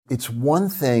It's one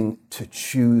thing to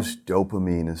choose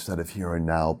dopamine instead of here and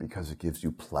now because it gives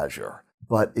you pleasure,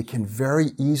 but it can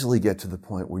very easily get to the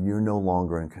point where you're no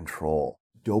longer in control.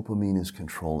 Dopamine is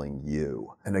controlling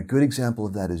you. And a good example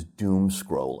of that is doom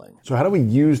scrolling. So how do we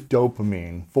use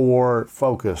dopamine for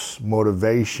focus,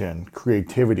 motivation,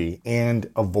 creativity, and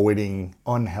avoiding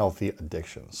unhealthy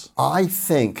addictions? I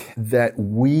think that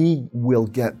we will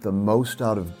get the most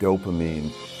out of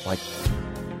dopamine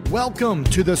Welcome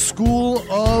to the School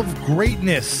of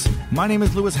Greatness. My name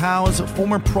is Lewis Howes,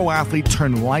 former pro athlete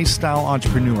turned lifestyle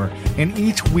entrepreneur. And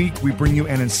each week we bring you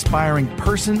an inspiring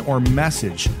person or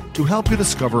message to help you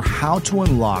discover how to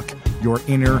unlock your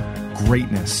inner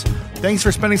greatness. Thanks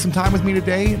for spending some time with me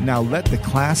today. Now let the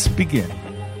class begin.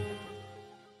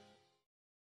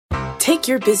 Take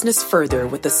your business further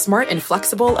with the smart and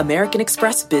flexible American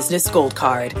Express Business Gold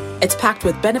Card. It's packed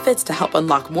with benefits to help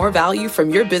unlock more value from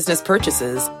your business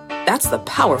purchases. That's the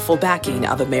powerful backing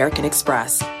of American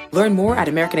Express. Learn more at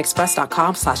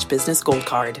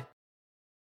americanexpress.com/businessgoldcard.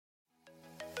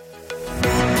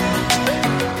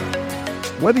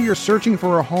 Whether you're searching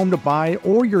for a home to buy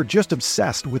or you're just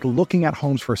obsessed with looking at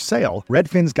homes for sale,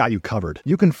 Redfin's got you covered.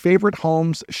 You can favorite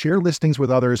homes, share listings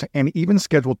with others, and even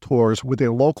schedule tours with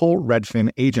a local Redfin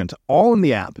agent, all in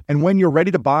the app. And when you're ready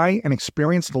to buy, an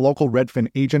experienced local Redfin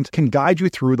agent can guide you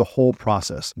through the whole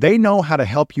process. They know how to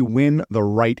help you win the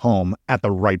right home at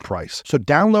the right price. So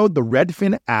download the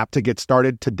Redfin app to get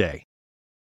started today.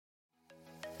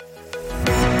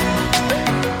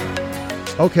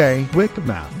 Okay, quick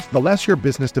math. The less your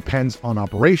business depends on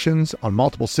operations, on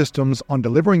multiple systems, on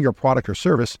delivering your product or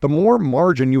service, the more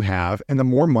margin you have and the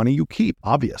more money you keep.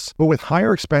 Obvious. But with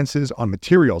higher expenses on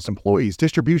materials, employees,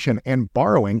 distribution, and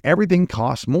borrowing, everything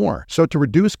costs more. So to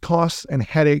reduce costs and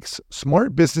headaches,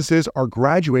 smart businesses are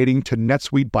graduating to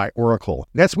NetSuite by Oracle.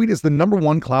 NetSuite is the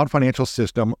 #1 cloud financial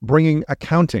system, bringing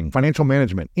accounting, financial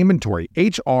management, inventory,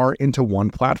 HR into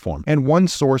one platform and one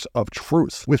source of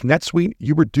truth. With NetSuite,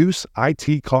 you reduce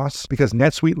IT costs because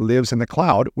NetSuite lives in the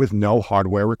cloud with no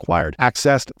hardware required,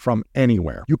 accessed from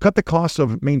anywhere. You cut the cost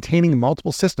of maintaining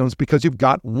multiple systems because you've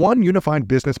got one unified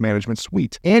business management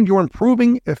suite, and you're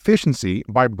improving efficiency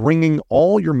by bringing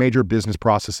all your major business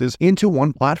processes into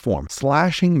one platform,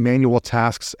 slashing manual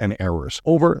tasks and errors.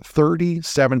 Over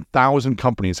 37,000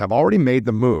 companies have already made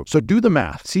the move. So do the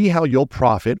math. See how you'll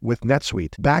profit with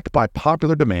NetSuite. Backed by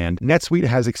popular demand, NetSuite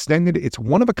has extended its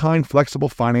one-of-a-kind flexible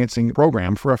financing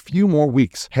program for a few more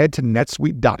weeks. Head to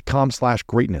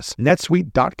netsuite.com/greatness.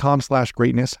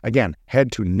 netsuite.com/greatness. Again, head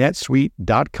to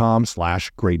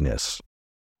netsuite.com/greatness.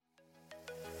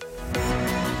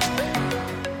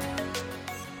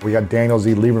 We got Daniel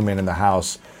Z. Lieberman in the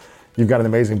house. You've got an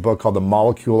amazing book called The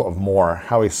Molecule of More,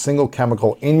 How a Single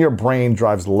Chemical in Your Brain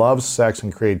Drives Love, Sex,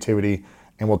 and Creativity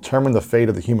and Will Determine the Fate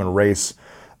of the Human Race.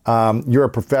 You're a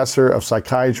professor of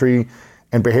psychiatry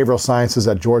and behavioral sciences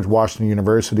at George Washington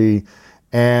University.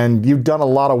 And you've done a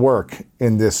lot of work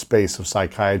in this space of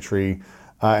psychiatry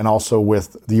and also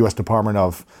with the U.S. Department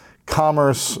of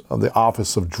Commerce, the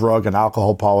Office of Drug and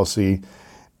Alcohol Policy,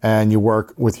 and you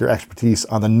work with your expertise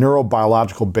on the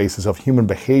neurobiological basis of human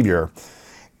behavior.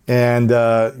 And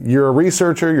you're a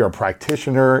researcher, you're a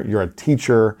practitioner, you're a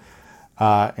teacher,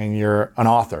 and you're an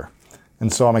author.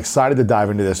 And so I'm excited to dive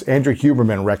into this. Andrew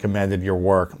Huberman recommended your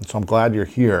work, so I'm glad you're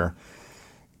here.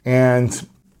 And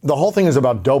the whole thing is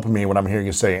about dopamine, what I'm hearing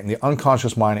you say, and the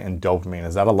unconscious mind and dopamine.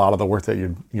 Is that a lot of the work that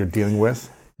you're dealing with?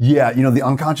 Yeah, the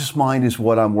unconscious mind is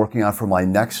what I'm working on for my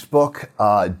next book.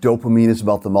 Dopamine is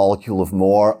about the molecule of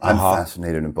more. I'm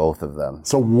fascinated in both of them.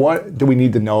 So what do we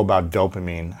need to know about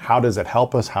dopamine? How does it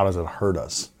help us? How does it hurt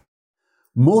us?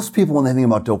 Most people, when they think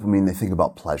about dopamine, they think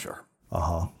about pleasure.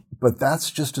 But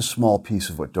that's just a small piece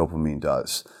of what dopamine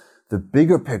does. The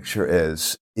bigger picture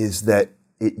is that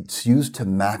it's used to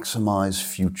maximize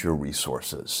future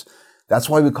resources. That's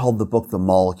why we called the book The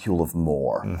Molecule of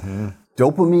More.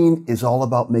 Dopamine is all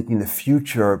about making the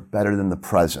future better than the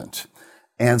present.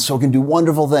 And so it can do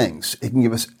wonderful things. It can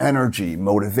give us energy,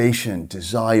 motivation,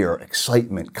 desire,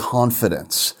 excitement,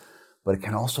 confidence. But it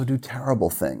can also do terrible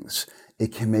things.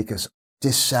 It can make us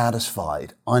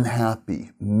dissatisfied, unhappy,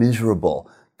 miserable,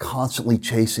 constantly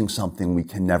chasing something we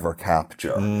can never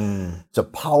capture. It's a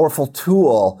powerful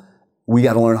tool. We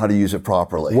got to learn how to use it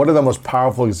properly. What are the most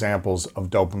powerful examples of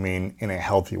dopamine in a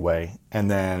healthy way, and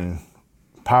then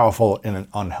powerful in an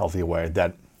unhealthy way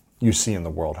that you see in the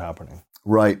world happening?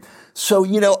 Right. So,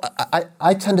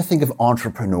 I tend to think of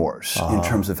entrepreneurs in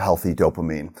terms of healthy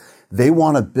dopamine. They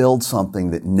want to build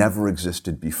something that never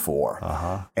existed before.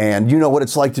 And you know what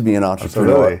it's like to be an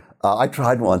entrepreneur. Absolutely. I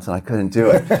tried once and I couldn't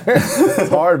do it. It's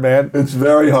hard, man. It's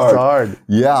very hard. It's hard.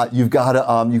 Yeah, you've got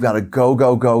to go.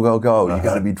 You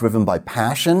got to be driven by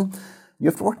passion. You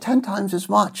have to work 10 times as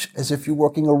much as if you're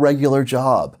working a regular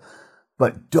job.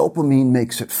 But dopamine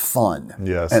makes it fun.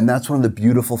 Yes. And that's one of the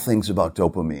beautiful things about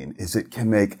dopamine is it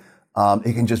can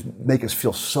just make us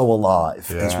feel so alive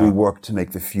as we work to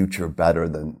make the future better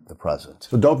than the present.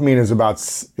 So dopamine is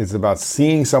about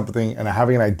seeing something and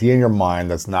having an idea in your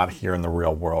mind that's not here in the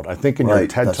real world. I think in your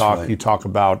TED Talk, you talk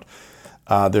about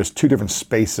there's two different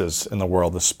spaces in the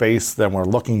world. The space that we're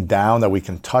looking down that we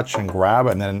can touch and grab,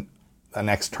 and then an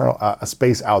external, a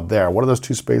space out there. What are those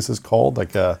two spaces called?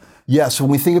 Yeah, so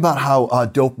when we think about how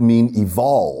dopamine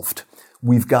evolved,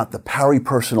 we've got the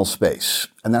peripersonal space,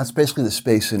 and that's basically the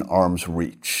space in arm's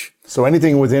reach. So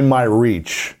anything within my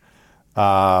reach,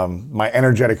 my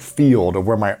energetic field of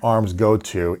where my arms go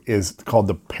to is called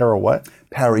the what?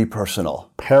 Peripersonal.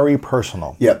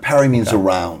 Peripersonal. Yeah, peri means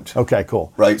around. Okay,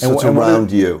 cool. Right, so it's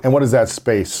around you. And what is that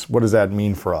space? What does that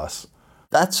mean for us?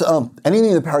 That's anything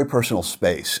in the peripersonal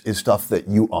space is stuff that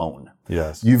you own.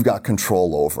 Yes. You've got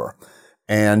control over.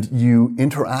 And you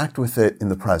interact with it in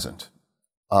the present.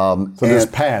 So this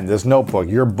pen, this notebook,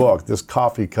 your book, this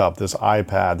coffee cup, this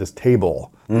iPad, this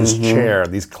table, this chair,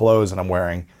 these clothes that I'm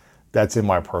wearing, that's in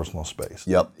my personal space.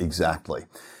 Yep, exactly.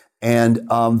 And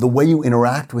the way you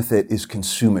interact with it is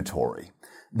consumatory.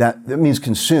 That means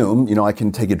consume. I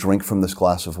can take a drink from this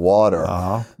glass of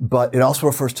water, but it also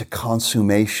refers to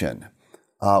consummation.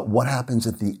 What happens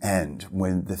at the end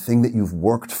when the thing that you've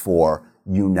worked for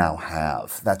you now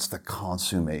have? That's the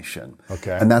consummation.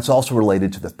 Okay. And that's also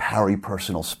related to the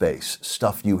peripersonal space,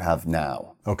 stuff you have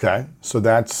now. Okay. So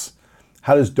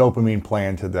how does dopamine play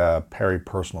into the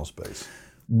peripersonal space?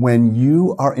 When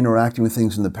you are interacting with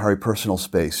things in the peripersonal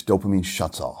space, dopamine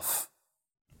shuts off.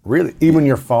 Really? Even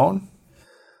your phone?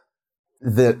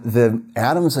 The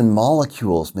atoms and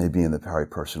molecules may be in the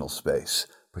peripersonal space,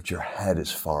 but your head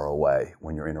is far away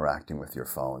when you're interacting with your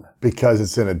phone. Because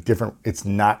it's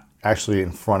not actually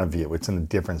in front of you. It's in a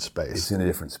different space. It's in a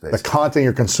different space. The content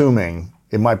you're consuming,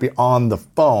 it might be on the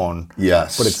phone,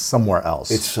 yes, but it's somewhere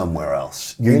else. It's somewhere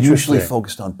else. You're usually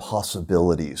focused on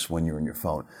possibilities when you're in your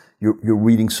phone. You're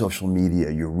reading social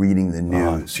media. You're reading the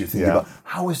news. You're thinking about,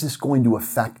 how is this going to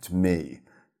affect me?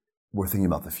 We're thinking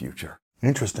about the future.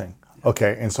 Interesting.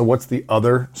 Okay, and so what's the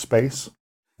other space?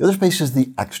 The other space is the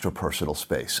extrapersonal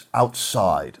space,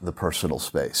 outside the personal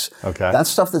space. Okay.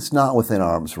 That's stuff that's not within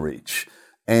arm's reach.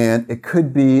 And it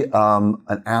could be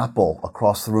an apple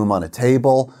across the room on a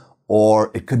table, or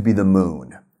it could be the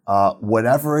moon.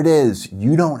 Whatever it is,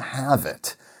 you don't have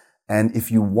it. And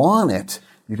if you want it,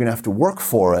 you're going to have to work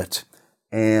for it,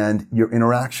 and your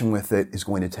interaction with it is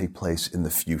going to take place in the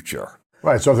future.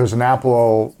 Right, so if there's an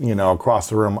apple, across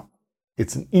the room,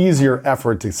 it's an easier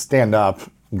effort to stand up,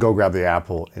 go grab the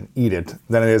apple and eat it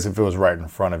than it is if it was right in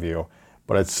front of you.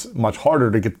 But it's much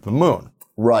harder to get to the moon.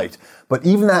 Right. But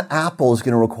even that apple is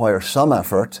going to require some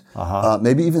effort,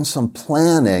 maybe even some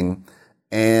planning,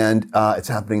 and it's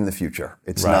happening in the future.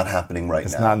 It's not happening right now.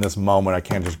 It's not in this moment. I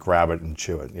can't just grab it and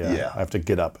chew it. Yeah. I have to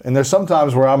get up. And there's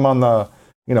sometimes where I'm on the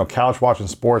couch watching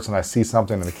sports and I see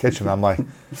something in the kitchen. I'm like,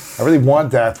 I really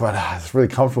want that, but it's really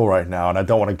comfortable right now and I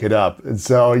don't want to get up. And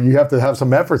so you have to have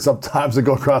some effort sometimes to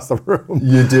go across the room.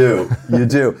 You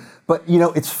do. But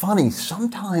it's funny.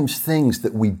 Sometimes things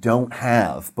that we don't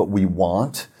have but we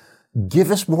want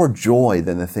give us more joy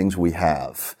than the things we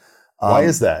have. Why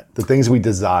is that? The things we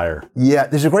desire. Yeah,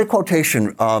 there's a great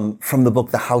quotation from the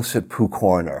book The House at Pooh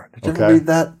Corner. Did you ever read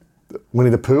that? Winnie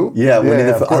the Pooh? Yeah, Winnie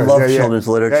the Pooh. I love children's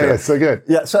literature. Yeah, so good.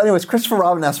 Yeah, so anyways, Christopher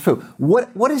Robin asks Pooh,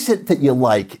 what is it that you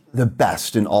like the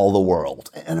best in all the world?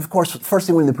 And of course, the first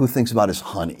thing Winnie the Pooh thinks about is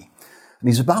honey. And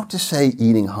he's about to say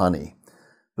eating honey.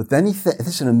 But then this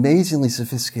is an amazingly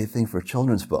sophisticated thing for a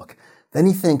children's book. Then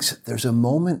he thinks there's a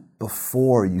moment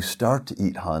before you start to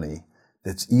eat honey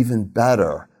that's even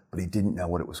better, but he didn't know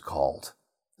what it was called.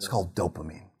 It's called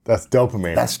dopamine. That's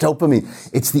dopamine. That's dopamine.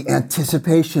 It's the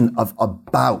anticipation of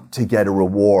about to get a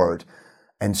reward.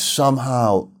 And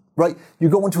somehow, right, you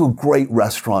go into a great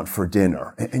restaurant for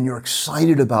dinner and you're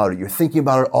excited about it. You're thinking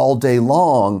about it all day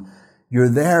long. You're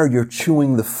there, you're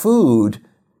chewing the food,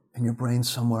 and your brain's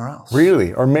somewhere else.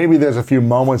 Really? Or maybe there's a few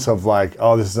moments of like,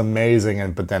 oh, this is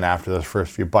amazing, but then after those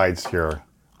first few bites, you're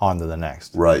on to the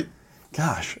next. Right.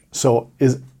 Gosh. So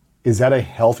is that a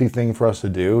healthy thing for us to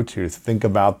do, to think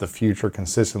about the future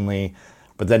consistently,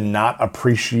 but then not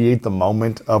appreciate the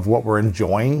moment of what we're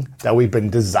enjoying that we've been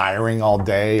desiring all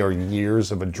day or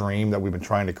years of a dream that we've been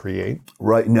trying to create?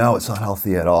 Right. No, it's not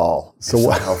healthy at all. It's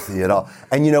not healthy at all.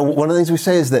 And one of the things we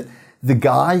say is that the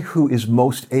guy who is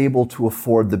most able to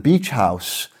afford the beach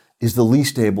house is the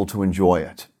least able to enjoy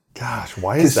it. Gosh,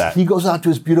 why is that? He goes out to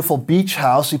his beautiful beach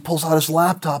house, he pulls out his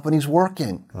laptop and he's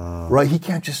working, right? He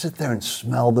can't just sit there and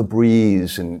smell the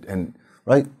breeze and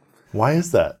right? Why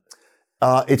is that?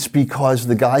 It's because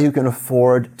the guy who can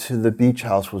afford to the beach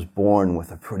house was born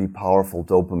with a pretty powerful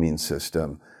dopamine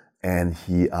system, and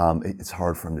it's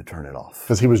hard for him to turn it off.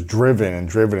 Because he was driven,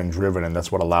 and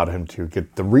that's what allowed him to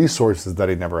get the resources that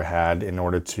he never had in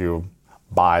order to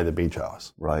buy the beach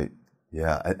house. Right.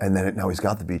 Yeah, and then now he's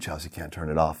got the beach house. He can't turn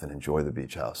it off and enjoy the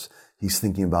beach house. He's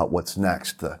thinking about what's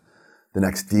next, the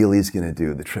next deal he's going to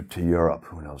do, the trip to Europe,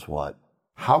 who knows what.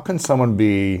 How can someone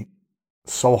be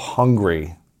so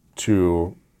hungry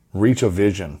to reach a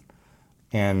vision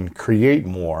and create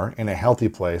more in a healthy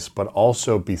place, but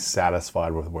also be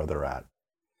satisfied with where they're at?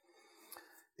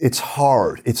 It's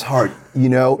hard.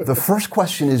 The first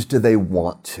question is, do they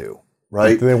want to?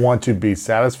 Right? Do they want to be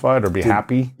satisfied or be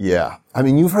happy? Yeah. I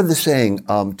mean, you've heard the saying,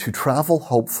 to travel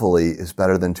hopefully is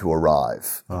better than to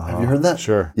arrive. Have you heard that?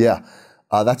 Sure. Yeah.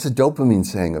 That's a dopamine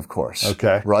saying, of course.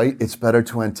 Okay. Right? It's better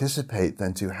to anticipate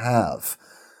than to have.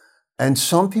 And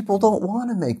some people don't want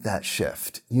to make that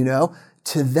shift,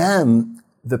 To them,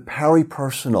 the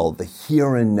peripersonal, the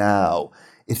here and now,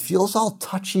 it feels all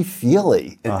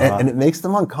touchy-feely and it makes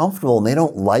them uncomfortable and they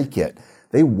don't like it.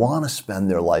 They want to spend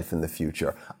their life in the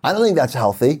future. I don't think that's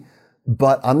healthy,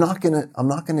 but I'm not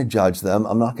gonna judge them.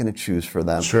 I'm not gonna choose for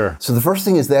them. Sure. So the first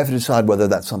thing is they have to decide whether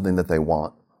that's something that they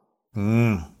want.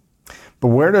 But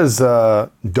where does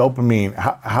dopamine?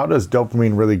 How does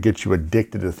dopamine really get you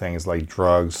addicted to things like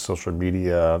drugs, social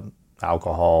media,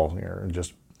 alcohol, or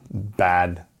just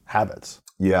bad habits?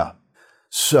 Yeah.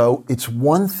 So it's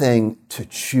one thing to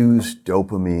choose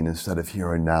dopamine instead of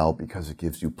here and now because it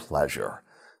gives you pleasure.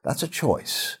 That's a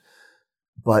choice,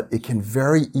 but it can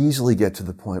very easily get to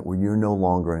the point where you're no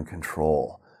longer in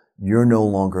control. You're no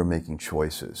longer making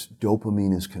choices.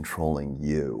 Dopamine is controlling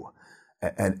you.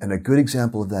 And a good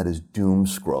example of that is doom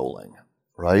scrolling,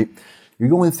 right? You're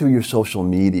going through your social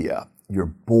media, you're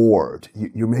bored,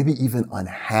 you're maybe even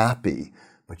unhappy,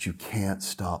 but you can't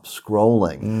stop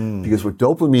scrolling. Because what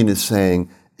dopamine is saying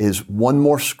is one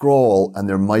more scroll and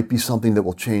there might be something that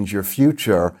will change your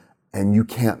future and you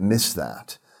can't miss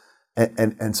that.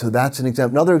 And so that's an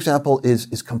example. Another example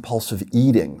is compulsive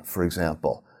eating, for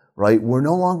example, right? We're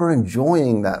no longer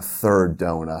enjoying that third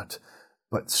donut,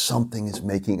 but something is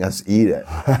making us eat it.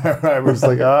 Right, we're just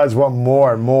like, I just want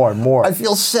more and more and more. I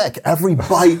feel sick. Every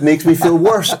bite makes me feel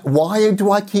worse. Why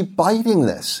do I keep biting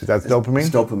this? That's dopamine? It's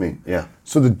dopamine, yeah.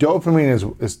 So the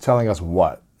dopamine is telling us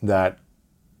what? That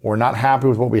we're not happy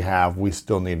with what we have, we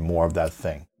still need more of that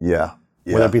thing. Yeah.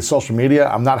 Yeah. Whether it be social media,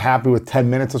 I'm not happy with 10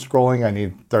 minutes of scrolling, I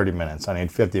need 30 minutes, I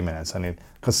need 50 minutes,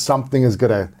 because something is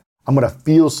I'm gonna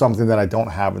feel something that I don't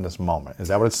have in this moment. Is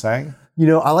that what it's saying?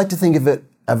 I like to think of it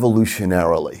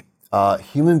evolutionarily.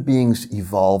 Human beings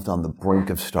evolved on the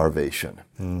brink of starvation,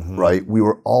 right? We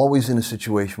were always in a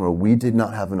situation where we did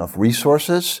not have enough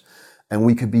resources and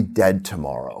we could be dead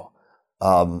tomorrow.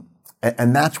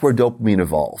 And that's where dopamine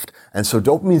evolved. And so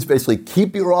dopamine is basically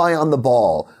keep your eye on the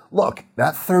ball. Look,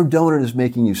 that third donut is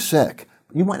making you sick.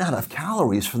 You might not have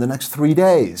calories for the next 3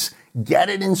 days. Get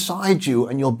it inside you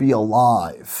and you'll be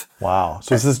alive. Wow.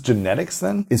 So is this genetics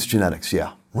then? It's genetics,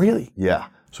 yeah. Really? Yeah.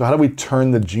 So how do we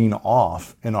turn the gene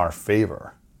off in our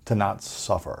favor to not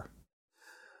suffer?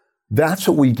 That's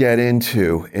what we get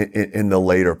into in the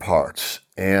later parts.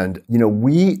 And,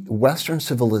 Western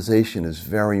civilization is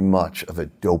very much of a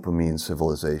dopamine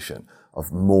civilization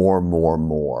of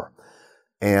more.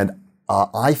 And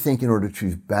I think in order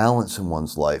to balance in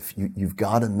one's life, you've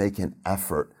got to make an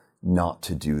effort not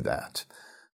to do that.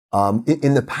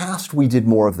 In the past, we did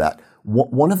more of that.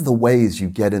 One of the ways you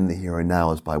get in the here and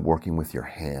now is by working with your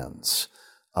hands.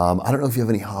 I don't know if you have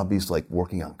any hobbies like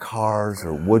working on cars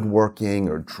or woodworking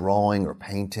or drawing or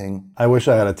painting. I wish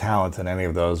I had a talent in any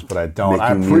of those, but I don't.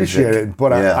 Making I appreciate music. it,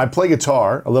 but Yeah. I play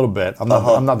guitar a little bit. I'm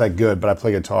not that good, but I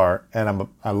play guitar, and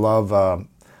I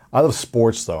love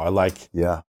sports though. I like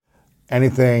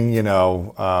anything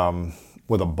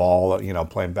with a ball,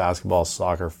 playing basketball,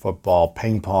 soccer, football,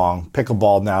 ping pong,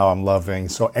 pickleball now I'm loving.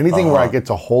 So anything where I get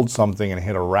to hold something and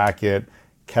hit a racket,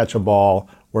 catch a ball,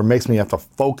 where it makes me have to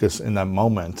focus in that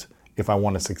moment if I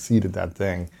want to succeed at that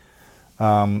thing.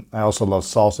 I also love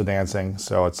salsa dancing,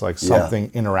 so it's like something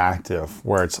interactive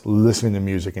where it's listening to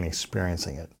music and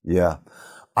experiencing it. Yeah.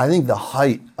 I think the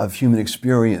height of human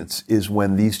experience is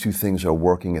when these two things are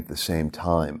working at the same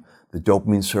time. The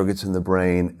dopamine circuits in the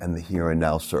brain and the here and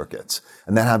now circuits.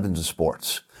 And that happens in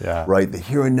sports, right? The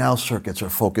here and now circuits are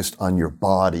focused on your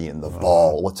body and the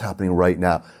ball, what's happening right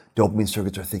now. Dopamine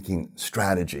circuits are thinking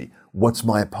strategy. What's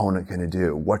my opponent going to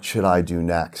do? What should I do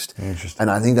next? Interesting.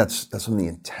 And I think that's some of the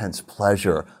intense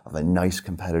pleasure of a nice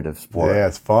competitive sport. Yeah,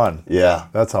 it's fun. Yeah.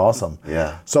 That's awesome.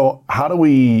 Yeah. So how do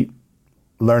we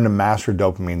learn to master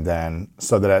dopamine then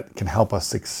so that it can help us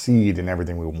succeed in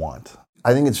everything we want?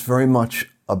 I think it's very much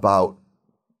about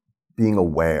being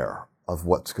aware of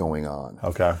what's going on.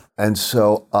 Okay. And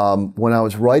so when I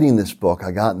was writing this book,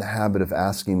 I got in the habit of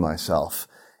asking myself,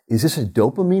 is this a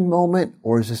dopamine moment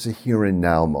or is this a here and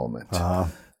now moment?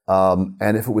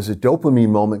 And if it was a dopamine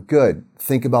moment, good.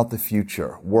 Think about the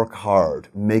future, work hard,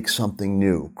 make something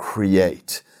new,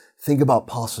 create. Think about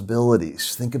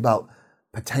possibilities, think about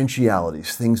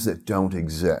potentialities, things that don't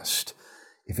exist.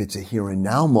 If it's a here and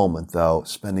now moment, though,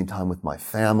 spending time with my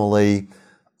family.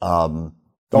 Don't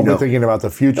be thinking about the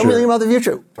future. Don't be thinking about the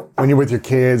future. When you're with your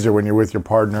kids or when you're with your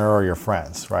partner or your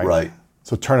friends, right? Right.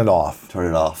 So turn it off. Turn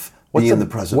it off. Be in the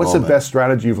present moment. What's the best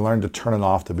strategy you've learned to turn it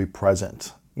off to be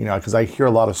present? You know, because I hear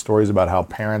a lot of stories about how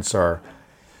parents are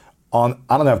on.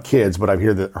 I don't have kids, but I've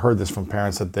heard this from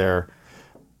parents that their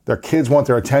kids want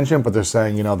their attention, but they're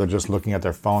saying, you know, they're just looking at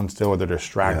their phone still, or they're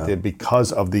distracted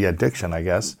because of the addiction, I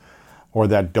guess, or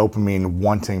that dopamine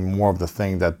wanting more of the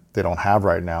thing that they don't have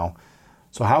right now.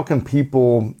 So how can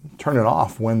people turn it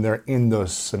off when they're in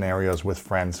those scenarios with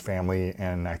friends, family,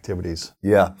 and activities?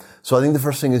 Yeah. So I think the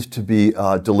first thing is to be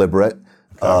deliberate,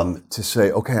 to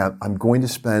say, okay, I'm going to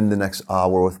spend the next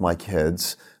hour with my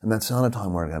kids, and that's not a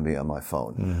time where I'm going to be on my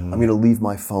phone. I'm going to leave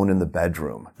my phone in the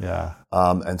bedroom. Yeah.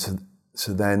 And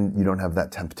so then you don't have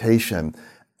that temptation.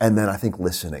 And then I think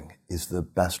listening is the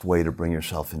best way to bring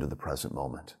yourself into the present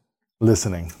moment.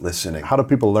 Listening. Listening. How do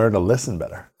people learn to listen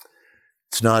better?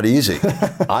 It's not easy.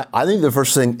 I think the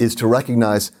first thing is to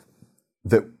recognize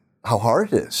that how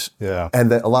hard it is. Yeah.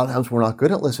 And that a lot of times we're not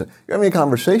good at listening. You're having a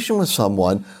conversation with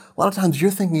someone, a lot of times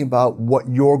you're thinking about what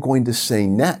you're going to say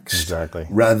next. Exactly.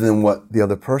 Rather than what the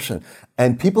other person.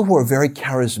 And people who are very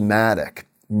charismatic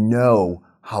know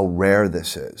how rare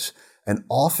this is. And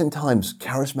oftentimes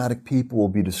charismatic people will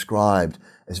be described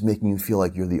as making you feel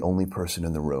like you're the only person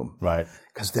in the room. Right.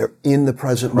 Because they're in the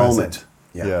present moment.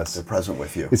 Yeah, yes. They're present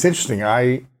with you. It's interesting.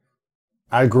 I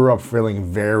grew up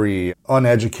feeling very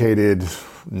uneducated,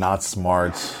 not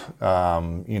smart,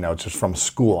 just from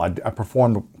school. I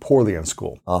performed poorly in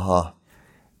school.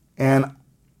 And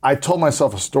I told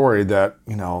myself a story that,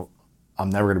 I'm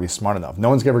never going to be smart enough. No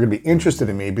one's ever going to be interested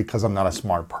in me because I'm not a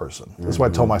smart person. That's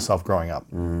what I told myself growing up.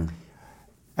 And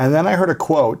then I heard a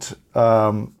quote,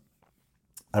 I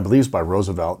believe it's by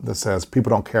Roosevelt, that says,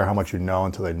 people don't care how much you know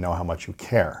until they know how much you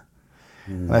care.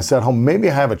 And I said, maybe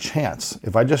I have a chance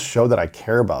if I just show that I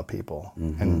care about people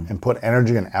and put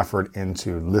energy and effort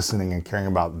into listening and caring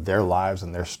about their lives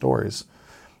and their stories.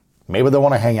 Maybe they'll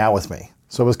want to hang out with me.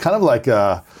 So it was kind of like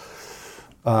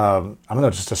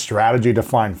just a strategy to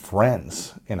find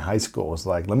friends in high school. It was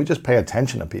like, let me just pay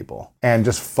attention to people and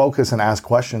just focus and ask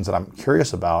questions that I'm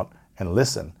curious about and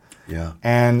listen. Yeah.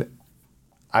 And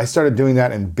I started doing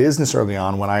that in business early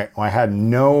on when I had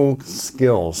no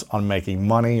skills on making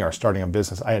money or starting a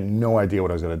business. I had no idea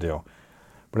what I was going to do.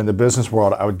 But in the business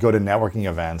world, I would go to networking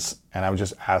events and I would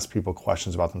just ask people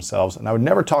questions about themselves. And I would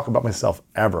never talk about myself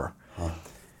ever.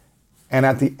 And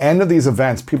at the end of these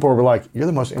events, people were like, you're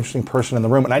the most interesting person in the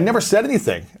room. And I never said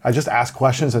anything. I just asked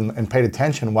questions and paid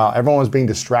attention while everyone was being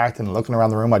distracted and looking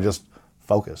around the room. I just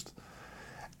focused.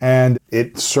 And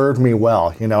it served me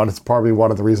well, and it's probably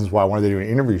one of the reasons why I wanted to do an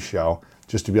interview show,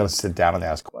 just to be able to sit down and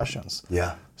ask questions.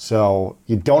 Yeah. So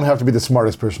you don't have to be the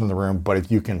smartest person in the room, but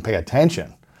if you can pay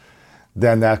attention,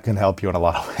 then that can help you in a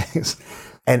lot of ways.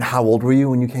 And how old were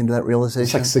you when you came to that realization?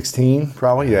 It's like 16,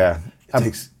 probably, yeah.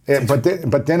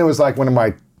 But then it was like one of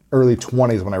my early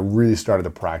 20s when I really started to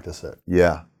practice it.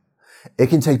 Yeah.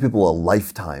 It can take people a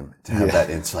lifetime to have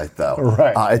that insight, though.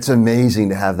 Right. It's amazing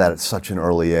to have that at such an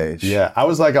early age. Yeah. I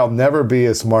was like, I'll never be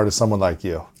as smart as someone like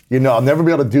you. I'll never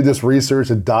be able to do this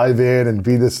research and dive in and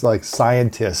be this like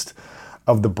scientist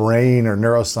of the brain or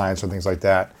neuroscience or things like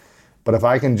that. But if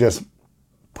I can just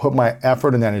put my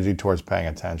effort and energy towards paying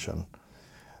attention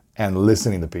and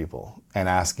listening to people and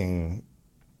asking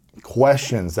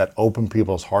questions that open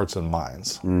people's hearts and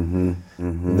minds,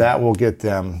 that will get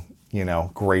them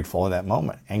grateful in that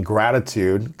moment. And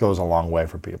gratitude goes a long way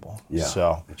for people. Yeah,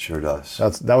 so it sure does.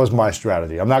 That was my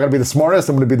strategy. I'm not going to be the smartest.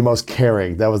 I'm going to be the most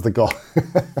caring. That was the goal.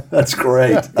 That's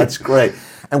great. That's great.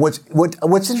 And what's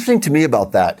interesting to me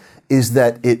about that is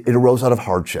that it arose out of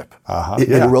hardship.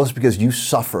 It arose because you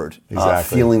suffered,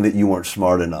 feeling that you weren't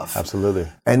smart enough. Absolutely.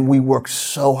 And we work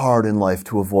so hard in life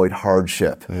to avoid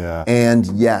hardship. Yeah. And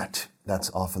yet, that's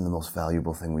often the most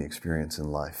valuable thing we experience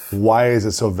in life. Why is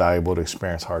it so valuable to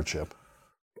experience hardship?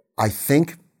 I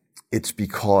think it's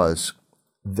because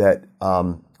that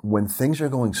when things are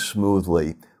going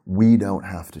smoothly, we don't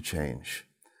have to change.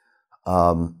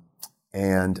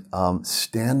 And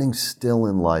standing still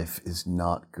in life is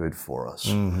not good for us.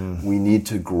 Mm-hmm. We need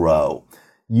to grow.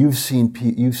 You've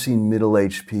seen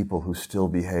middle-aged people who still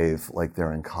behave like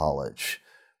they're in college.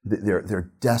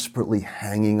 They're desperately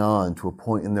hanging on to a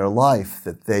point in their life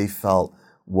that they felt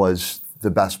was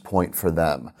the best point for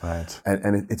them. Right.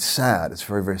 And it's sad. It's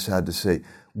very, very sad to see.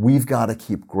 We've got to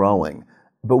keep growing,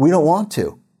 but we don't want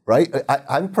to. Right?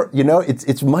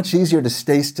 It's much easier to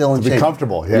stay still and to be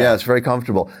comfortable. Yeah, it's very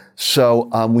comfortable. So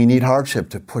we need hardship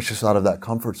to push us out of that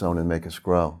comfort zone and make us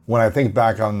grow. When I think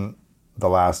back on the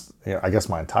last, I guess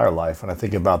my entire life, and I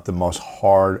think about the most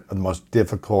hard, the most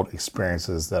difficult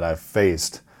experiences that I've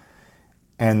faced,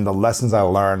 and the lessons I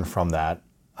learned from that,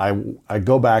 I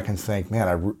go back and think,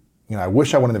 man, I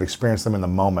wish I wouldn't have experienced them in the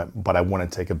moment, but I want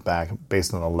to take it back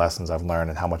based on the lessons I've learned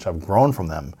and how much I've grown from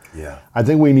them. Yeah. I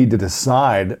think we need to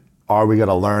decide, are we going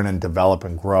to learn and develop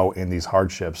and grow in these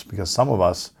hardships? Because some of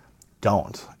us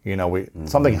don't.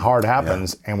 Something hard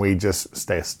happens and we just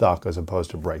stay stuck as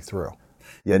opposed to break through.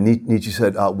 Yeah, Nietzsche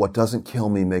said, what doesn't kill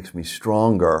me makes me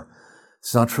stronger.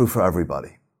 It's not true for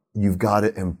everybody. You've got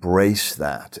to embrace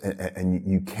that, and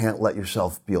you can't let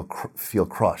yourself feel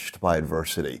crushed by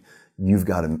adversity. You've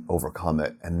got to overcome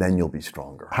it, and then you'll be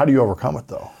stronger. How do you overcome it,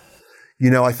 though?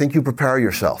 I think you prepare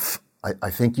yourself. I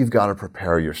think you've got to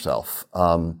prepare yourself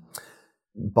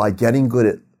by getting good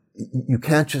at. You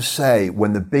can't just say,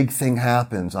 when the big thing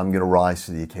happens, I'm going to rise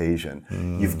to the occasion.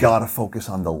 You've got to focus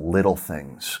on the little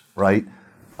things, right?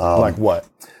 Like what?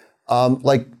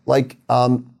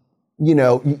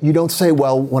 You don't say,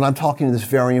 well, when I'm talking to this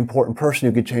very important person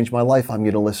who could change my life, I'm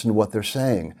going to listen to what they're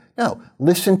saying. No,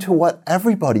 listen to what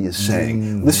everybody is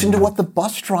saying. Listen to what the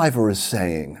bus driver is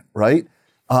saying, right?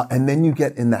 And then you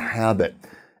get in the habit.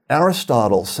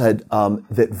 Aristotle said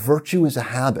that virtue is a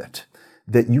habit,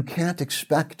 that you can't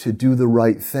expect to do the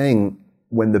right thing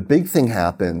when the big thing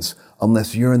happens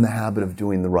unless you're in the habit of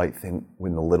doing the right thing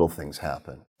when the little things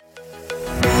happen.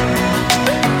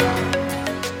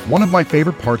 One of my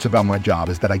favorite parts about my job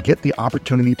is that I get the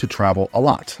opportunity to travel a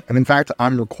lot. And in fact,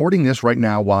 I'm recording this right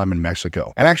now while I'm in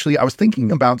Mexico. And actually, I was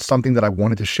thinking about something that I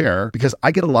wanted to share because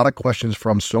I get a lot of questions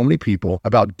from so many people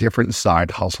about different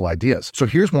side hustle ideas. So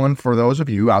here's one for those of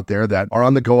you out there that are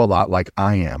on the go a lot like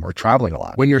I am, or traveling a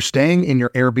lot. When you're staying in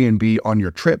your Airbnb on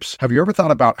your trips, have you ever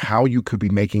thought about how you could be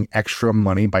making extra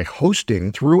money by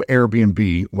hosting through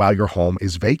Airbnb while your home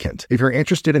is vacant? If you're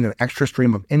interested in an extra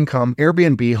stream of income,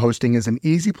 Airbnb hosting is an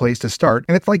easy place to start,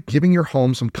 and it's like giving your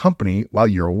home some company while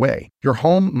you're away. Your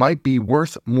home might be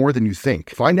worth more than you think.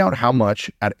 Find out how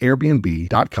much at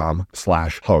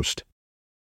airbnb.com/host.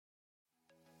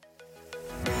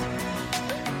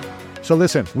 So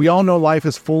listen, we all know life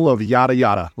is full of yada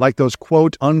yada, like those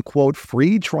quote unquote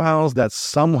free trials that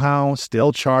somehow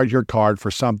still charge your card for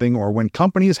something, or when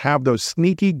companies have those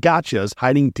sneaky gotchas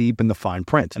hiding deep in the fine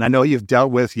print. And I know you've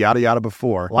dealt with yada yada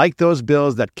before, like those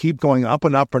bills that keep going up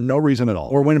and up for no reason at all,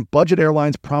 or when budget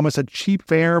airlines promise a cheap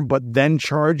fare but then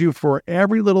charge you for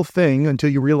every little thing until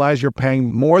you realize you're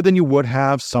paying more than you would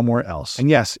have somewhere else.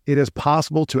 And yes, it is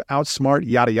possible to outsmart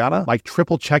yada yada, like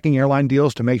triple checking airline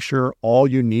deals to make sure all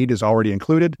you need is already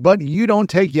included, but you don't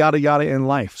take yada yada in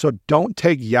life. So don't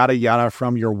take yada yada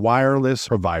from your wireless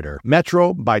provider.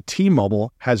 Metro by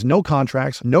T-Mobile has no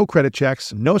contracts, no credit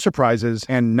checks, no surprises,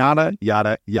 and nada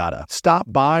yada yada. Stop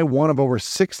by one of over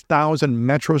 6,000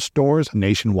 Metro stores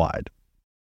nationwide.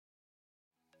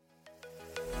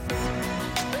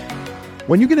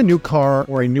 When you get a new car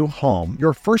or a new home,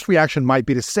 your first reaction might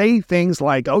be to say things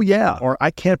like, oh yeah, or I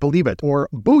can't believe it, or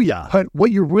booyah. But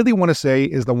what you really want to say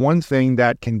is the one thing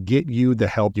that can get you the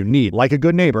help you need. Like a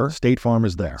good neighbor, State Farm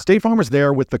is there. State Farm is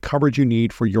there with the coverage you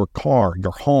need for your car,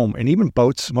 your home, and even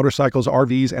boats, motorcycles,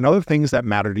 RVs, and other things that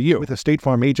matter to you. With a State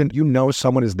Farm agent, you know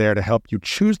someone is there to help you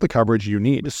choose the coverage you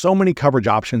need. With so many coverage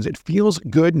options, it feels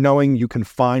good knowing you can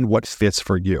find what fits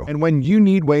for you. And when you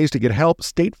need ways to get help,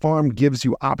 State Farm gives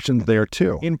you options there too.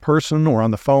 In person or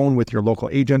on the phone with your local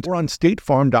agent, or on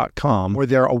statefarm.com, where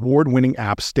their award-winning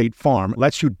app State Farm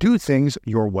lets you do things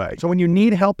your way. So when you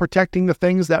need help protecting the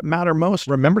things that matter most,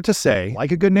 remember to say,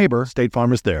 like a good neighbor, State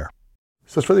Farm is there.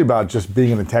 So it's really about just being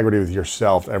in integrity with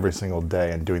yourself every single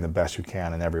day and doing the best you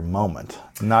can in every moment,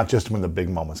 not just when the big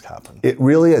moments happen. It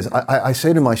really is. I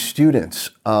say to my students,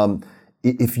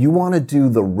 If you want to do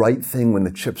the right thing when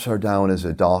the chips are down as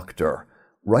a doctor,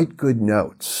 write good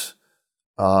notes.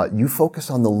 You focus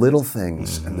on the little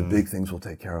things, and the big things will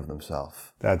take care of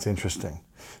themselves. That's interesting.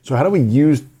 So how do we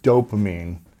use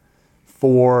dopamine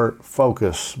for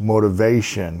focus,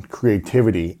 motivation,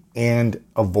 creativity, and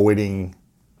avoiding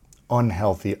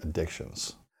unhealthy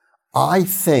addictions? I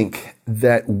think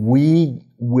that we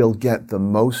will get the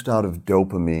most out of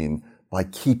dopamine by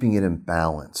keeping it in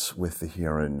balance with the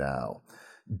here and now.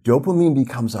 Dopamine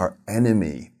becomes our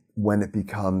enemy when it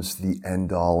becomes the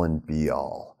end-all and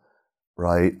be-all,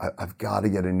 right? I've got to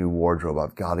get a new wardrobe.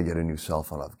 I've got to get a new cell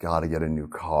phone. I've got to get a new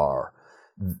car.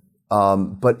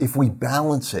 But if we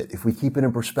balance it, if we keep it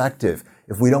in perspective,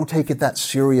 if we don't take it that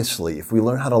seriously, if we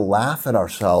learn how to laugh at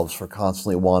ourselves for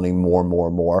constantly wanting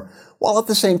more, while at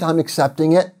the same time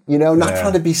accepting it, not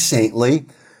trying to be saintly,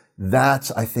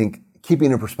 that's, I think,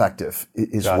 keeping it in perspective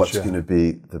is what's going to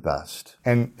be the best.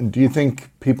 And do you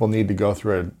think people need to go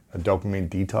through a dopamine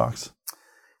detox?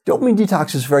 Dopamine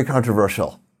detox is very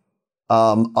controversial.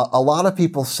 A lot of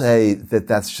people say that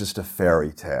that's just a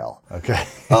fairy tale. Okay.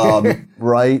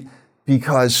 Right?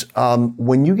 Because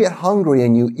when you get hungry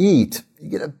and you eat, you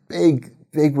get a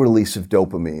big release of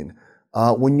dopamine.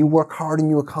 When you work hard and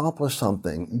you accomplish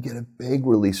something, you get a big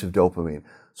release of dopamine.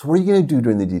 So what are you going to do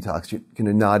during the detox? You're going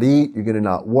to not eat. You're going to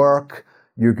not work.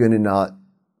 You're going to not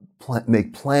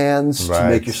make plans to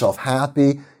make yourself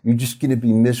happy. You're just going to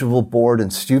be miserable, bored,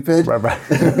 and stupid. Right.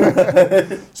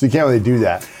 So you can't really do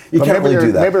that. You can't really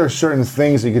do that. Maybe there are certain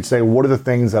things that you could say, what are the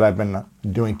things that I've been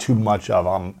doing too much of?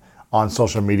 I'm on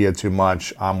social media too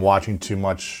much. I'm watching too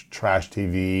much trash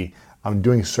TV. I'm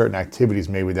doing certain activities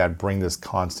maybe that bring this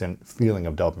constant feeling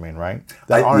of dopamine, right?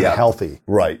 That aren't healthy.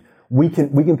 Right. We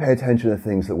can pay attention to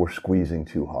things that we're squeezing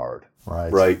too hard.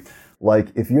 Right. Like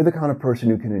if you're the kind of person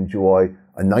who can enjoy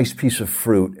a nice piece of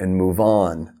fruit and move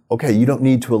on, okay, you don't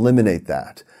need to eliminate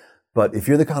that. But if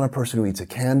you're the kind of person who eats a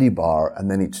candy bar and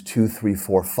then eats 2, 3,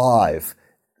 4, 5,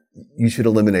 you should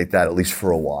eliminate that at least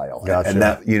for a while. Gotcha. And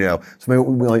that, so maybe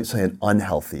we might say an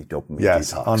unhealthy dopamine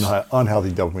detox. Yes,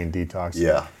 unhealthy dopamine detox.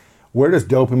 Yeah. Where does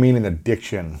dopamine and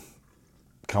addiction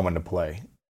come into play?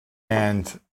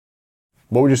 And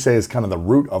what would you say is kind of the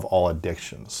root of all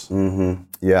addictions? Mm-hmm.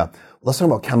 Yeah. Let's talk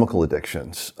about chemical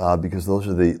addictions because those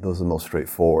are the most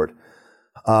straightforward.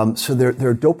 So there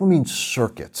are dopamine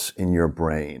circuits in your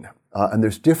brain, and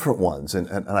there's different ones. And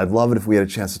I'd love it if we had a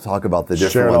chance to talk about the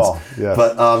different ones. Yes.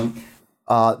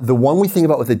 But the one we think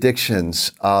about with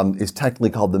addictions is technically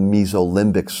called the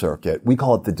mesolimbic circuit. We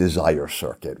call it the desire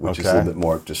circuit, which is a little bit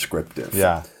more descriptive.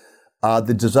 Yeah.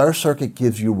 The desire circuit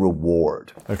gives you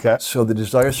reward. Okay. So the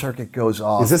desire circuit goes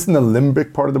off. Is this in the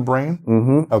limbic part of the brain?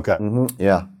 Mm-hmm. Okay. Mm-hmm.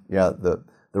 Yeah.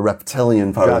 The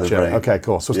reptilian part of the brain. Okay,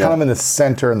 cool. So it's kind of in the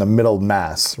center, in the middle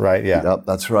mass, right? Yeah. Yep,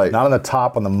 that's right. Not on the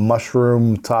top, on the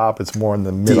mushroom top. It's more in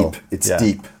the middle. Deep. It's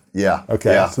deep. Yeah.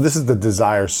 Okay. Yeah. So this is the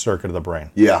desire circuit of the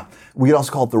brain. Yeah. We could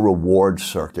also call it the reward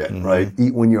circuit, right?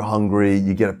 Eat when you're hungry.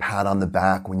 You get a pat on the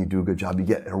back when you do a good job. You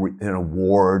get an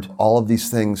award. All of these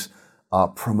things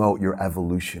promote your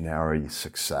evolutionary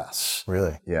success.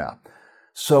 Really? Yeah.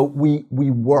 So we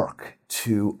work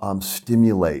to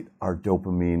stimulate our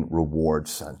dopamine reward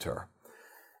center.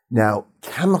 Now,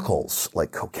 chemicals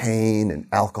like cocaine and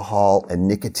alcohol and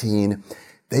nicotine,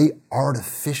 they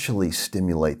artificially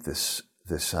stimulate this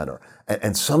center.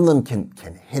 And some of them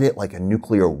can hit it like a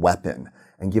nuclear weapon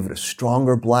and give it a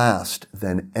stronger blast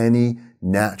than any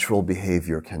natural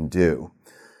behavior can do.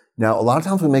 Now, a lot of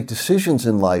times we make decisions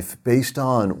in life based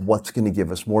on what's going to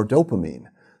give us more dopamine.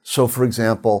 So, for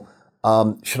example,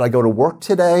 should I go to work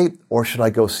today or should I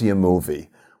go see a movie?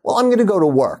 Well, I'm going to go to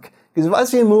work because if I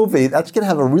see a movie, that's going to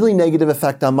have a really negative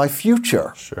effect on my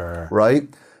future. Sure. Right?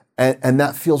 And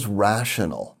that feels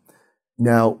rational.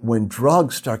 Now, when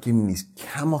drugs start giving these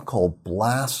chemical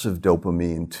blasts of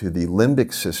dopamine to the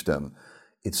limbic system,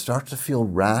 it starts to feel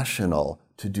rational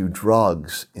to do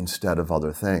drugs instead of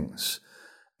other things.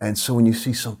 And so when you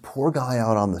see some poor guy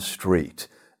out on the street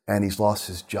and he's lost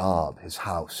his job, his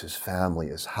house, his family,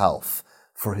 his health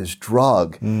for his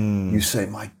drug, you say,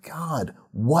 my God,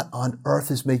 what on earth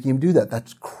is making him do that?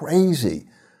 That's crazy.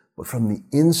 But from the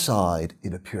inside,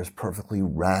 it appears perfectly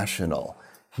rational.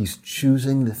 He's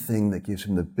choosing the thing that gives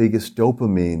him the biggest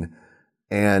dopamine.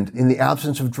 And in the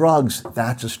absence of drugs,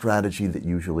 that's a strategy that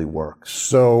usually works.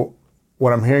 So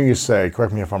what I'm hearing you say,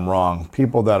 correct me if I'm wrong,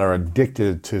 people that are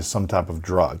addicted to some type of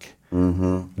drug,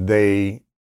 they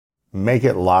make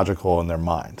it logical in their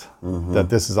mind that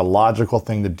this is a logical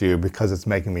thing to do because it's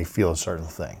making me feel a certain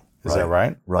thing. Is that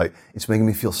right? Right. It's making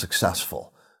me feel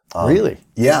successful. Really?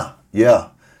 Yeah.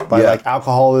 By like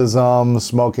alcoholism,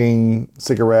 smoking,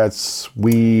 cigarettes,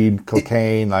 weed,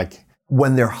 cocaine, like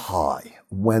when they're high.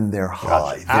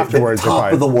 Gotcha. Afterwards, they're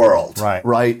top of the world.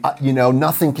 Right.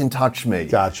 Nothing can touch me.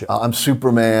 Gotcha. I'm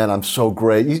Superman. I'm so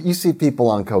great. You see people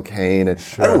on cocaine, and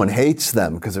everyone hates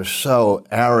them because they're so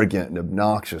arrogant and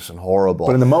obnoxious and horrible.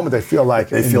 But in the moment, they feel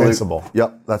like invincible.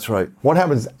 Yep, that's right. What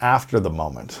happens after the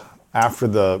moment? After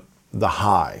the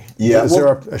high? Yeah. Is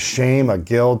there a shame, a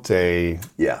guilt,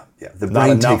 Yeah. The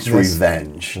brain takes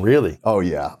revenge. Really? Oh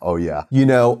yeah.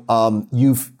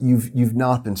 You've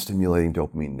not been stimulating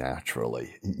dopamine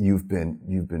naturally. You've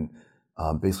been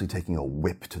basically taking a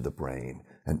whip to the brain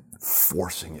and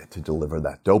forcing it to deliver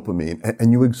that dopamine,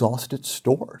 and you exhaust its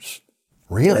stores.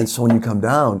 Really? And so when you come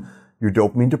down, you're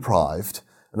dopamine deprived,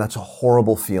 and that's a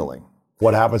horrible feeling.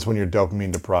 What happens when you're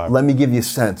dopamine deprived? Let me give you a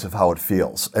sense of how it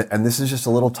feels. And this is just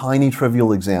a little tiny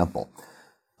trivial example.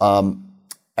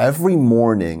 Every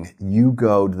morning you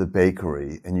go to the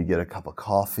bakery and you get a cup of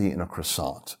coffee and a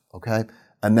croissant, okay?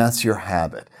 And that's your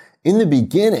habit. In the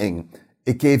beginning,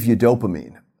 it gave you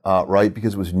dopamine, right?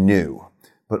 Because it was new.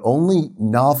 But only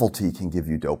novelty can give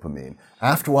you dopamine.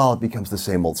 After a while, it becomes the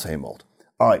same old, same old.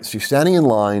 All right, so you're standing in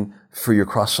line for your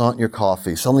croissant and your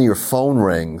coffee. Suddenly your phone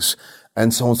rings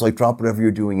and someone's like, drop whatever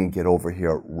you're doing and get over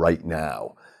here right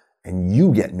now. And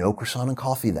you get no croissant and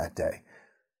coffee that day.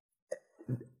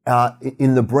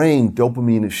 In the brain,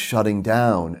 dopamine is shutting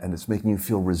down and it's making you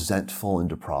feel resentful and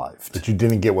deprived. That you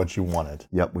didn't get what you wanted.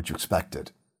 Yep, what you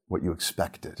expected.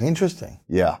 Interesting.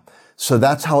 Yeah. So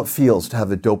that's how it feels to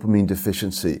have a dopamine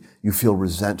deficiency. You feel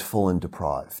resentful and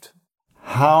deprived.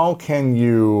 How can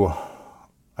you,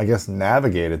 I guess,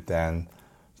 navigate it then?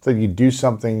 So you do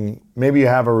something, maybe you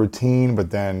have a routine,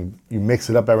 but then you mix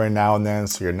it up every now and then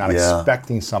so you're not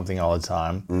expecting something all the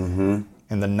time. Mm-hmm.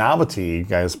 And the novelty,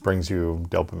 guys, brings you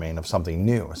dopamine of something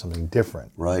new or something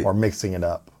different. Right. Or mixing it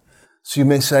up. So you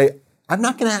may say, I'm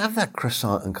not going to have that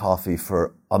croissant and coffee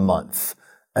for a month.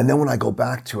 And then when I go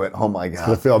back to it, oh my God.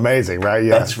 It'll feel amazing, right?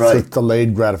 Yeah. That's right. It's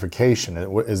delayed gratification.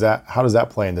 How does that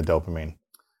play into dopamine?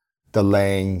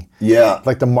 Delaying. Yeah.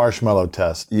 Like the marshmallow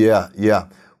test. Yeah.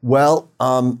 Well,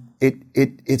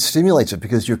 it stimulates it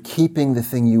because you're keeping the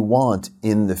thing you want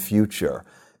in the future.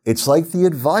 It's like the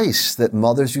advice that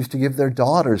mothers used to give their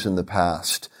daughters in the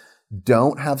past.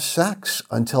 Don't have sex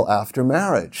until after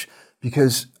marriage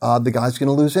because the guy's going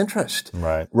to lose interest.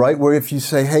 Right. Where if you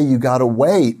say, hey, you got to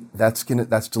wait, that's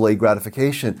delayed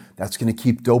gratification. That's going to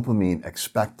keep dopamine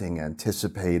expecting,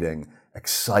 anticipating,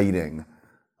 exciting.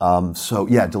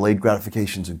 Delayed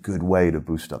gratification is a good way to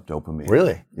boost up dopamine.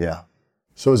 Really? Yeah.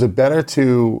 So is it better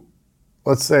to,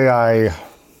 let's say I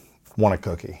want a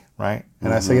cookie, right?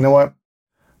 And I say, you know what?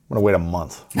 I'm going to wait a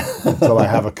month until I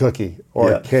have a cookie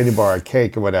or a candy bar, a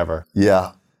cake or whatever. Yeah.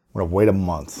 I'm going to wait a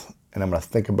month and I'm going to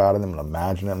think about it. I'm going to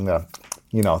imagine it. I'm going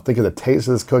to, think of the taste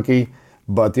of this cookie.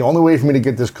 But the only way for me to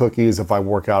get this cookie is if I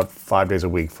work out 5 days a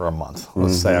week for a month.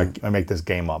 Let's say I make this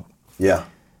game up. Yeah.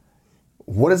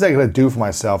 What is that going to do for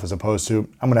myself as opposed to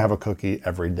I'm going to have a cookie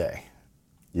every day?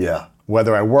 Yeah.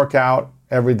 Whether I work out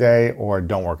every day or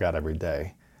don't work out every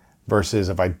day. Versus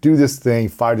if I do this thing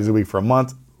 5 days a week for a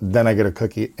month, then I get a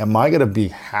cookie. Am I going to be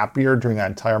happier during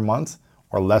that entire month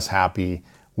or less happy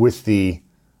with the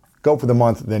go for the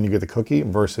month, then you get the cookie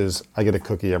versus I get a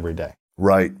cookie every day?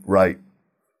 Right.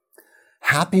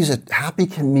 Happy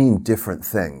can mean different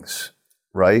things,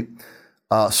 right?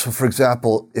 So for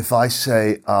example, if I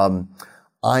say,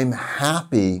 I'm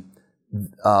happy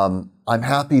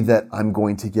that I'm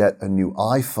going to get a new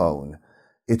iPhone,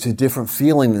 it's a different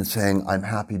feeling than saying I'm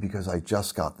happy because I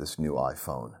just got this new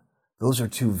iPhone. Those are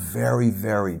two very,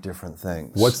 very different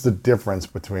things. What's the difference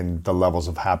between the levels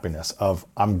of happiness of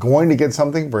I'm going to get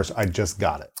something versus I just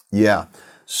got it? Yeah.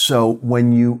 So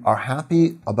when you are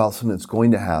happy about something that's going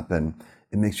to happen,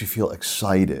 it makes you feel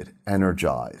excited,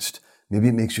 energized. Maybe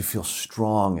it makes you feel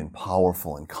strong and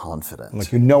powerful and confident.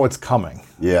 Like you know it's coming.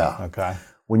 Yeah. Okay.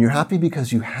 When you're happy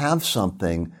because you have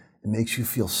something, it makes you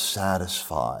feel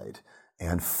satisfied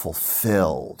and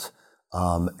fulfilled.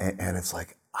 And it's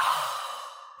like,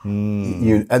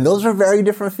 and those are very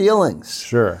different feelings.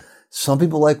 Sure. Some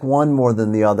people like one more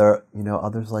than the other,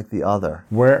 others like the other.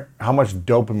 How much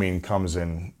dopamine comes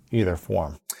in either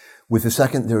form? With the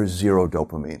second, there is zero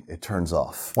dopamine. It turns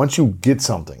off. Once you get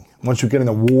something, once you get an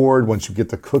award, once you get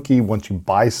the cookie, once you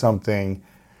buy something,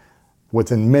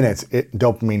 within minutes,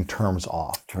 dopamine turns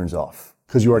off. Turns off.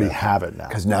 Because you already have it now.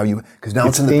 Because now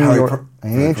it's in the peripersonal.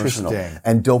 Interesting.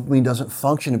 And dopamine doesn't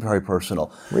function in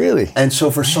peripersonal. Really? And so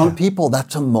for some people,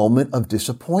 that's a moment of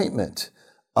disappointment.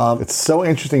 It's so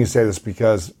interesting you say this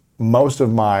because most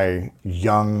of my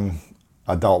young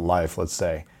adult life, let's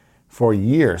say, for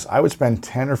years, I would spend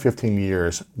 10 or 15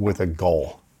 years with a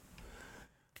goal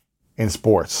in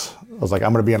sports. I was like,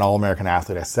 I'm going to be an All-American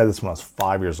athlete. I said this when I was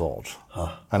 5 years old.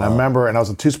 And I remember, and I was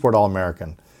a two-sport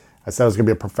All-American. I said I was going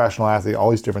to be a professional athlete,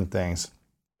 all these different things.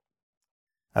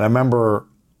 And I remember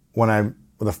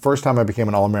the first time I became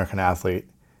an All-American athlete,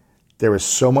 there was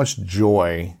so much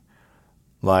joy,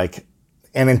 like,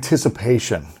 and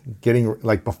anticipation, getting,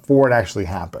 like, before it actually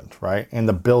happened, right? And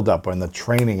the build-up and the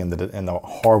training and the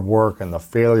hard work and the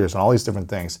failures and all these different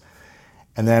things.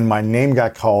 And then my name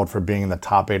got called for being in the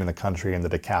top 8 in the country in the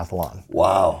decathlon.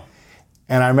 Wow.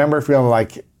 And I remember feeling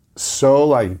like so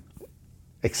like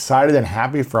excited and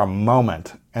happy for a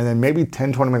moment. And then maybe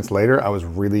 10, 20 minutes later, I was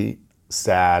really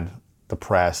sad,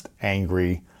 depressed,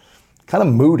 angry, kind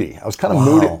of moody. I was kind of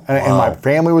moody. And my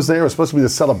family was there. It was supposed to be the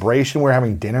celebration. We were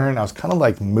having dinner, and I was kind of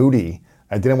like moody.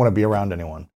 I didn't want to be around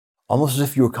anyone. Almost as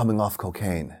if you were coming off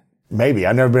cocaine. Maybe.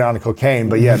 I've never been on cocaine,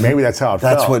 but yeah, maybe that's how it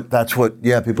felt. That's what,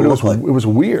 yeah, people look like. It was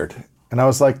weird. And I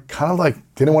was like, kind of like,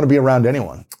 didn't want to be around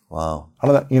anyone. Wow. I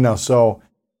don't know, so.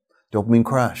 Dopamine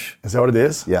crash. Is that what it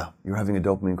is? Yeah, you're having a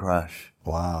dopamine crash.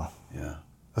 Wow. Yeah.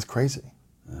 That's crazy.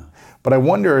 Yeah. But I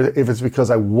wonder if it's because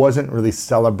I wasn't really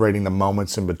celebrating the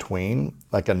moments in between,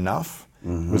 like, enough.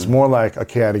 Mm-hmm. It was more like,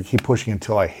 okay, I had to keep pushing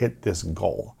until I hit this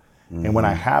goal. Mm-hmm. And when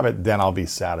I have it, then I'll be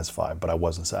satisfied, but I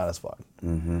wasn't satisfied.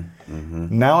 Mm-hmm.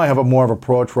 Mm-hmm. Now I have a more of an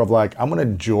approach where I'm like, I'm going to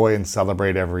enjoy and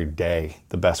celebrate every day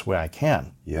the best way I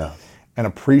can. Yeah. And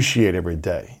appreciate every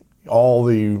day, all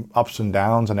the ups and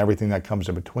downs and everything that comes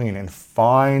in between, and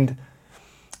find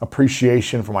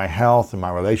appreciation for my health and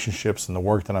my relationships and the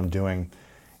work that I'm doing,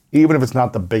 even if it's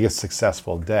not the biggest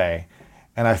successful day.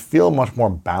 And I feel much more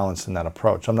balanced in that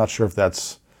approach. I'm not sure if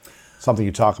that's something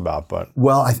you talk about, but.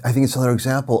 Well, I think it's another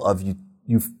example of you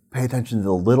pay attention to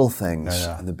the little things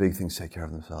and the big things take care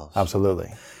of themselves.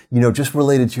 Absolutely. You know, just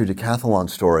related to your decathlon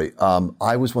story,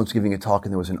 I was once giving a talk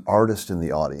and there was an artist in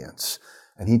the audience,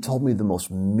 and he told me the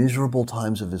most miserable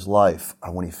times of his life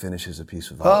are when he finishes a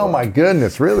piece of artwork. Oh my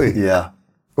goodness, really? Yeah.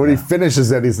 When he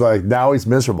finishes it, he's like, now he's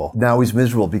miserable. Now he's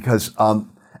miserable because,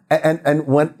 and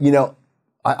when, you know,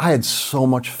 I had so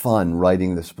much fun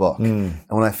writing this book. And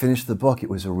when I finished the book, it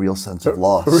was a real sense of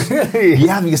loss. Really?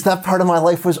 Yeah, because that part of my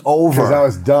life was over. Because I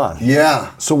was done.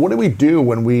 Yeah. So what do we do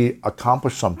when we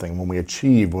accomplish something, when we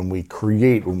achieve, when we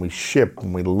create, when we ship,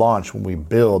 when we launch, when we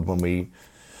build, when we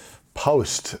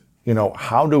post? You know,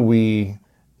 how do we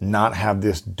not have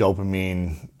this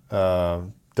dopamine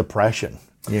depression,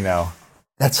 you know?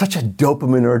 That's such a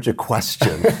dopaminergic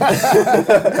question.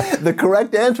 The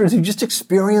correct answer is you just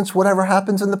experience whatever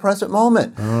happens in the present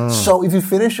moment. So if you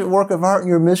finish a work of art and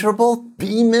you're miserable,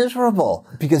 be miserable.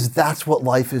 Because that's what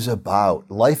life is about.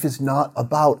 Life is not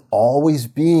about always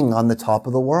being on the top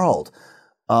of the world.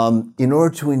 In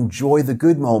order to enjoy the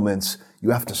good moments,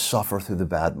 you have to suffer through the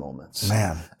bad moments.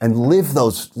 Man. And live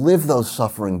those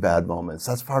suffering bad moments.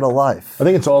 That's part of life. I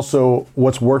think it's also,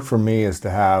 what's worked for me is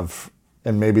to have,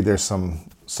 and maybe there's some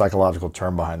psychological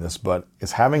term behind this, but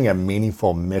it's having a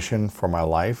meaningful mission for my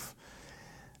life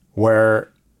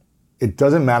where it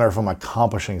doesn't matter if I'm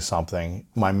accomplishing something,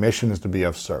 my mission is to be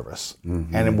of service.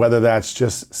 Mm-hmm. And whether that's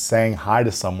just saying hi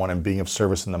to someone and being of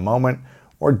service in the moment,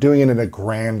 or doing it in a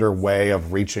grander way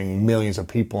of reaching millions of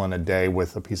people in a day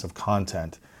with a piece of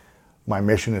content, my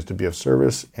mission is to be of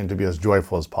service and to be as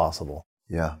joyful as possible.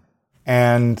 Yeah.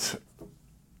 And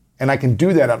I can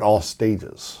do that at all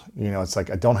stages. You know, it's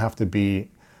like I don't have to be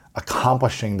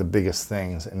accomplishing the biggest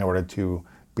things in order to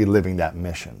be living that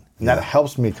mission. And that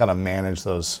helps me kind of manage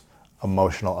those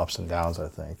emotional ups and downs, I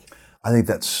think. I think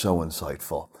that's so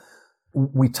insightful.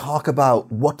 We talk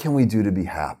about what can we do to be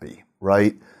happy,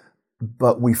 right?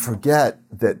 But we forget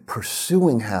that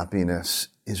pursuing happiness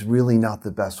is really not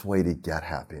the best way to get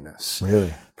happiness.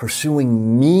 Really?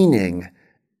 Pursuing meaning,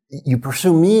 you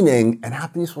pursue meaning and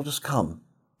happiness will just come.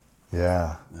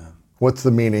 Yeah. What's the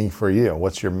meaning for you?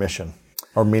 What's your mission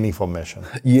or meaningful mission?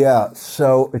 Yeah,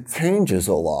 so it changes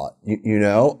a lot, you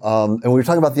know? And we were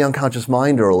talking about the unconscious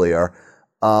mind earlier,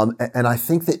 and I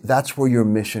think that that's where your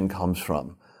mission comes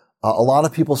from. A lot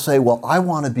of people say, well, I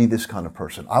want to be this kind of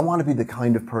person. I want to be the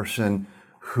kind of person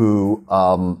who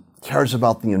cares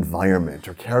about the environment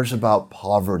or cares about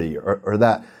poverty or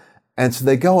that. And so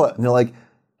they go and they're like,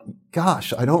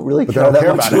 gosh, I don't really care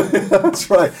that much. About it. That's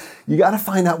right. You got to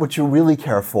find out what you really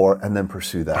care for and then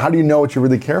pursue that. How do you know what you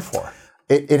really care for?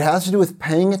 It has to do with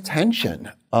paying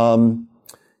attention. You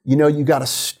know, you got to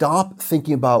stop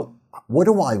thinking about what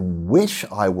do I wish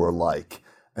I were like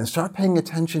and start paying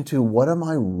attention to what am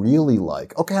I really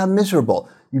like. Okay, I'm miserable.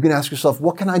 You can ask yourself,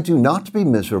 what can I do not to be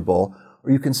miserable?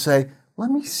 Or you can say, let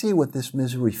me see what this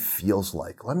misery feels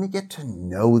like. Let me get to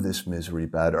know this misery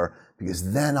better,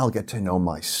 because then I'll get to know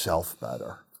myself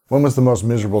better. When was the most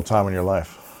miserable time in your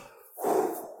life?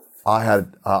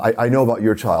 I know about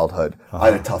your childhood.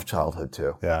 I had a tough childhood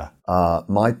too. Yeah.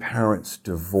 My parents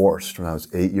divorced when I was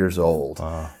 8 years old,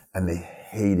 and they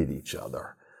hated each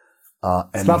other.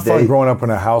 It's not fun growing up in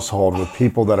a household with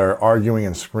people that are arguing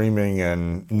and screaming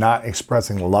and not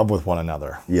expressing love with one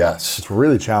another. Yes. It's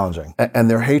really challenging. And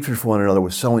their hatred for one another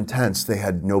was so intense, they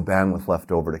had no bandwidth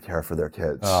left over to care for their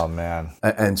kids. Oh, man.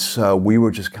 And so we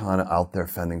were just kind of out there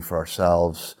fending for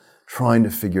ourselves, trying to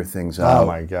figure things out. Oh,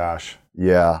 my gosh.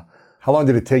 Yeah. How long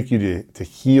did it take you to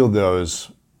heal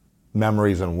those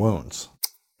memories and wounds?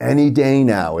 Any day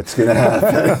now, it's going to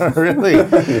happen. Really?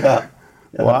 Yeah.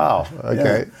 Wow.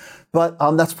 Okay. Yeah. But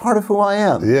that's part of who I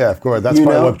am. Yeah, of course. That's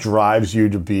part of what drives you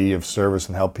to be of service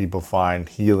and help people find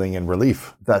healing and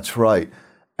relief. That's right.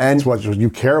 And it's what you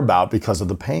care about because of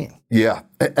the pain. Yeah.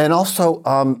 And also,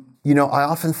 I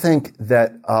often think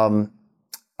that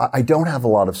I don't have a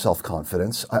lot of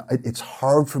self-confidence. It's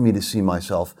hard for me to see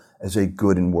myself as a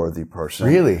good and worthy person.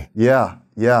 Really? Yeah,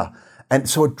 yeah. And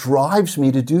so it drives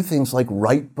me to do things like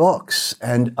write books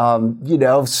and,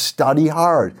 study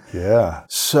hard. Yeah.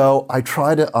 So I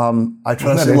try to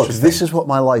say, look, this is what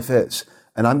my life is.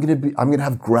 And I'm going to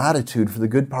have gratitude for the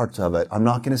good parts of it. I'm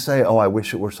not going to say, oh, I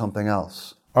wish it were something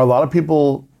else. Are a lot of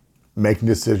people making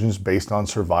decisions based on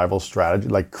survival strategy,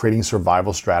 like creating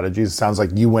survival strategies? It sounds like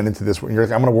you went into this, you're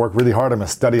like, I'm going to work really hard. I'm going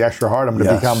to study extra hard. I'm going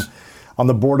to become on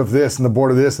the board of this and the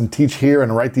board of this and teach here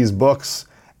and write these books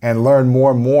and learn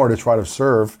more and more to try to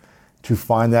serve, to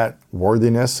find that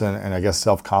worthiness and I guess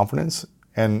self-confidence.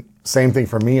 And same thing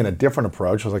for me in a different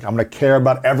approach. I was like, I'm going to care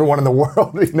about everyone in the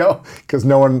world, because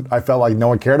I felt like no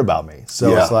one cared about me.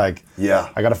 So it's like,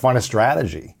 I got to find a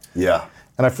strategy. Yeah.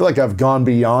 And I feel like I've gone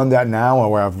beyond that now,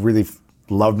 where I've really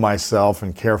loved myself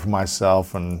and cared for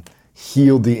myself and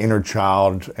healed the inner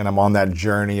child. And I'm on that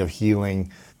journey of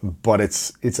healing, but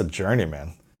it's a journey,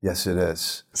 man. Yes, it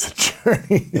is. It's a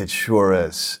journey. It sure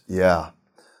is. Yeah.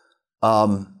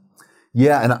 And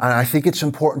I think it's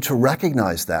important to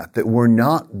recognize that we're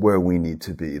not where we need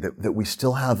to be, that we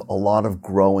still have a lot of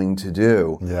growing to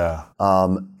do. Yeah.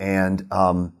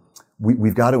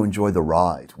 We've got to enjoy the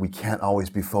ride. We can't always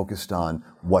be focused on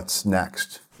what's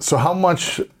next. So how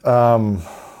much,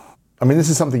 this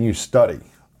is something you study.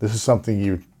 This is something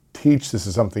you teach. This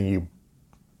is something you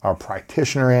are a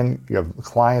practitioner in. You have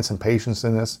clients and patients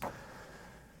in this.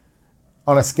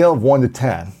 On a scale of 1 to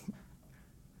 10,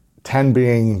 10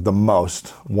 being the most,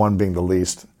 1 being the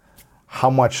least,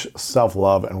 how much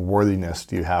self-love and worthiness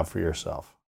do you have for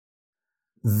yourself?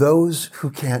 Those who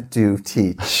can't do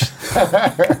teach.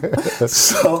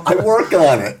 So I work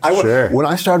on it. Sure. When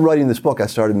I started writing this book, I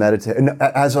started meditating.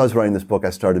 As I was writing this book, I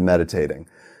started meditating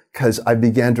because I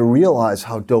began to realize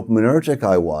how dopaminergic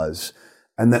I was.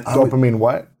 And then Dopamine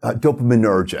what?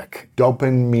 Dopaminergic.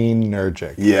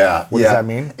 Dopaminergic. Yeah. What does that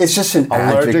mean? It's just an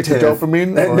allergic adjective. to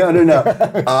dopamine?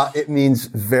 No. It means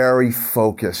very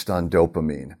focused on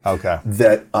dopamine. Okay.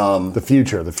 That the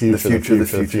future. The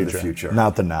future.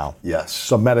 Not the now. Yes.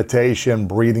 So meditation,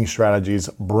 breathing strategies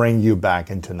bring you back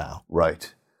into now.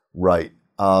 Right.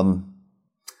 And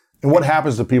what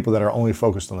happens to people that are only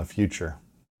focused on the future?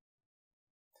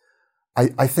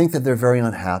 I think that they're very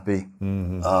unhappy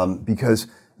because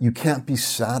you can't be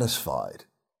satisfied.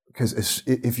 Because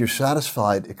if you're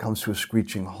satisfied, it comes to a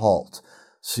screeching halt.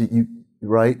 So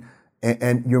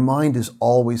and your mind is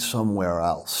always somewhere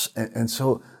else. And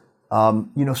so,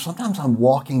 sometimes I'm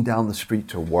walking down the street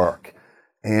to work,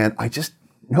 and I just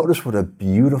notice what a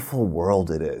beautiful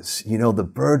world it is. The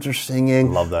birds are singing.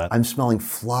 I love that. I'm smelling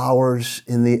flowers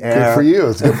in the air. Good for you.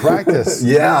 It's good practice.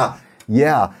 Yeah.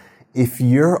 If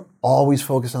you're always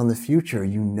focused on the future,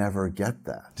 you never get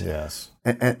that. Yes.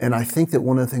 And I think that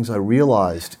one of the things I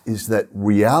realized is that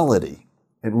reality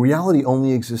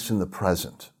only exists in the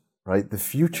present, right? The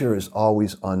future is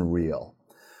always unreal.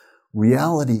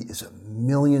 Reality is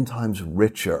 1,000,000 times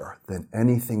richer than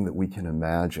anything that we can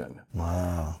imagine.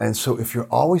 Wow. And so if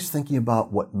you're always thinking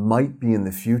about what might be in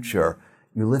the future,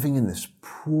 you're living in this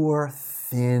poor,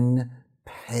 thin,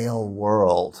 pale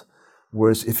world.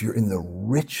 Whereas if you're in the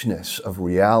richness of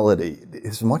reality,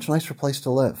 it's a much nicer place to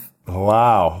live.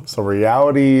 Wow. So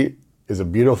reality is a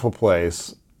beautiful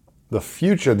place. The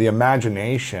future, the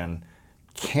imagination,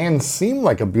 can seem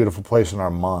like a beautiful place in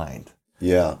our mind.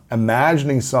 Yeah.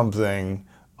 Imagining something,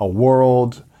 a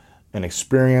world, an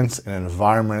experience, an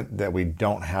environment that we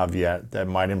don't have yet that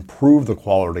might improve the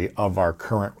quality of our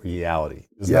current reality.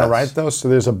 Isn't that right, though? So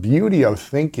there's a beauty of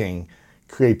thinking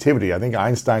creativity. I think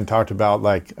Einstein talked about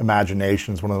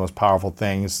imagination is one of the most powerful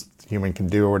things. human can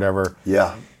do or whatever.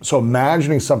 Yeah. So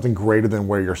imagining something greater than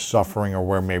where you're suffering or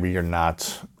where maybe you're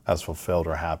not as fulfilled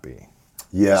or happy.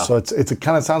 Yeah. So it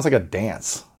kind of sounds like a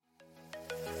dance.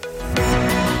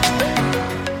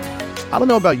 I don't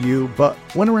know about you, but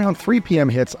when around 3 p.m.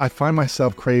 hits, I find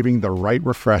myself craving the right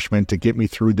refreshment to get me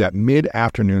through that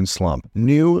mid-afternoon slump.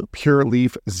 New Pure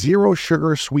Leaf Zero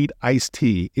Sugar Sweet Iced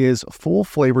Tea is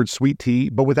full-flavored sweet tea,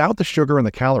 but without the sugar and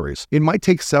the calories. It might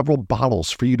take several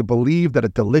bottles for you to believe that a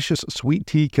delicious sweet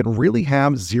tea can really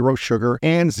have zero sugar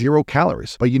and 0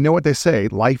 calories. But you know what they say,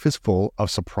 life is full of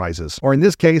surprises. Or in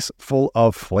this case, full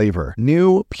of flavor.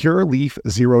 New Pure Leaf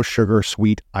Zero Sugar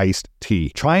Sweet Iced Tea.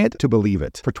 Try it to believe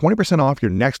it. For 20% off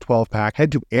your next 12-pack,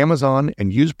 head to Amazon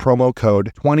and use promo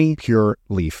code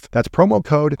 20PureLeaf. That's promo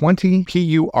code 20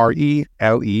 PURELEAF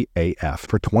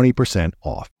for 20%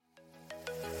 off.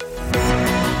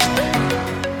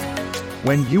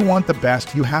 When you want the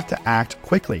best, you have to act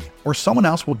quickly, or someone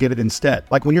else will get it instead.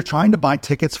 Like when you're trying to buy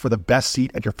tickets for the best seat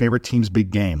at your favorite team's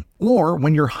big game. Or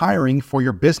when you're hiring for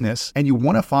your business and you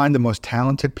want to find the most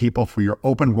talented people for your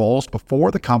open roles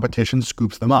before the competition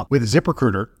scoops them up. With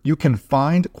ZipRecruiter, you can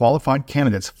find qualified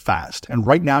candidates fast. And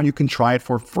right now you can try it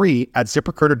for free at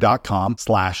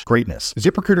ZipRecruiter.com/greatness.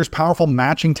 ZipRecruiter's powerful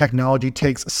matching technology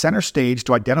takes center stage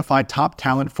to identify top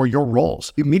talent for your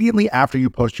roles. Immediately after you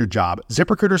post your job,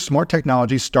 ZipRecruiter's smart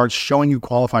technology starts showing you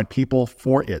qualified people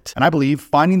for it. And I believe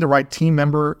finding the right team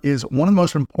member is one of the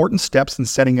most important steps in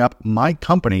setting up my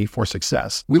company for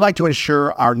success. We like to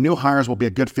ensure our new hires will be a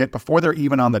good fit before they're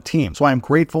even on the team. So I am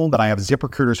grateful that I have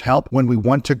ZipRecruiter's help when we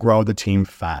want to grow the team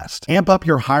fast. Amp up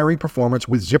your hiring performance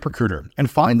with ZipRecruiter and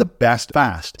find the best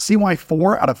fast. See why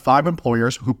 4 out of 5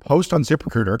 employers who post on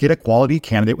ZipRecruiter get a quality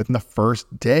candidate within the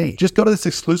first day. Just go to this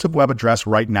exclusive web address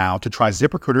right now to try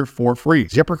ZipRecruiter for free.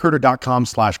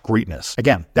 ZipRecruiter.com/greatness.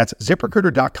 Again, that's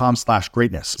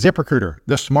ZipRecruiter.com/greatness. ZipRecruiter,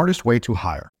 the smartest way to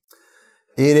hire.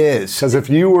 It is. Because if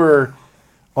you were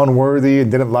unworthy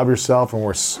and didn't love yourself and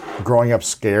were growing up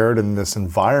scared in this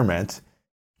environment,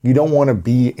 you don't want to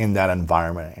be in that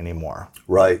environment anymore.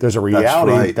 Right. There's a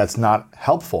reality that's not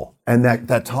helpful. And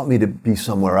that taught me to be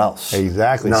somewhere else.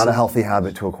 Exactly. Not a healthy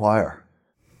habit to acquire.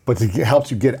 But it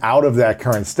helps you get out of that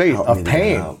current state of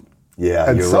pain. Yeah,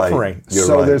 and you're suffering. Right. You're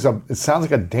so right. it sounds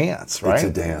like a dance, right? It's a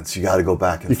dance. You got to go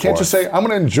back and forth. You can't just say, I'm going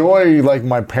to enjoy like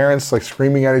my parents like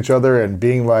screaming at each other and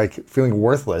being like feeling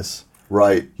worthless.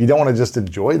 Right. You don't want to just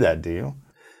enjoy that, do you?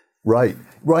 Right.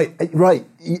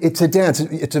 It's a dance.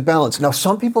 It's a balance. Now,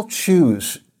 some people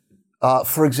choose,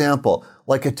 for example,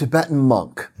 like a Tibetan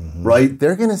monk, right?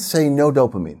 They're going to say no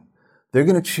dopamine. They're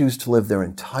going to choose to live their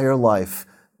entire life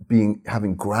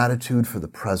having gratitude for the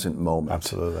present moment.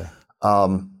 Absolutely.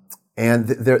 And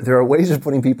there are ways of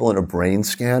putting people in a brain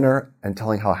scanner and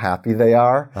telling how happy they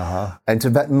are. And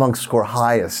Tibetan monks score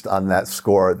highest on that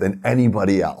score than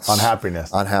anybody else. On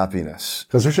happiness. On happiness.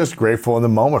 Because they're just grateful in the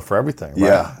moment for everything,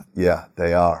 right? Yeah,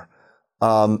 they are.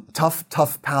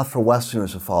 Tough path for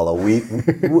Westerners to follow. We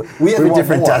have a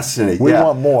different destiny. We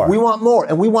want more. We want more.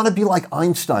 And we want to be like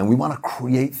Einstein. We want to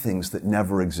create things that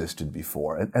never existed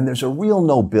before. And there's a real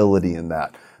nobility in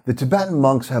that. The Tibetan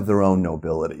monks have their own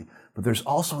nobility. But there's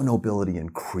also nobility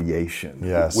in creation,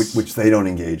 which they don't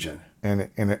engage in. And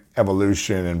in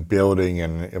evolution and building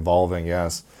and evolving,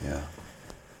 yes. Yeah.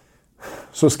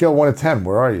 So scale 1 to 10,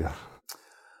 where are you?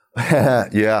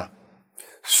 Yeah.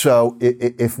 So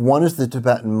if 1 is the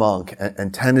Tibetan monk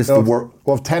and 10 is the work.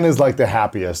 Well, if 10 is like the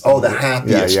happiest. Oh, the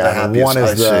happiest. Yeah. The happiest. 1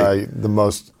 is the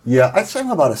most. Yeah, I'd say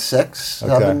I'm about a 6,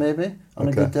 7 maybe on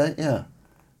a good day. Yeah.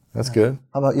 That's good.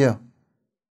 How about you?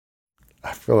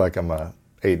 I feel like I'm a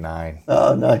 8, 9.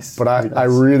 Oh, nice. But I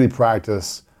really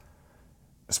practice,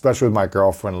 especially with my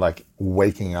girlfriend, like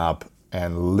waking up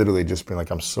and literally just being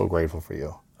like, I'm so grateful for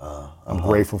you. I'm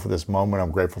grateful for this moment. I'm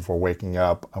grateful for waking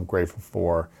up. I'm grateful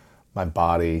for my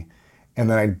body. And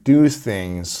then I do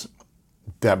things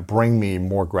that bring me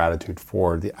more gratitude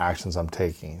for the actions I'm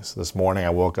taking. So this morning I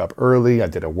woke up early, I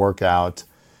did a workout,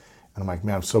 and I'm like,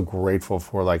 man, I'm so grateful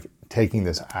for like taking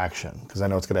this action because I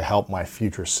know it's going to help my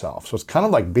future self. So it's kind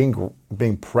of like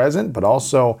being present, but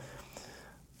also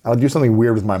I'll do something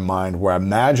weird with my mind where I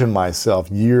imagine myself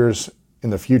years in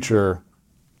the future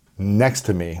next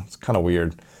to me. It's kind of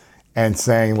weird. And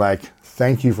saying like,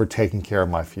 thank you for taking care of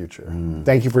my future.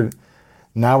 Thank you for,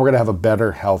 now we're going to have a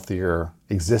better, healthier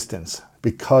existence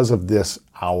because of this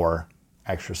hour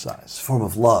exercise. It's a form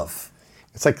of love.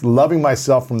 It's like loving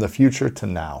myself from the future to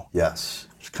now. Yes.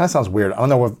 Which kind of sounds weird. I don't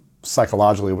know what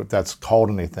psychologically what that's called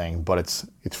anything, but it's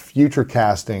future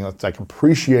casting. It's like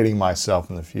appreciating myself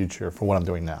in the future for what I'm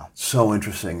doing now. So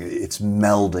interesting. It's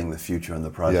melding the future and the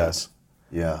present. Yes.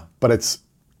 Yeah. But it's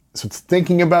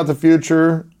thinking about the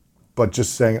future but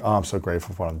just saying, oh, I'm so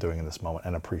grateful for what I'm doing in this moment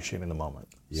and appreciating the moment.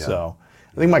 Yeah. So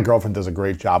I think my girlfriend does a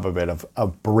great job of it,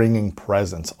 of bringing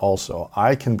presence also.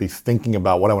 I can be thinking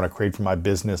about what I want to create for my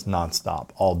business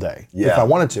nonstop all day, if I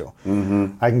wanted to.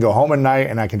 I can go home at night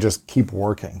and I can just keep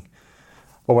working.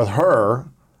 But with her,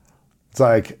 it's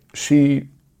like she,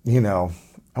 you know,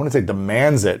 I wouldn't say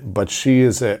demands it, but she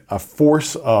is a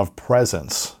force of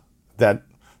presence that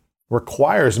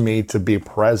requires me to be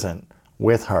present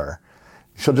with her.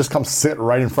 She'll just come sit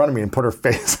right in front of me and put her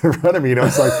face in front of me. You know,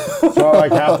 it's like, so I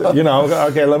like have to, you know,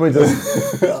 okay, let me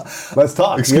just, let's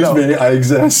talk. Excuse me, I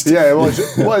exist. Yeah, well,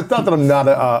 it's not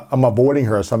that I'm avoiding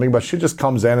her or something, but she just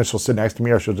comes in and she'll sit next to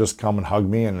me, or she'll just come and hug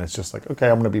me, and it's just like, okay,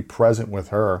 I'm going to be present with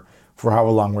her for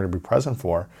however long we're going to be present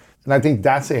for. And I think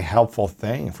that's a helpful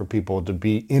thing for people to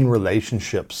be in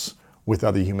relationships with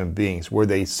other human beings, where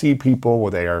they see people, where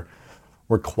they are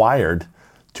required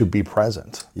to be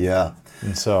present. Yeah.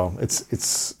 And so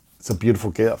it's a beautiful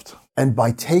gift. And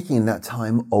by taking that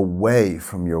time away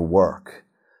from your work,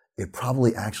 it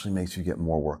probably actually makes you get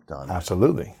more work done.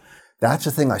 Absolutely. That's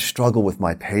the thing I struggle with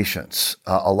my patients.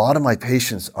 A lot of my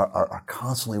patients are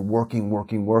constantly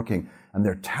working, and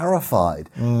they're terrified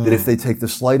that if they take the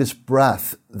slightest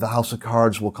breath, the house of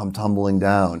cards will come tumbling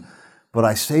down. But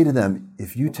I say to them,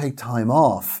 if you take time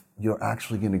off, you're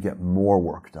actually going to get more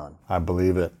work done. I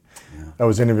believe it. Yeah. I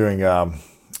was interviewing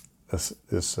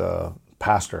this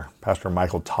pastor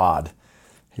Michael Todd.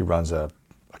 He runs a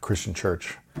Christian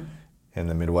church in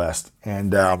the Midwest.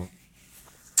 And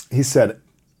he said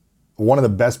one of the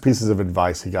best pieces of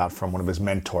advice he got from one of his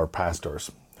mentor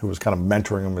pastors, who was kind of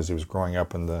mentoring him as he was growing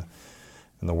up in the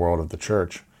world of the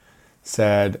church,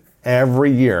 said,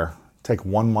 every year, take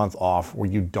 1 month off where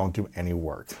you don't do any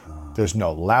work. There's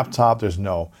no laptop, there's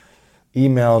no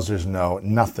emails, there's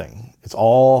nothing. It's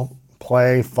all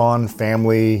play, fun,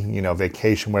 family, you know,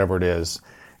 vacation, whatever it is.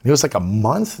 And it was like a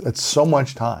month. That's so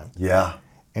much time. Yeah.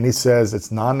 And he says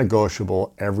it's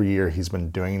non-negotiable. Every year he's been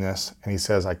doing this. And he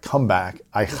says, I come back,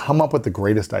 I come up with the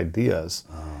greatest ideas.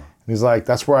 And he's like,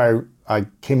 that's where I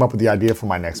came up with the idea for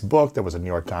my next book that was a New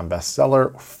York Times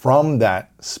bestseller from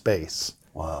that space.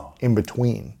 Wow. In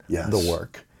between the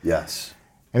work. Yes.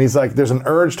 And he's like, there's an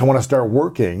urge to want to start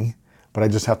working, but I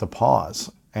just have to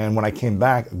pause. And when I came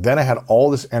back, then I had all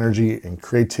this energy and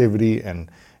creativity and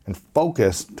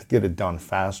focus to get it done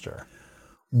faster.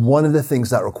 One of the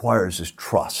things that requires is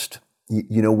trust.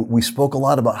 You know, we spoke a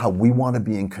lot about how we want to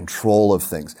be in control of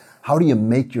things. How do you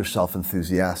make yourself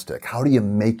enthusiastic? How do you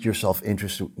make yourself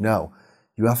interested? No,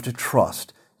 you have to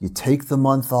trust. You take the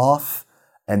month off,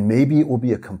 and maybe it will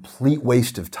be a complete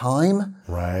waste of time.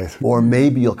 Right. Or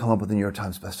maybe you'll come up with a New York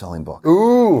Times best-selling book.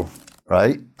 Ooh.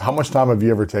 Right? How much time have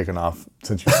you ever taken off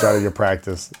since you started your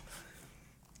practice?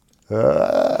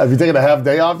 Have you taken a half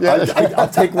day off yet? I'll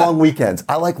take long weekends.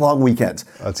 I like long weekends.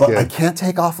 That's but good. I can't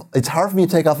take off. It's hard for me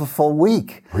to take off a full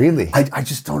week. Really? I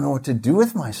just don't know what to do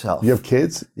with myself. You have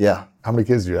kids? Yeah. How many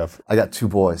kids do you have? I got 2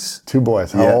 boys. 2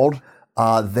 boys. How old?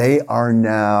 They are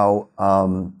now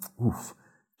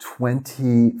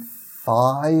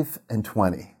 25 and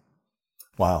 20.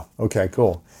 Wow. Okay,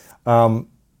 cool.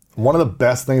 One of the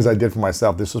best things I did for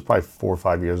myself, this was probably 4 or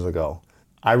 5 years ago,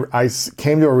 I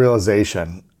came to a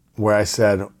realization where I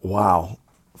said, wow,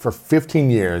 for 15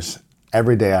 years,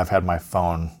 every day I've had my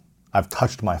phone, I've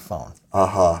touched my phone.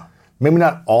 Maybe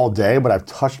not all day, but I've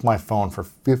touched my phone for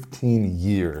 15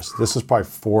 years. This was probably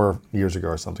 4 years ago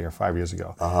or something, or 5 years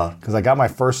ago. Because I got my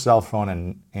first cell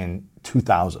phone in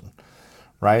 2000,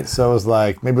 right? So it was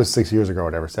like, maybe it was 6 years ago or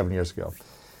whatever, 7 years ago.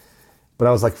 But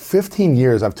I was like, 15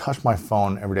 years, I've touched my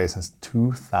phone every day since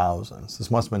 2000. So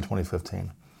this must have been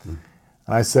 2015. And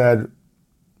I said,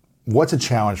 what's a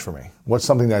challenge for me? What's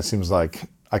something that seems like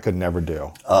I could never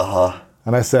do?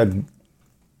 And I said,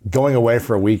 going away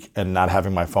for a week and not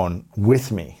having my phone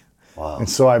with me. Wow. And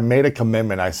so I made a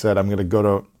commitment. I said, I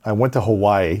went to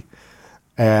Hawaii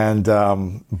and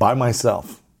by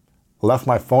myself, left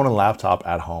my phone and laptop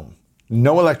at home.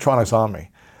 No electronics on me.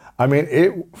 I mean,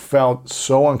 it felt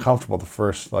so uncomfortable the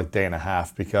first day and a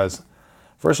half because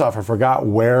first off, I forgot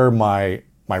where my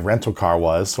rental car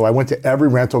was. So I went to every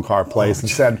rental car place and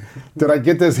said, did I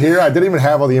get this here? I didn't even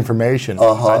have all the information.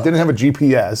 I didn't have a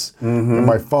GPS in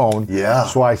my phone. Yeah.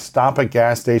 So I stopped at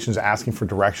gas stations asking for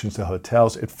directions to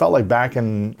hotels. It felt like back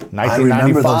in 1995. I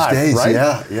remember those days, right?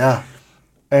 Yeah.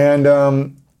 And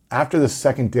after the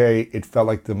second day, it felt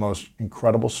like the most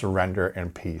incredible surrender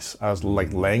and peace. I was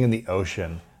like laying in the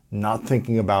ocean, not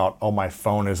thinking about, oh, my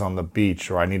phone is on the beach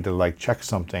or I need to check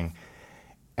something.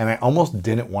 And I almost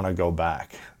didn't want to go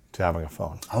back to having a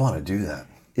phone. I want to do that.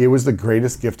 It was the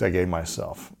greatest gift I gave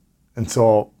myself. And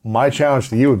so my challenge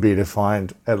to you would be to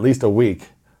find at least a week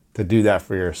to do that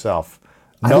for yourself.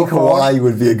 I think Hawaii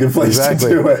would be a good place to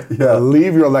do it. Yeah.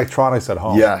 Leave your electronics at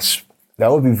home. Yes. That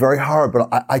would be very hard, but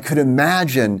I could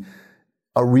imagine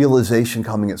a realization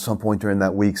coming at some point during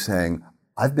that week saying,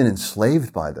 I've been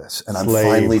enslaved by this, and I'm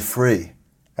finally free.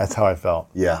 That's how I felt.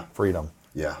 Yeah. Freedom.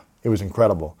 Yeah. It was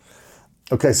incredible.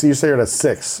 Okay, so you say you're at a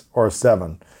 6 or a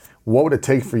 7. What would it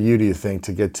take for you, do you think,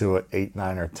 to get to an 8,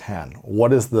 9, or 10?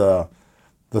 What is the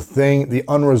thing, the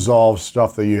unresolved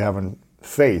stuff that you haven't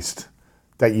faced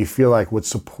that you feel like would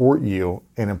support you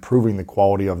in improving the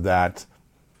quality of that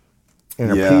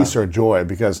inner peace or joy?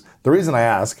 Because the reason I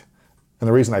ask, and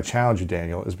the reason I challenge you,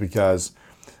 Daniel, is because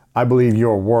I believe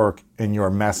your work and your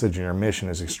message and your mission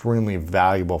is extremely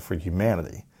valuable for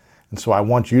humanity. And so I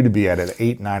want you to be at an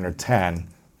 8, 9, or 10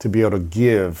 to be able to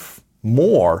give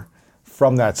more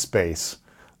from that space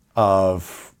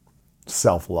of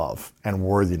self-love and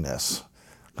worthiness,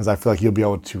 because I feel like you'll be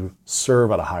able to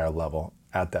serve at a higher level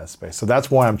at that space. So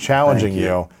that's why I'm challenging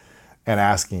you and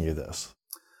asking you this.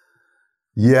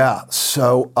 Yeah.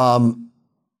 So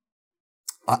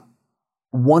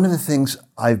one of the things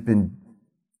I've been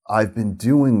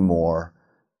doing more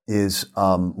is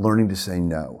learning to say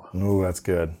no. Ooh, that's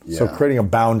good. Yeah. So creating a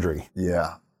boundary.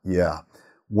 Yeah.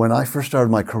 When I first started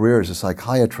my career as a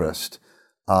psychiatrist,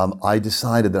 I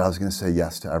decided that I was going to say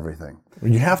yes to everything.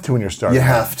 You have to when you're starting. You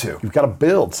have to. You've got to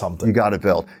build something. You got to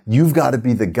build. You've got to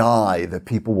be the guy that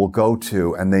people will go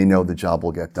to and they know the job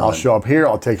will get done. I'll show up here.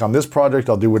 I'll take on this project.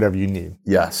 I'll do whatever you need.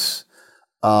 Yes.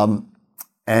 And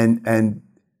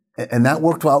that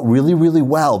worked out really, really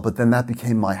well, but then that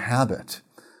became my habit.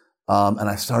 And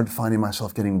I started finding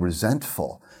myself getting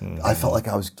resentful. Mm-hmm. I felt like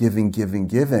I was giving,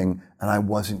 and I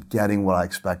wasn't getting what I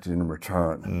expected in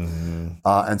return.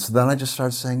 Mm-hmm. And so then I just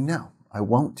started saying, no, I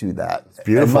won't do that. It's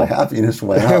beautiful. And my happiness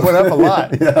went up. It went up a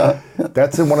lot. Yeah.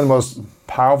 That's one of the most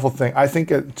powerful things. I think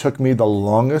it took me the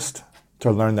longest to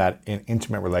learn that in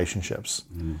intimate relationships,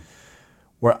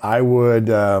 where I would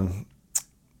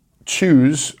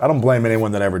choose, I don't blame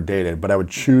anyone that ever dated, but I would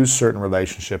choose certain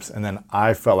relationships, and then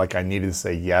I felt like I needed to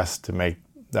say yes to make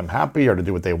them happy or to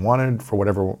do what they wanted for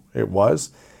whatever it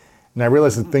was. And I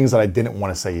realized the things that I didn't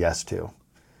want to say yes to.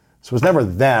 So it was never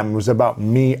them, it was about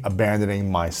me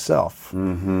abandoning myself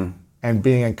and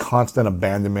being in constant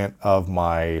abandonment of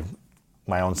my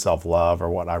own self-love or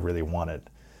what I really wanted.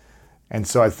 And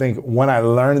so I think when I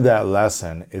learned that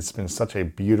lesson, it's been such a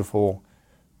beautiful,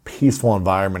 peaceful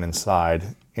environment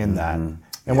inside in that.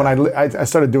 And when I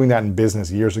started doing that in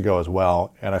business years ago as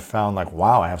well, and I found like,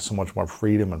 wow, I have so much more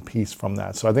freedom and peace from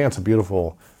that. So I think that's a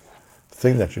beautiful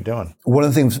thing that you're doing. One of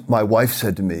the things my wife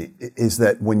said to me is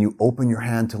that when you open your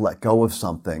hand to let go of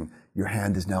something, your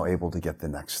hand is now able to get the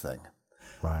next thing.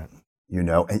 Right. You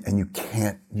know, and you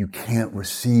can't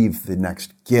receive the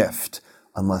next gift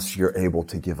unless you're able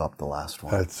to give up the last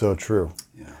one. That's so true.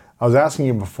 Yeah. I was asking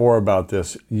you before about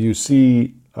this. You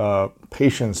see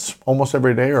patients almost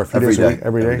every day or a few days a week?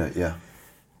 Every day? Yeah.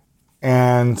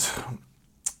 And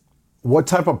what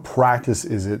type of practice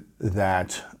is it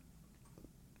that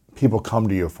people come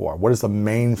to you for? What is the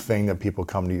main thing that people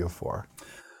come to you for?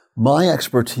 My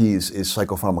expertise is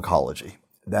psychopharmacology.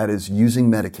 That is using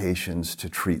medications to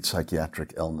treat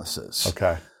psychiatric illnesses.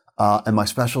 Okay. And my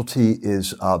specialty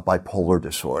is bipolar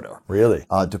disorder. Really?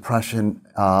 Depression,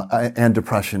 and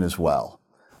depression as well.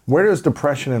 Where does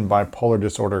depression and bipolar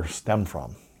disorder stem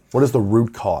from? What is the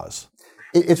root cause?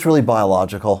 It's really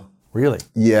biological. Really?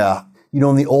 Yeah. You know,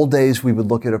 in the old days, we would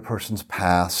look at a person's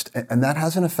past, and that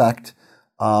has an effect.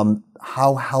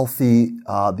 How healthy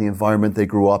the environment they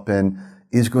grew up in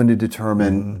is going to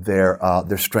determine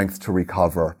their strength to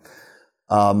recover.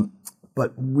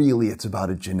 But really, it's about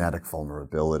a genetic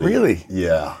vulnerability. Really?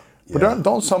 Yeah. But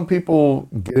don't some people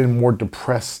get in more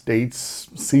depressed states,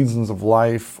 seasons of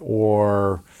life,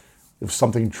 or if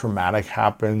something traumatic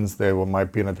happens, they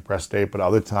might be in a depressed state, but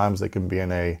other times they can be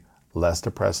in a less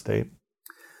depressed state?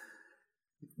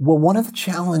 Well, one of the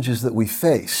challenges that we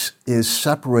face is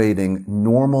separating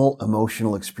normal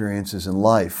emotional experiences in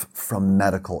life from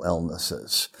medical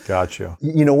illnesses. Gotcha.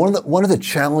 You know, one of the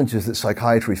challenges that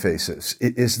psychiatry faces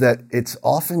is that it's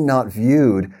often not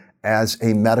viewed as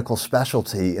a medical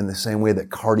specialty in the same way that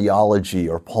cardiology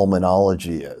or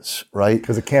pulmonology is, right?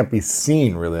 Because it can't be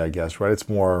seen, really, I guess, right? It's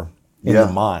more in the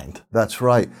mind. That's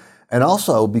right. And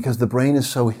also because the brain is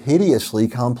so hideously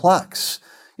complex.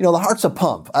 You know, the heart's a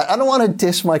pump. I don't want to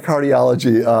diss my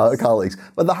cardiology colleagues,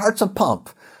 but the heart's a pump.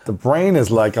 The brain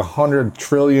is like 100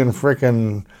 trillion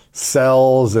freaking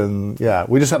cells, and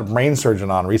we just had a brain surgeon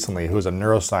on recently who's a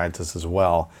neuroscientist as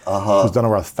well, who's done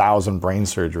over 1,000 brain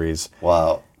surgeries.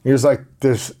 Wow. He was like,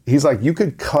 he's like, you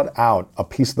could cut out a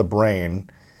piece of the brain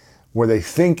where they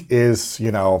think is,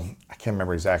 I can't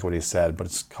remember exactly what he said, but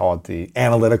it's called the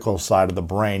analytical side of the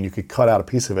brain. You could cut out a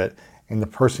piece of it and the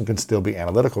person can still be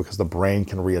analytical because the brain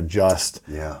can readjust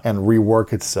and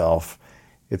rework itself.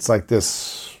 It's like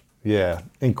this,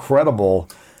 incredible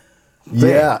thing.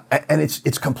 Yeah, and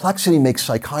its complexity makes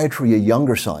psychiatry a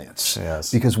younger science.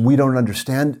 Yes. Because we don't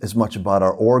understand as much about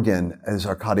our organ as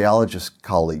our cardiologist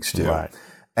colleagues do. Right.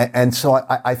 And so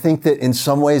I think that in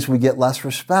some ways we get less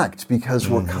respect because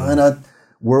we're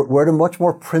at a much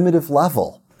more primitive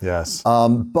level. Yes.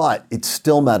 But it's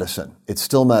still medicine. It's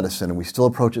still medicine, and we still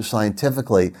approach it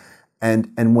scientifically.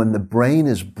 And when the brain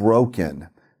is broken,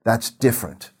 that's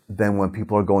different than when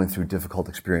people are going through difficult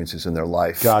experiences in their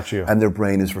life. Got you. And their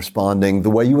brain is responding the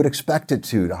way you would expect it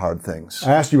to hard things.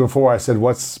 I asked you before, I said,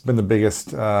 what's been the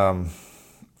biggest,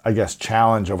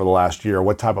 challenge over the last year?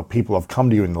 What type of people have come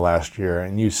to you in the last year?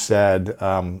 And you said,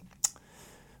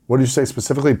 what did you say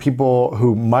specifically? People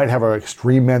who might have an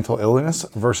extreme mental illness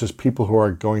versus people who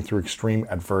are going through extreme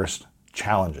adverse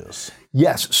challenges.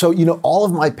 Yes. So, all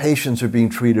of my patients are being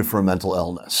treated for a mental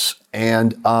illness.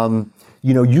 And,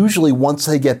 usually once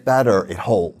they get better, it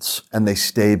holds and they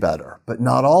stay better, but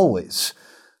not always.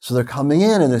 So they're coming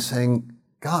in and they're saying,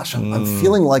 gosh, I'm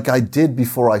feeling like I did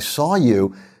before I saw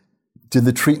you. Did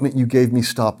the treatment you gave me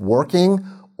stop working?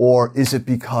 Or is it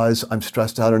because I'm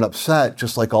stressed out and upset,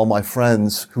 just like all my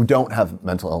friends who don't have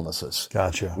mental illnesses?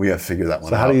 Gotcha. We have to figure that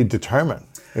one out. So how do you determine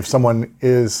if someone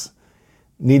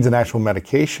needs an actual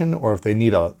medication or if they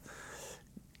need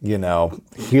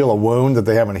heal a wound that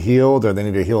they haven't healed, or they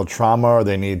need to heal a trauma, or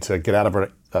they need to get out of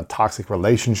a toxic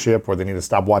relationship, or they need to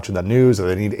stop watching the news, or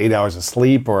they need 8 hours of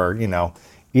sleep, or,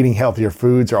 eating healthier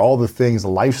foods, or all the things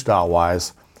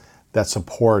lifestyle-wise that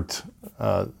support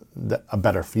a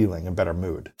better feeling, a better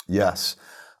mood? Yes.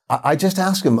 I just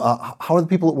ask them, how are the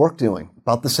people at work doing?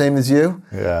 About the same as you?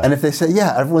 Yeah. And if they say,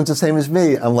 yeah, everyone's the same as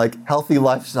me, I'm like, healthy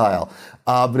lifestyle.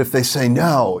 But if they say,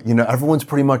 no, everyone's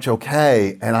pretty much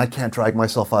okay, and I can't drag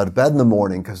myself out of bed in the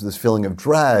morning because of this feeling of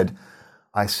dread,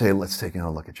 I say, let's take a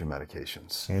look at your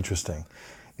medications. Interesting.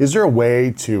 Is there a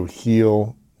way to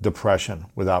heal depression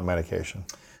without medication?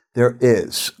 There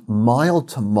is. Mild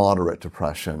to moderate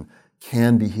depression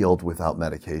can be healed without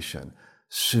medication.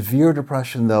 Severe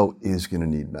depression, though, is going to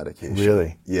need medication.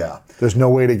 Really? Yeah. There's no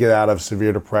way to get out of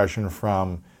severe depression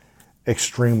from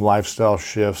extreme lifestyle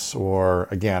shifts or,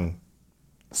 again,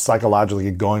 psychologically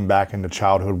going back into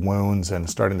childhood wounds and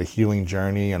starting the healing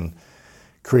journey and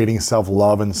creating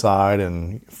self-love inside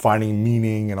and finding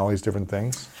meaning and all these different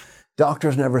things?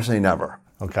 Doctors never say never.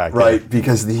 Okay. Right,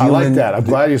 because the human... I like that. I'm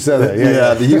glad you said that.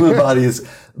 Yeah, the human body is...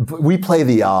 We play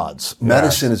the odds.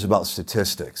 Medicine is about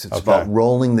statistics. It's about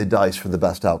rolling the dice for the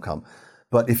best outcome.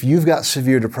 But if you've got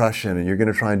severe depression and you're going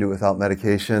to try and do it without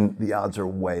medication, the odds are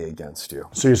way against you.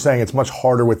 So you're saying it's much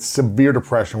harder with severe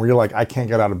depression where you're like, I can't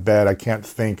get out of bed, I can't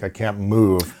think, I can't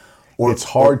move. Or it's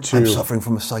hard to... I'm suffering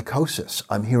from a psychosis.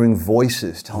 I'm hearing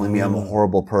voices telling me I'm a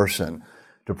horrible person.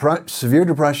 Severe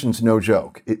depression's no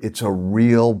joke. It's a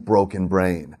real broken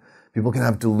brain. People can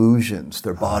have delusions.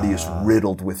 Their body is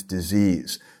riddled with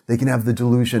disease. They can have the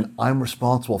delusion, I'm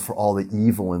responsible for all the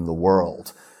evil in the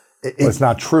world. It's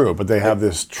not true, but they have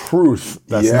this truth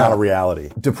that's not a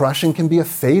reality. Depression can be a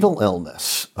fatal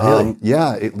illness. Really?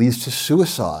 It leads to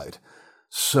suicide.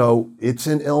 So it's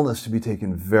an illness to be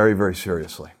taken very, very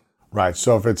seriously. Right.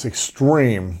 So if it's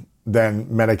extreme, then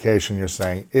medication, you're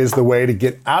saying, is the way to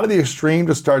get out of the extreme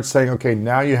to start saying, okay,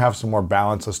 now you have some more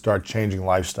balance, let's start changing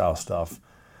lifestyle stuff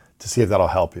to see if that'll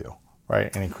help you,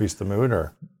 right? And increase the mood,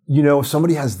 or? If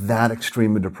somebody has that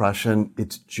extreme of depression,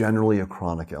 it's generally a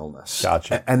chronic illness.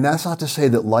 Gotcha. And that's not to say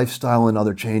that lifestyle and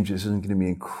other changes isn't going to be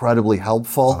incredibly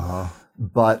helpful.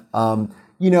 But,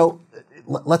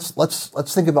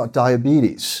 let's think about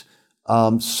diabetes.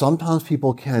 Sometimes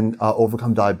people can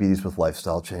overcome diabetes with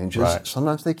lifestyle changes. Right.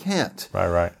 Sometimes they can't.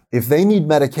 Right. If they need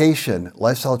medication,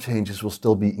 lifestyle changes will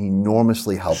still be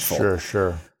enormously helpful.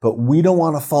 Sure. But we don't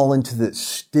want to fall into the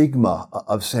stigma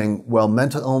of saying, well,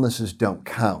 mental illnesses don't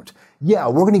count. Yeah,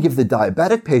 we're going to give the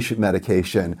diabetic patient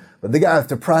medication, but the guy with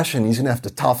depression, he's going to have to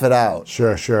tough it out.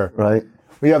 Sure. Right?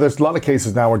 Well, yeah, there's a lot of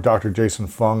cases now where Dr. Jason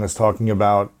Fung is talking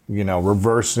about,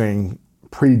 reversing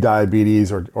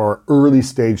pre-diabetes or early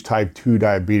stage type 2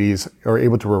 diabetes, are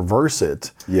able to reverse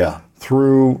it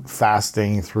through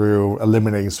fasting, through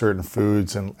eliminating certain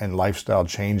foods and lifestyle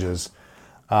changes.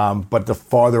 But the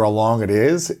farther along it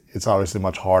is, it's obviously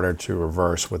much harder to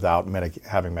reverse without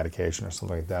having medication or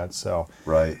something like that. So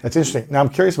that's interesting. Now I'm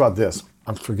curious about this.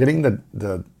 I'm forgetting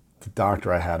the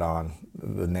doctor I had on,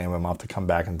 the name of him. I'll have to come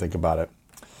back and think about it.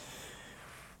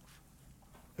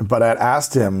 But I'd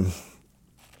asked him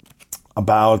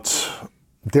about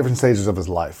different stages of his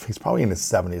life. He's probably in his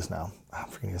 70s now. I'm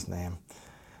forgetting his name.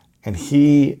 And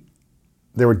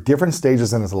there were different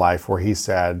stages in his life where he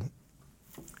said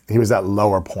he was at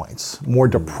lower points, more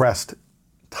depressed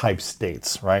type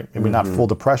states, right? Maybe not full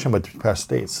depression, but depressed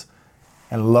states.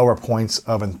 And lower points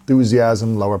of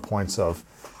enthusiasm, lower points of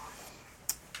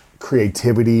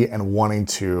creativity and wanting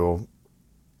to,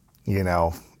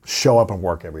 show up and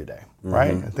work every day,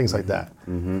 right? And things like that.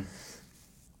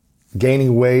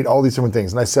 Gaining weight, all these different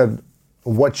things. And I said,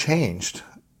 what changed?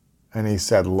 And he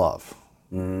said, love.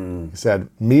 He said,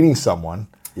 meeting someone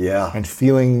and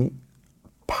feeling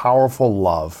powerful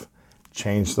love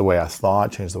changed the way I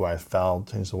thought, changed the way I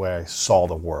felt, changed the way I saw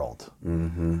the world.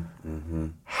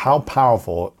 How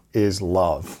powerful is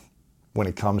love when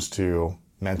it comes to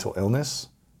mental illness,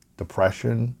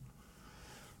 depression,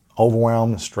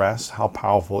 overwhelm, stress? How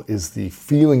powerful is the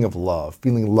feeling of love,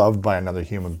 feeling loved by another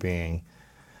human being,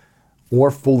 or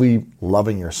fully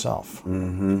loving yourself,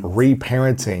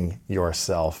 reparenting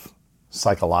yourself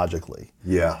psychologically?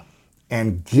 Yeah.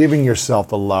 And giving yourself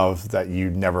the love that you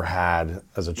never had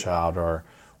as a child, or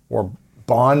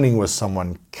bonding with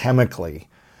someone chemically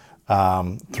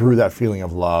through that feeling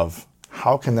of love.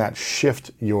 How can that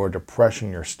shift your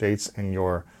depression, your states, and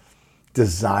your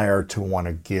desire to want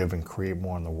to give and create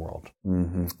more in the world?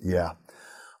 Yeah.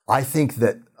 I think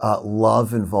that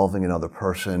love involving another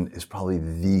person is probably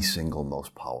the single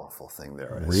most powerful thing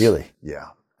there is. Really? Yeah,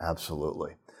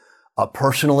 absolutely.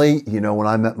 Personally, when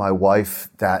I met my wife,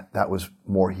 that was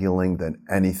more healing than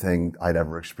anything I'd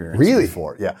ever experienced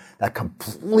before. Yeah, that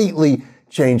completely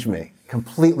changed me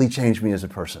as a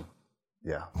person.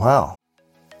 Yeah. Wow.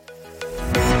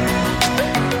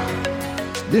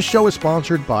 This show is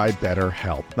sponsored by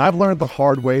BetterHelp. I've learned the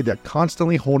hard way that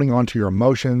constantly holding on to your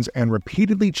emotions and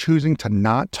repeatedly choosing to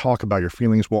not talk about your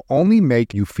feelings will only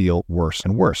make you feel worse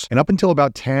and worse. And up until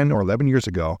about 10 or 11 years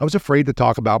ago, I was afraid to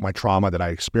talk about my trauma that I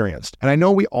experienced. And I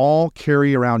know we all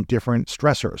carry around different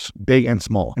stressors, big and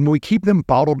small. And when we keep them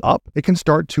bottled up, it can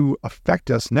start to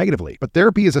affect us negatively. But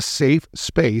therapy is a safe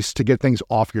space to get things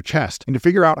off your chest and to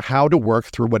figure out how to work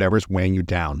through whatever's weighing you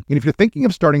down. And if you're thinking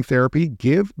of starting therapy,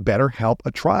 give BetterHelp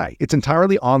a try. It's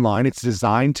entirely online. It's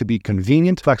designed to be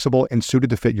convenient, flexible, and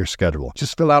suited to fit your schedule.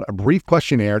 Just fill out a brief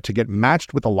questionnaire to get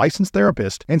matched with a licensed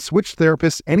therapist and switch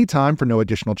therapists anytime for no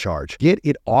additional charge. Get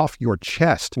it off your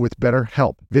chest with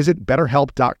BetterHelp. Visit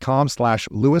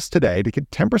betterhelp.com/Lewis today to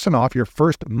get 10% off your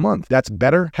first month. That's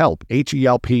BetterHelp,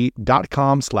 HELP.com/LEWIS.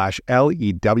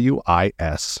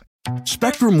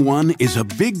 Spectrum One is a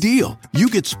big deal. You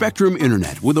get Spectrum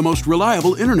Internet with the most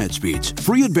reliable internet speeds,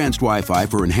 free advanced Wi-Fi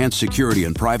for enhanced security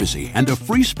and privacy, and a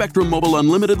free Spectrum Mobile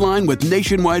Unlimited line with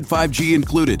nationwide 5G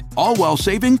included, all while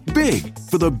saving big.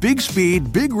 For the big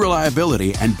speed, big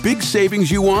reliability, and big savings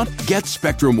you want, get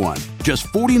Spectrum One. Just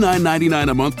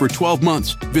 $49.99 a month for 12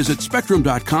 months. Visit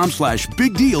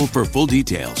spectrum.com/big deal for full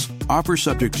details. Offer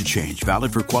subject to change.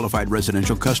 Valid for qualified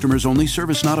residential customers only.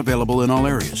 Service not available in all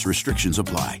areas. Restrictions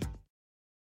apply.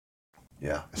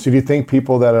 Yeah. So do you think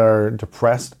people that are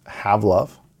depressed have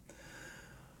love?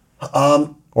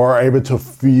 Or are able to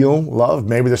feel love?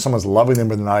 Maybe there's someone's loving them,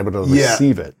 but they're not able to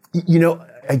receive it.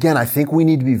 Again, I think we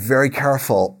need to be very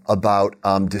careful about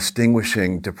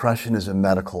distinguishing depression as a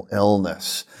medical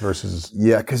illness Versus...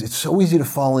 Yeah, because it's so easy to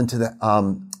fall into the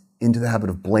habit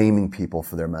of blaming people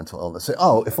for their mental illness. Say,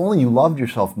 oh, if only you loved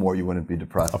yourself more, you wouldn't be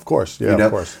depressed. Of course, yeah,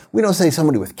 of course. We don't say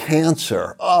somebody with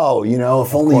cancer,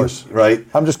 if only you, right?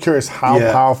 I'm just curious how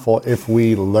powerful if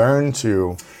we learn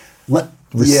to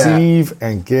receive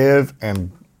and give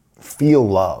and feel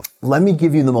love. Let me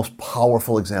give you the most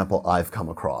powerful example I've come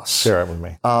across. Share it with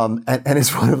me. And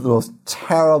it's one of the most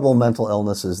terrible mental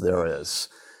illnesses there is.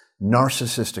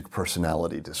 Narcissistic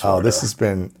personality disorder. Oh, this has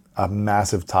been a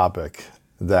massive topic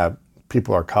that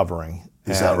people are covering.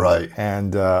 Is that right?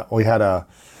 And we had a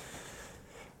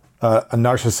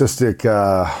narcissistic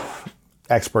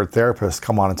expert therapist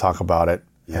come on and talk about it.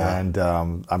 Yeah. And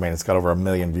it's got over 1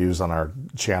 million views on our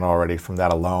channel already from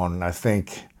that alone. And I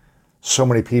think so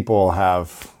many people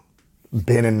have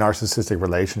been in narcissistic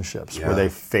relationships where they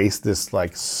face this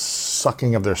like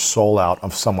sucking of their soul out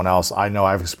of someone else. I know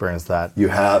I've experienced that. You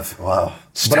have? Wow.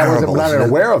 It's but terrible, I wasn't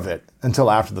aware of it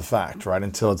until after the fact, right?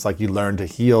 Until it's like you learn to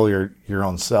heal your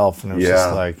own self, and it's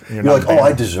just like you're like, oh,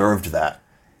 I deserved that.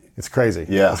 It's crazy.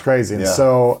 Yeah, it's crazy. And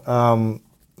so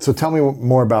tell me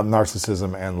more about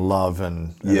narcissism and love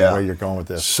and where you're going with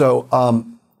this. So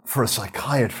for a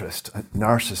psychiatrist,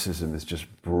 narcissism is just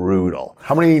brutal.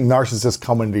 How many narcissists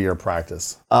come into your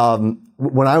practice?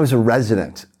 When I was a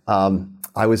resident,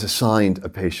 I was assigned a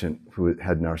patient who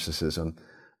had narcissism,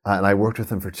 and I worked with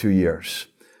him for 2 years.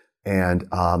 And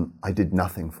I did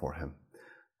nothing for him.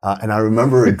 And I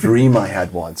remember a dream I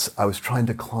had once. I was trying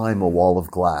to climb a wall of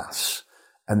glass,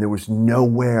 and there was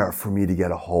nowhere for me to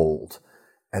get a hold.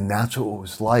 And that's what it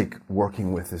was like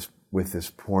working with this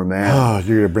poor man. Oh,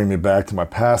 you're gonna bring me back to my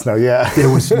past now. Yeah. There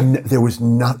was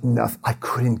not enough. I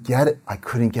couldn't get it. I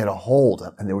couldn't get a hold,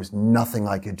 and there was nothing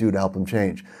I could do to help him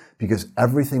change because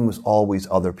everything was always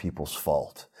other people's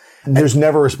fault. There's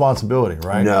never responsibility,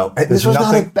 right? No. This was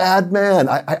not a bad man.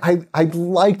 I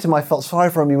liked him. I felt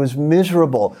sorry for him. He was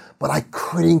miserable, but I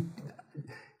couldn't.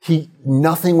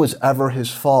 Nothing was ever his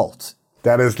fault.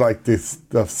 That is like the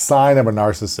sign of a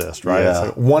narcissist, right? Yeah. It's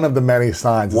like one of the many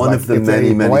signs. One of the many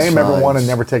signs. Blame everyone and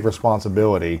never take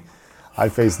responsibility. I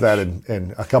faced that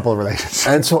in a couple of relationships.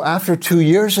 And so after 2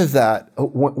 years of that,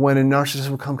 when a narcissist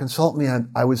would come consult me,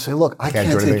 I would say, look, I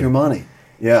can't take your money.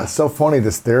 Yeah. It's so funny,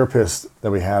 this therapist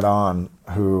that we had on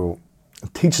who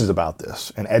teaches about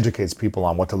this and educates people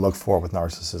on what to look for with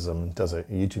narcissism, does a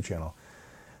YouTube channel.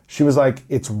 She was like,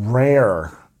 it's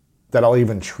rare that I'll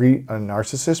even treat a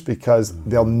narcissist because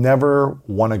they'll never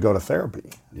want to go to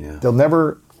therapy. Yeah.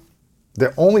 They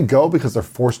only go because they're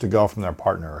forced to go from their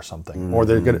partner or something, or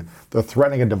they're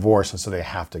threatening a divorce and so they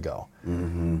have to go.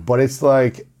 But it's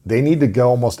like they need to go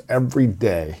almost every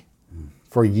day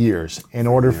for years in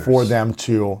order for them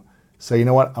to say, you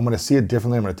know what, I'm going to see it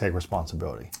differently, I'm going to take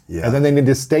responsibility. Yeah. And then they need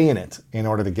to stay in it in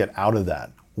order to get out of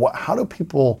that. How do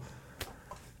people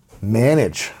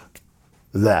manage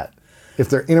that if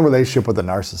they're in a relationship with a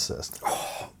narcissist?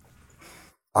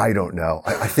 I don't know.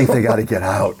 I think they got to get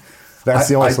out. That's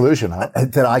the only solution, huh?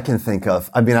 That I can think of.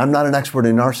 I mean, I'm not an expert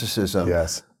in narcissism.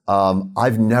 Yes.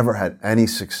 I've never had any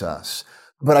success.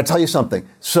 But I tell you something.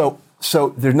 So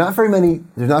there's not very many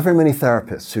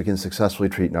therapists who can successfully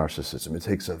treat narcissism. It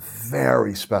takes a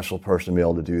very special person to be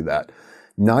able to do that.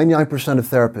 99% of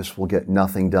therapists will get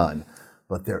nothing done.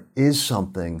 But there is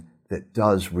something that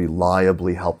does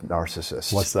reliably help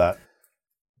narcissists. What's that?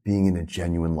 Being in a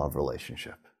genuine love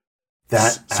relationship.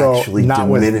 That actually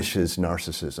diminishes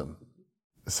narcissism.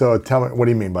 So tell me, what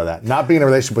do you mean by that? Not being in a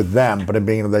relationship with them, but in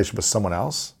being in a relationship with someone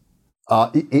else?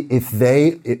 If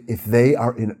they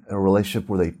are in a relationship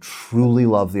where they truly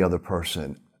love the other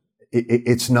person,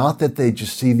 it's not that they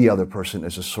just see the other person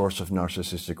as a source of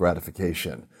narcissistic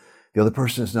gratification. The other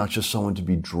person is not just someone to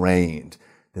be drained,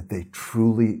 that they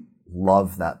truly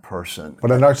love that person.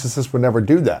 But a narcissist would never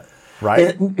do that,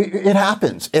 right? It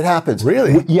happens. It happens.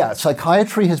 Really? Yeah.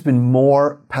 Psychiatry has been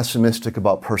more pessimistic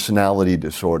about personality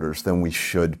disorders than we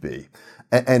should be.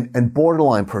 And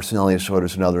borderline personality disorder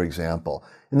is another example.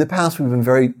 In the past, we've been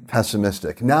very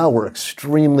pessimistic. Now we're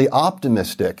extremely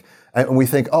optimistic. And we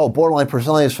think, oh, borderline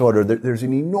personality disorder, there's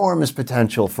an enormous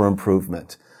potential for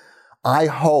improvement. I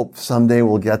hope someday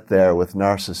we'll get there with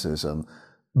narcissism,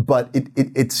 but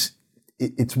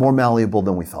it's more malleable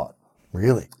than we thought.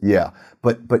 Really? Yeah,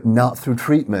 but not through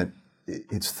treatment.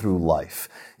 It's through life.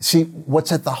 See,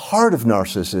 what's at the heart of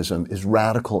narcissism is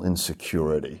radical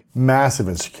insecurity. Massive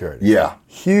insecurity. Yeah.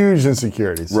 Huge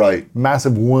insecurities. Right.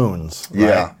 Massive wounds. Right?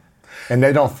 Yeah. And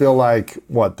they don't feel like,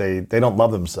 they don't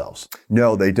love themselves.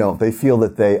 No, they don't. They feel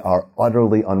that they are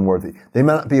utterly unworthy. They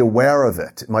may not be aware of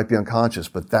it. It might be unconscious,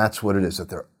 but that's what it is, that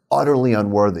they're utterly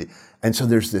unworthy. And so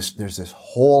there's this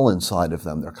hole inside of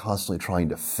them they're constantly trying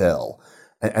to fill.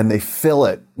 And they fill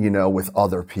it, with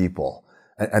other people.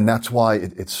 And that's why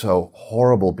it's so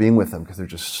horrible being with them, because they're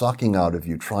just sucking out of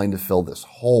you, trying to fill this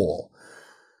hole.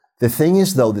 The thing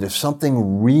is, though, that if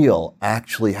something real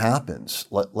actually happens,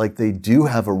 like they do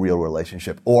have a real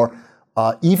relationship, or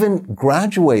even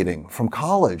graduating from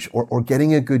college or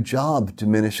getting a good job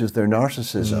diminishes their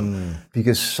narcissism,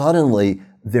 because suddenly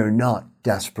they're not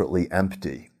desperately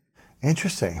empty.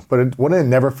 Interesting. But wouldn't it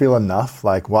never feel enough?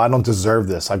 Like, well, I don't deserve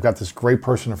this. I've got this great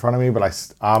person in front of me,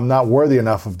 but I'm not worthy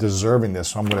enough of deserving this.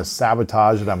 So I'm going to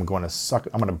sabotage it. I'm going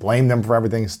to blame them for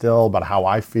everything still about how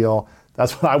I feel.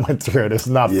 That's what I went through. It's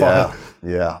not fun.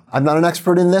 Yeah. I'm not an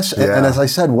expert in this. Yeah. And as I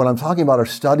said, what I'm talking about are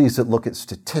studies that look at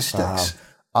statistics.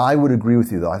 I would agree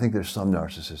with you, though. I think there's some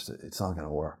narcissists that it's not going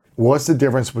to work. What's the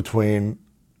difference between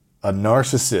a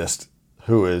narcissist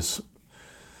who is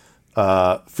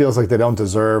feels like they don't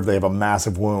deserve, they have a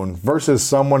massive wound, versus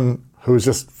someone who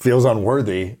just feels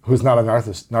unworthy, who's not a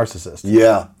narcissist?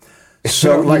 Yeah.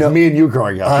 So me and you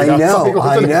growing up. I know.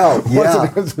 Yeah. What's the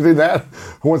difference between that?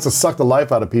 Who wants to suck the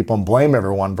life out of people and blame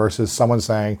everyone, versus someone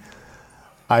saying,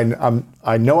 I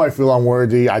know I feel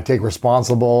unworthy, I'm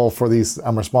responsible for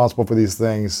these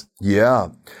things. Yeah.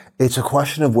 It's a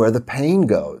question of where the pain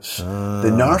goes.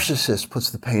 The narcissist puts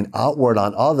the pain outward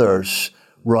on others,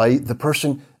 right? The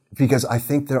person, because I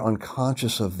think they're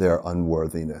unconscious of their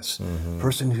unworthiness. The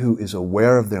person who is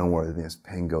aware of their unworthiness,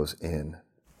 pain goes in.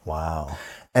 Wow.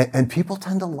 And people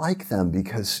tend to like them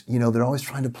because, they're always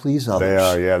trying to please others. They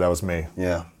are, yeah, that was me.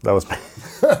 Yeah. That was me.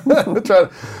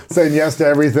 Saying yes to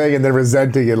everything and then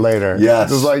resenting it later. Yes.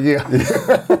 Just like, yeah.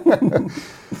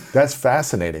 That's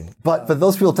fascinating. But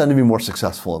those people tend to be more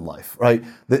successful in life, right?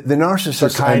 The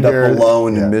narcissists end up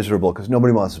alone and miserable because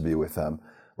nobody wants to be with them,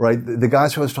 right? The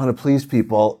guys who are always trying to please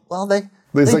people, well, they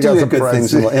do get good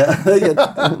things in life. Yeah,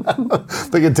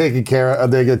 they get taken care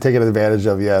of, they get taken advantage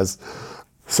of, yes.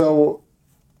 So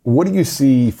what do you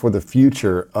see for the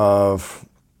future of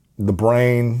the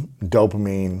brain,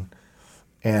 dopamine,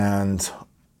 and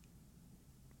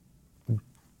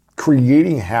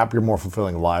creating happier, more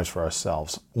fulfilling lives for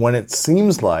ourselves, when it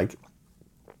seems like,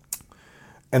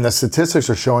 and the statistics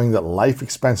are showing that life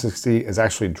expectancy is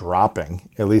actually dropping,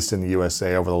 at least in the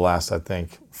USA over the last, I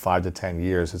think, 5 to 10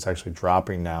 years, it's actually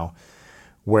dropping now,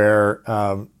 where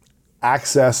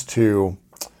access to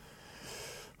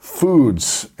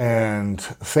foods and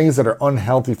things that are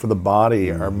unhealthy for the body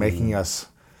are making us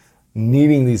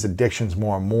needing these addictions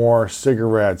more and more,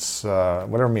 cigarettes,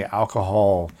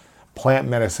 alcohol, plant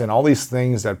medicine, all these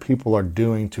things that people are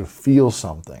doing to feel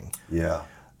something. Yeah.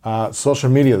 Social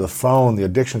media, the phone, the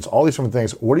addictions, all these different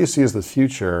things. What do you see as the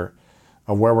future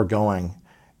of where we're going?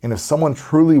 And if someone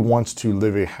truly wants to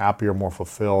live a happier, more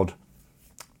fulfilled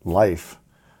life,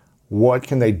 what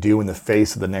can they do in the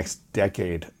face of the next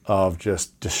decade of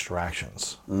just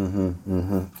distractions?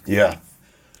 Yeah.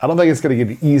 I don't think it's going to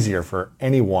get easier for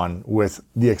anyone with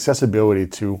the accessibility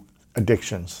to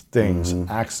addictions, things,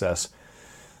 access,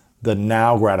 the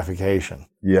now gratification.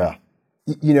 Yeah.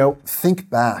 Think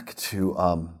back to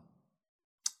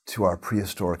our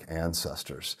prehistoric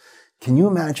ancestors. Can you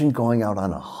imagine going out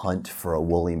on a hunt for a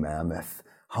woolly mammoth?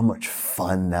 How much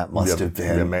fun that must have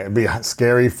been. It'd be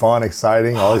scary, fun,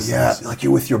 exciting, all these things. Like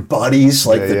you're with your buddies,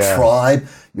 like the tribe.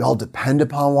 You all depend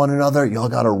upon one another. You all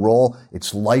got to roll.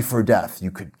 It's life or death.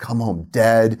 You could come home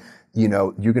dead.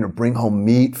 You're going to bring home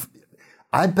meat.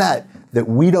 I bet that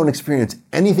we don't experience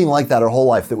anything like that our whole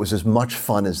life that was as much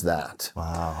fun as that.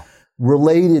 Wow.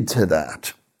 Related to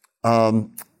that,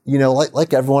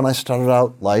 like everyone, I started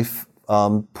out life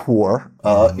poor,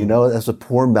 as a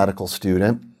poor medical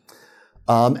student.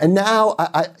 And now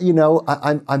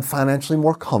I'm financially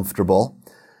more comfortable,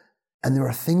 and there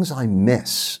are things I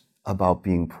miss about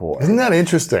being poor. Isn't that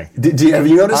interesting? Have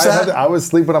you noticed that? I was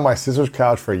sleeping on my sister's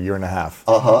couch for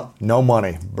 1.5 years. No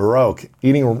money, broke,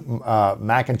 eating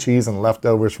mac and cheese and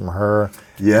leftovers from her.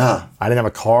 Yeah. I didn't have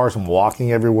a car, so I'm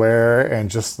walking everywhere and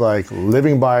just like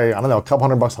living by, a couple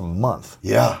 $100 a month.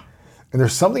 Yeah. And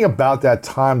there's something about that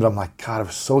time that I'm like, God, it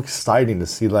was so exciting to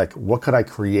see, like, what could I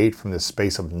create from this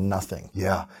space of nothing?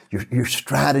 Yeah, you're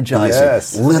strategizing.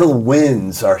 Yes. Little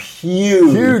wins are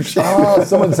huge. Huge. Oh,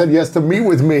 someone said yes to meet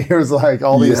with me. It was like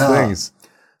all these things.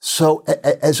 So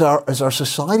as our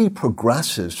society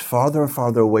progresses farther and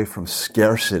farther away from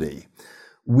scarcity,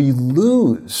 we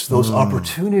lose those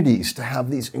opportunities to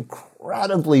have these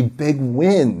incredibly big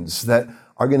wins that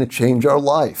are going to change our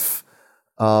life.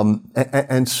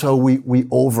 And so we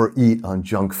overeat on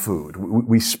junk food.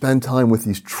 We spend time with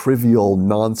these trivial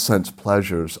nonsense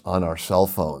pleasures on our cell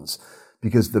phones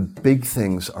because the big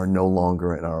things are no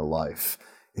longer in our life.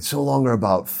 It's no longer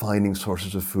about finding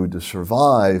sources of food to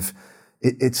survive.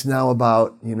 It's now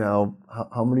about,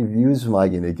 how many views am I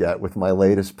going to get with my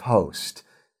latest post?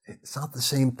 It's not the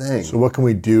same thing. So what can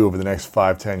we do over the next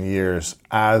 5-10 years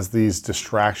as these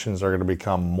distractions are going to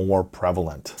become more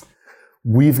prevalent?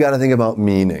 We've got to think about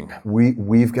meaning.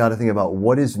 We've got to think about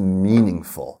what is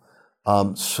meaningful.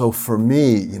 So for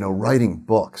me, writing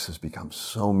books has become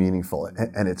so meaningful,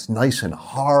 and it's nice and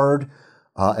hard,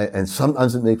 and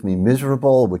sometimes it makes me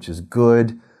miserable, which is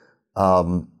good.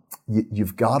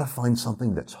 You've got to find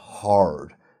something that's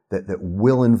hard, that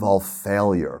will involve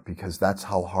failure, because that's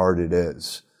how hard it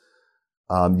is.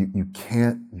 You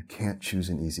can't choose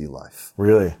an easy life.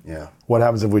 Really? Yeah. What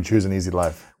happens if we choose an easy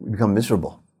life? We become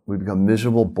miserable. We become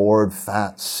miserable, bored,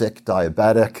 fat, sick,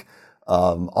 diabetic,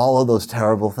 all of those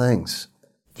terrible things.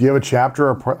 Do you have a chapter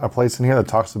or a place in here that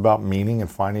talks about meaning and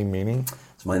finding meaning?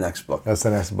 It's my next book. That's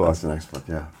the next book. That's the next book,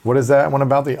 yeah. What is that one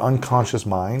about? The unconscious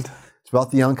mind? It's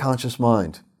about the unconscious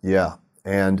mind, yeah.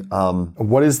 And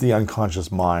what is the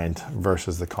unconscious mind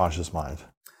versus the conscious mind?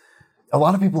 A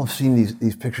lot of people have seen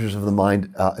these pictures of the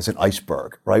mind as an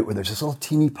iceberg, right? Where there's this little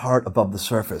teeny part above the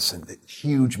surface and the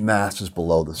huge masses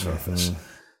below the surface. Mm-hmm.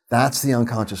 That's the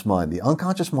unconscious mind. The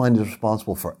unconscious mind is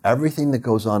responsible for everything that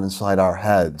goes on inside our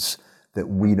heads that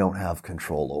we don't have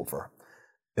control over.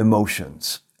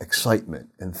 Emotions, excitement,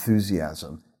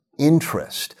 enthusiasm,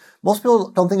 interest. Most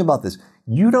people don't think about this.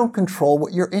 You don't control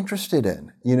what you're interested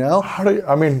in, you know?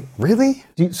 Really?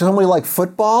 Somebody like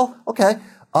football? Okay.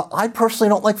 I personally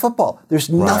don't like football. There's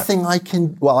nothing I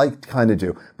can, well, I kind of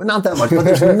do, but not that much. But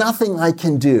there's nothing I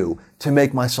can do to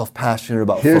make myself passionate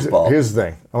about football. Here's the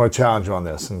thing. I'm going to challenge you on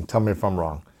this and tell me if I'm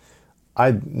wrong.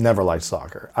 I never liked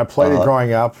soccer. I played it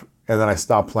growing up, and then I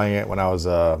stopped playing it when I was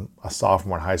a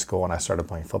sophomore in high school when I started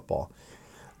playing football.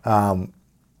 And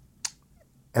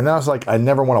then I was like, I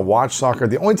never want to watch soccer.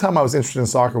 The only time I was interested in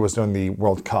soccer was during the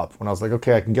World Cup, when I was like,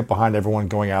 okay, I can get behind everyone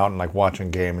going out and like watching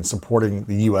a game and supporting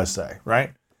the USA,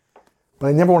 right? But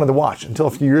I never wanted to watch until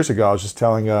a few years ago. I was just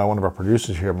telling one of our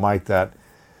producers here, Mike, that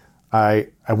I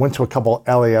went to a couple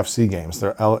LAFC games,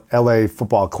 their LA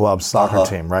Football Club soccer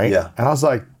team, right? Yeah. And I was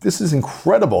like, this is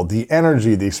incredible. The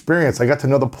energy, the experience. I got to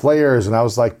know the players, and I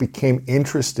was like, became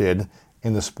interested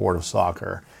in the sport of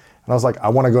soccer. And I was like, I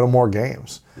want to go to more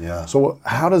games. Yeah. So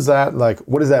how does that,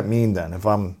 what does that mean then? If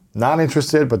I'm not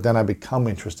interested, but then I become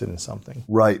interested in something?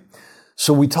 Right.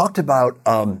 So we talked about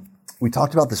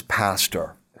this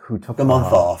pastor who took a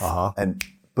month off, and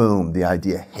boom, the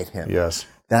idea hit him. Yes.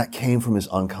 That came from his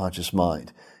unconscious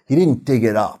mind. He didn't dig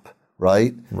it up,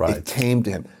 right? Right. It came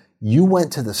to him. You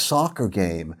went to the soccer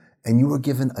game and you were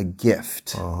given a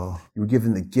gift. You were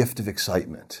given the gift of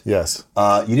excitement. Yes.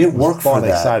 You didn't work for fun,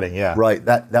 that. Exciting, yeah. Right.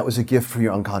 That was a gift for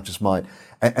your unconscious mind.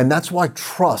 And that's why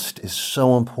trust is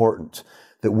so important,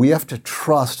 that we have to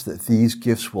trust that these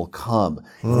gifts will come.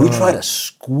 If we try to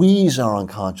squeeze our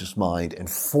unconscious mind and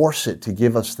force it to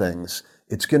give us things,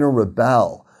 it's going to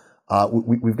rebel.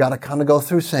 We've got to kind of go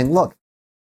through saying, look,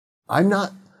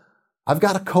 I've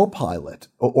got a co-pilot,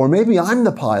 or maybe I'm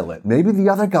the pilot. Maybe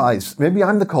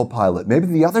I'm the co-pilot. Maybe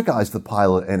the other guy's the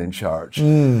pilot and in charge.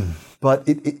 But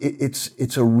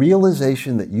it's a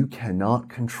realization that you cannot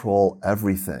control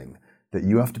everything, that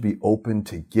you have to be open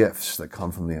to gifts that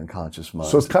come from the unconscious mind.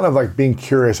 So it's kind of like being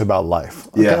curious about life.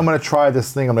 Okay, Yeah. I'm going to try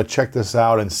this thing. I'm going to check this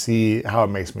out and see how it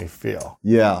makes me feel.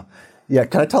 Yeah. Yeah.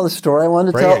 Can I tell the story I wanted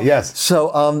to Bring tell? it, yes. So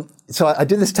I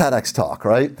did this TEDx talk,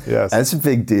 right? Yes. And it's a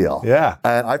big deal. Yeah.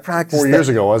 And I practiced 4 years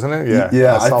ago, wasn't it? Yeah.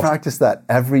 Yeah, I practiced that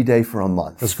every day for a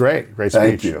month. That's great. Great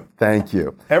speech. Thank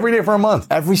you. Every day for a month.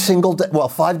 Every single day,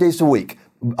 5 days a week.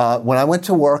 When I went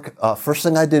to work, first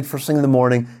thing in the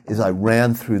morning is I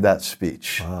ran through that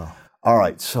speech. Wow. All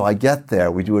right, so I get there,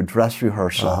 we do a dress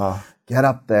rehearsal, get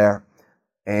up there,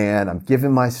 and I'm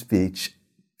giving my speech.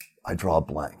 I draw a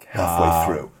blank halfway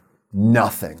through.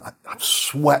 Nothing. I'm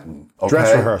sweating. Okay?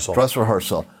 Dress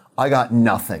rehearsal. I got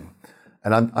nothing.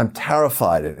 And I'm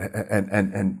terrified.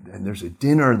 And there's a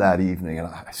dinner that evening, and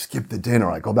I skip the dinner.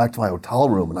 I go back to my hotel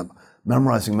room, and I'm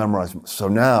memorizing. So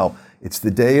now it's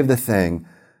the day of the thing,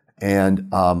 and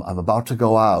I'm about to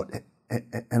go out,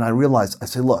 and I realize, I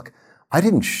say, look, I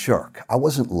didn't shirk. I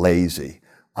wasn't lazy.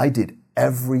 I did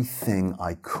everything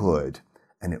I could,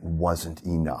 and it wasn't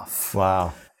enough.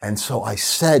 Wow. And so I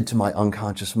said to my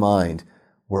unconscious mind,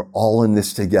 we're all in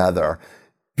this together.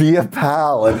 Be a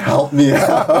pal and help me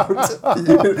out.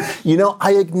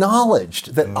 I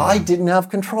acknowledged that I didn't have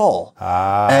control.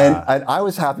 And I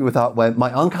was happy with how it went.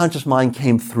 My unconscious mind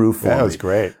came through for me. That was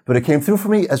great. But it came through for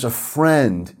me as a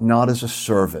friend, not as a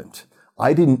servant.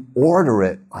 I didn't order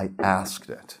it, I asked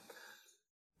it.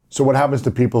 So what happens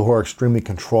to people who are extremely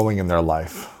controlling in their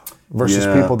life versus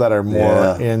people that are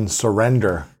more in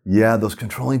surrender? Yeah, those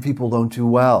controlling people don't do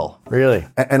well. Really?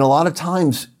 And a lot of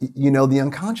times, the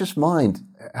unconscious mind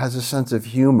has a sense of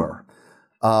humor.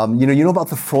 You know about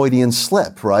the Freudian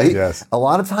slip, right? Yes. A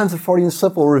lot of times the Freudian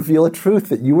slip will reveal a truth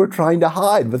that you were trying to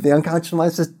hide, but the unconscious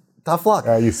mind says, tough luck.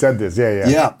 You said this, yeah.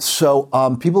 Yeah, so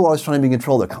people are always trying to be in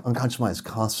control. Their unconscious mind is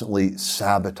constantly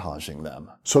sabotaging them.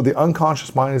 So the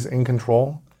unconscious mind is in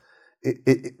control?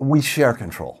 We share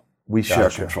control. We share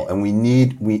control, and we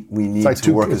need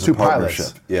to work as a partnership.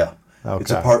 Pilots. Yeah, okay.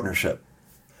 It's a partnership.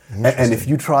 And if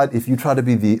you try to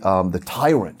be the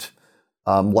tyrant,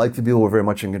 like the people who are very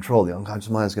much in control, the unconscious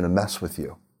mind is going to mess with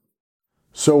you.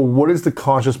 So what is the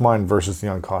conscious mind versus the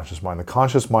unconscious mind? The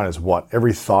conscious mind is what?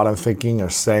 Every thought I'm thinking or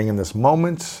saying in this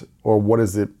moment, or what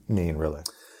does it mean really?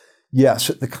 Yeah,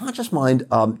 so the conscious mind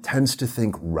tends to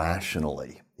think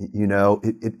rationally.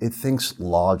 It thinks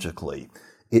logically.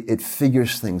 It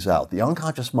figures things out.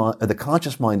 The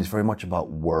conscious mind is very much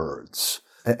about words.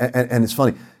 And it's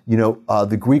funny,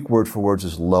 the Greek word for words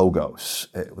is logos.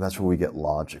 That's where we get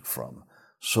logic from.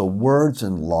 So words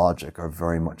and logic are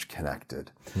very much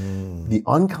connected. The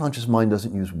unconscious mind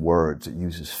doesn't use words, it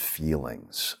uses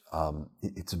feelings.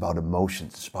 It's about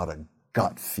emotions, it's about a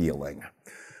gut feeling.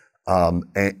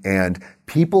 And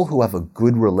people who have a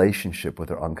good relationship with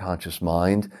their unconscious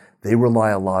mind, they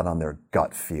rely a lot on their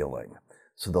gut feeling.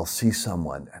 So they'll see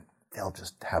someone and they'll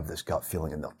just have this gut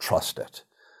feeling and they'll trust it.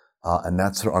 And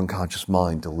that's their unconscious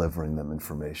mind delivering them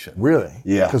information. Really?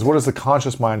 Yeah. Because what does the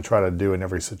conscious mind try to do in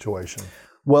every situation?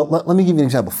 Well, let me give you an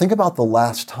example. Think about the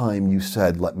last time you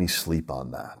said, let me sleep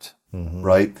on that,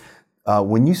 right?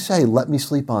 When you say, let me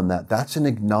sleep on that, that's an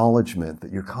acknowledgement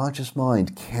that your conscious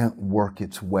mind can't work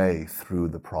its way through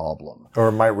the problem. Or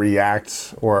it might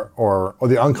react, or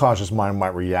the unconscious mind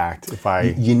might react if I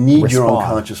You need respond. your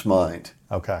unconscious mind,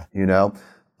 Okay. you know?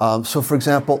 So for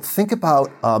example, think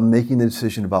about making the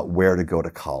decision about where to go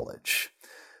to college.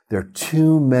 There are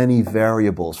too many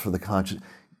variables for the conscious,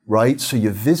 right? So you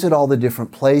visit all the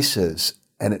different places,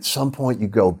 and at some point you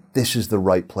go, this is the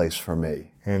right place for me.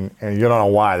 And you don't know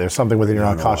why. There's something within your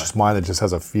unconscious mind that just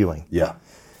has a feeling. Yeah.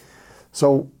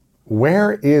 So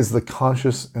where is the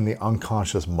conscious and the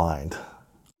unconscious mind?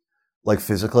 Like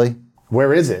physically?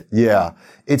 Where is it? Yeah.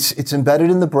 It's embedded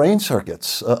in the brain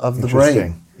circuits of the brain.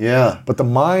 Interesting. Yeah. But the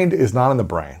mind is not in the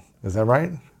brain. Is that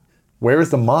right? Where is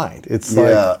the mind? It's Yeah.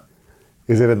 like,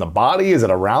 is it in the body? Is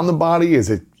it around the body? Is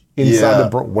it inside the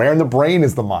brain? Where in the brain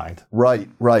is the mind? Right.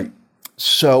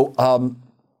 So,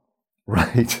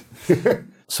 right.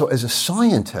 So as a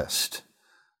scientist,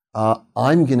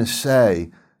 I'm going to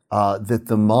say that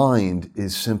the mind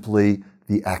is simply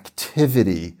the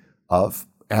activity of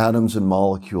atoms and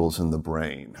molecules in the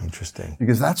brain. Interesting.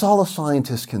 Because that's all a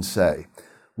scientist can say,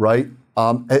 right?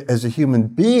 As a human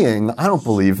being, I don't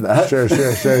believe that. Sure.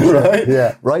 Right?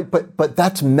 Yeah. Right? But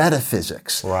that's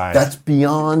metaphysics. Right. That's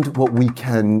beyond what we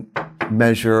can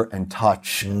measure and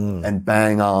touch and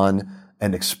bang on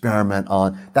and experiment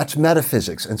on. That's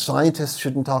metaphysics. And scientists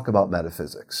shouldn't talk about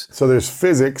metaphysics. So there's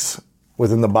physics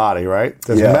within the body, right?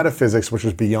 There's metaphysics, which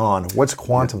is beyond. What's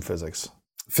quantum physics?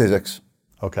 Physics.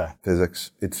 Okay. Physics.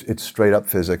 It's straight up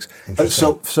physics.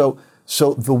 Interesting.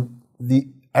 So the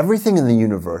everything in the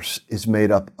universe is made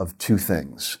up of two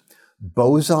things: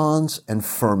 bosons and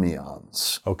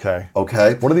fermions. Okay.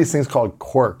 Okay? What are these things called?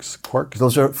 Quarks? Quarks?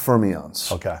 Those are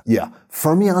fermions. Okay. Yeah.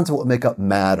 Fermions are what make up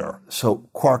matter. So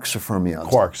quarks are fermions.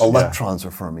 Quarks, Electrons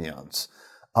are fermions.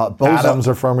 Atoms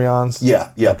are fermions?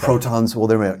 Yeah. Okay. Protons, well,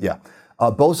 they're made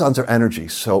up, bosons are energy.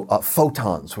 So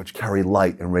photons, which carry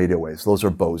light and radio waves, those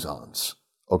are bosons.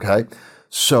 Okay?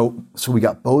 So we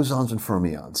got bosons and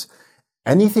fermions.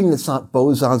 Anything that's not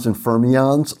bosons and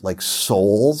fermions, like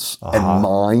souls and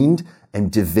mind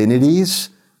and divinities,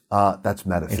 that's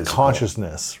metaphysical. And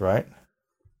consciousness, right?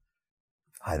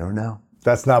 I don't know.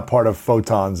 That's not part of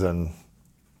photons and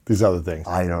these other things.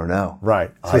 I don't know. Right.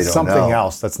 So I it's don't something know.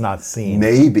 else that's not seen.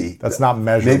 Maybe. That's not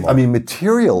measurable.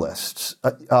 Materialists,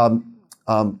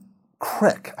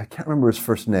 Crick, I can't remember his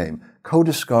first name,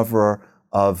 co-discoverer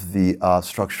of the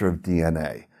structure of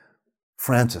DNA.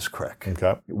 Francis Crick.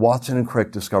 Okay. Watson and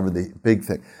Crick discovered the big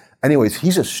thing. Anyways,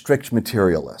 he's a strict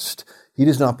materialist. He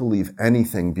does not believe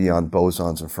anything beyond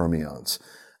bosons and fermions.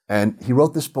 And he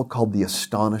wrote this book called The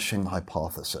Astonishing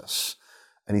Hypothesis.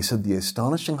 And he said the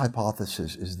astonishing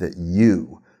hypothesis is that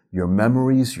your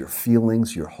memories, your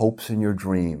feelings, your hopes, and your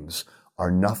dreams are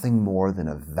nothing more than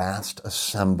a vast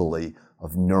assembly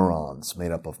of neurons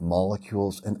made up of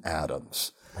molecules and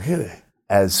atoms. Really?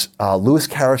 As Lewis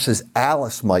Carroll's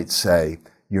Alice might say,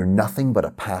 you're nothing but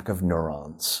a pack of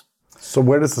neurons. So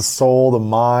where does the soul, the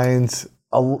mind...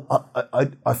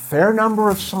 A fair number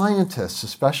of scientists,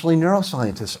 especially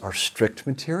neuroscientists, are strict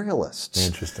materialists.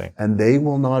 Interesting. And they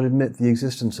will not admit the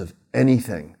existence of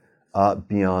anything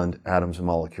beyond atoms and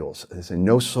molecules. They say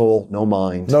no soul, no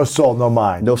mind. No soul, no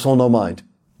mind. No soul, no mind.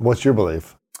 What's your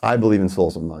belief? I believe in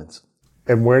souls and minds.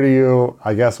 And where do you,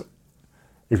 I guess,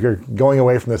 if you're going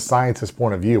away from the scientist's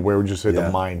point of view, where would you say the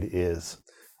mind is?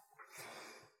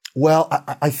 Well,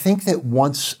 I think that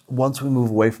once we move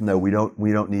away from that, we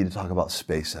don't need to talk about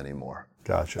space anymore.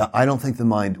 Gotcha. I don't think the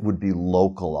mind would be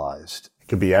localized. It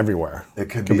could be everywhere. It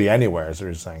could be anywhere, is what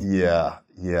you're saying.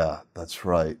 Yeah, that's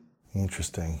right.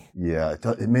 Interesting. Yeah,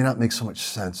 it may not make so much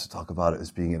sense to talk about it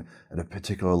as being at a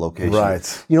particular location.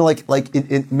 Right. You know, like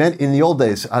it meant in the old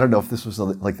days, I don't know if this was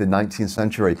like the 19th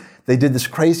century, they did this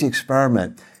crazy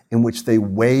experiment in which they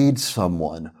weighed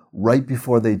someone right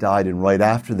before they died and right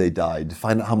after they died to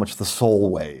find out how much the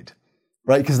soul weighed,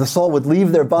 right? Because the soul would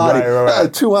leave their body,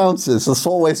 right. 2 ounces, the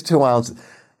soul weighs 2 ounces.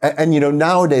 And you know,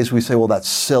 nowadays we say, well, that's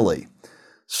silly.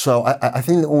 So I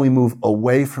think that when we move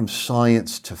away from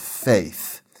science to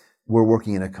faith, we're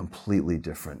working in a completely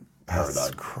different paradigm.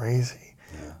 That's crazy.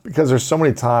 Yeah. Because there's so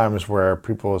many times where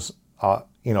people,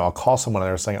 I'll call someone and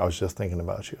they're saying, I was just thinking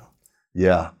about you.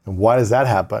 Yeah. And why does that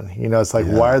happen? You know, it's like,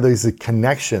 why are these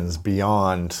connections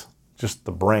beyond just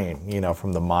the brain,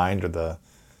 from the mind or the...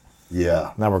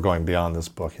 Yeah. Now we're going beyond this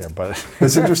book here, but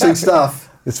It's interesting stuff.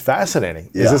 It's fascinating.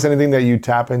 Yeah. Is this anything that you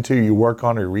tap into, you work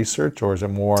on, or research, or is it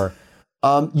more?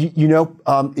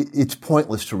 It's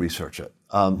pointless to research it.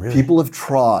 Really? People have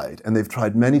tried, and they've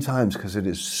tried many times because it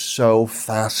is so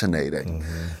fascinating,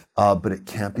 but it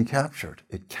can't be captured.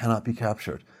 It cannot be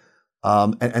captured.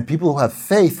 And people who have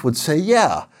faith would say,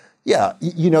 you're not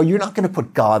going to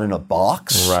put God in a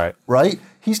box, right?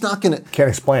 He's not going to... Can't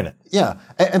explain it. Yeah,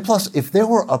 and plus, if there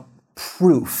were a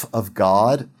proof of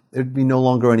God, there'd be no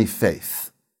longer any faith.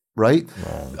 Right?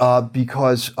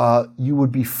 Because you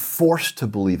would be forced to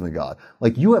believe in God.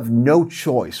 Like, you have no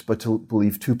choice but to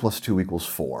believe 2 + 2 =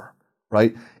 4,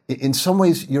 right? In some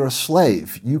ways, you're a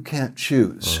slave. You can't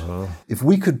choose. If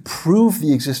we could prove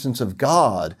the existence of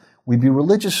God, we'd be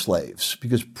religious slaves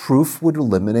because proof would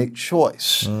eliminate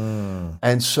choice.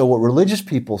 And so what religious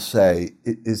people say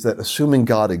is that assuming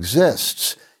God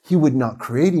exists, he would not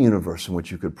create a universe in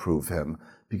which you could prove him,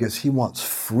 because he wants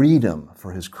freedom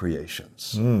for his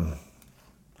creations.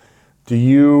 Do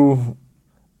you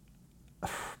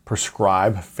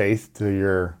prescribe faith to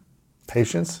your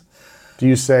patients? Do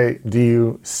you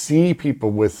see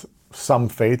people with some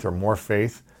faith or more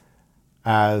faith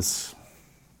as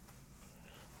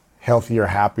healthier,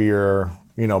 happier,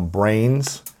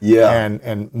 brains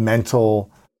and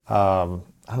mental,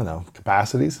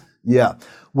 capacities? Yeah.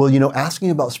 Well,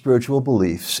 asking about spiritual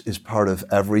beliefs is part of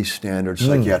every standard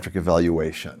psychiatric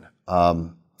evaluation.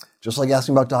 Just like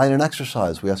asking about diet and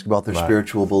exercise, we ask about their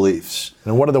spiritual beliefs.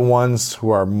 And what are the ones who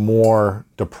are more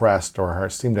depressed or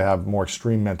seem to have more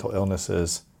extreme mental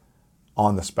illnesses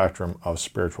on the spectrum of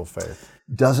spiritual faith?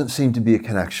 Doesn't seem to be a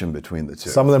connection between the two.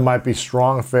 Some of them might be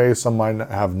strong faith, some might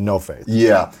have no faith.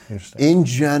 Yeah. Interesting. In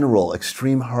general,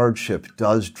 extreme hardship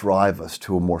does drive us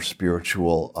to a more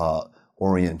spiritual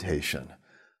orientation.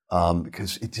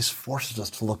 Because it just forces us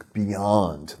to look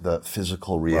beyond the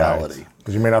physical reality.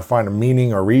 Because you may not find a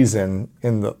meaning or reason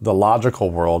in the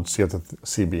logical world, so you have to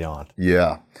see beyond.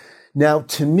 Yeah. Now,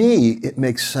 to me, it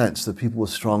makes sense that people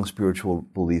with strong spiritual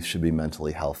beliefs should be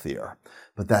mentally healthier.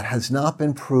 But that has not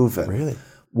been proven. Really?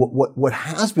 What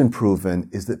has been proven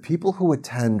is that people who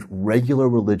attend regular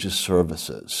religious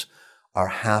services are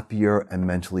happier and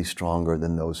mentally stronger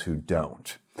than those who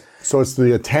don't. So it's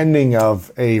the attending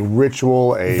of a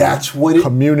ritual,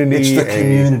 community. It's the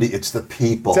community. It's the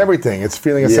people. It's everything. It's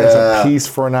feeling a sense of peace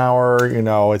for an hour.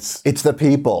 It's the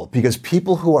people, because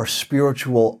people who are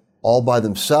spiritual all by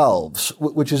themselves,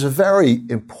 which is a very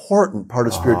important part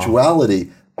of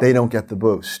spirituality, they don't get the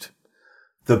boost.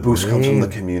 The boost comes from the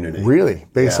community. Really?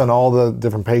 Based on all the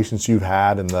different patients you've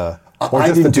had and the...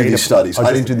 I didn't do these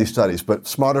studies. But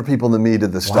smarter people than me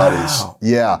did the studies.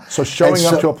 Yeah. So showing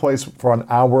up to a place for an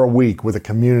hour a week with a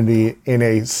community in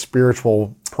a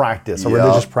spiritual practice, a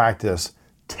religious practice,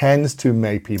 tends to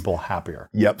make people happier.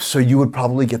 Yep. So you would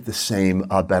probably get the same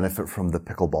benefit from the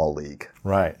pickleball league.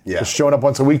 Right. Yeah. Just showing up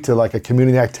once a week to like a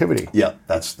community activity. Yeah,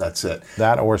 that's it.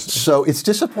 So it's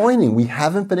disappointing. We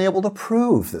haven't been able to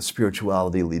prove that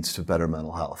spirituality leads to better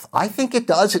mental health. I think it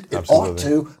does. It ought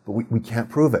to, but we can't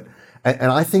prove it.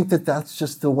 And I think that that's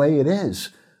just the way it is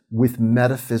with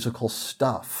metaphysical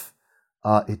stuff.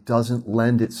 It doesn't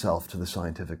lend itself to the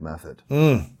scientific method.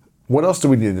 What else do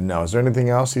we need to know? Is there anything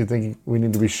else you think we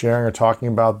need to be sharing or talking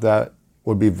about that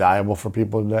would be valuable for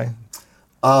people today?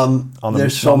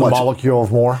 There's so much. The molecule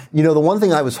of more? The one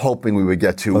thing I was hoping we would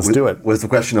get to was the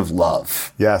question of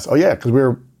love. Yes. Oh, yeah, because we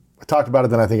talked about it,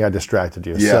 then I think I distracted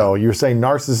you. Yeah. So you were saying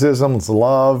narcissism, it's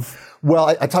love. Well,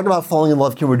 I talked about falling in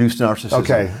love can reduce narcissism.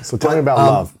 Okay, so tell me about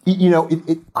love.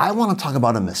 I want to talk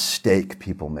about a mistake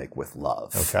people make with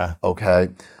love. Okay.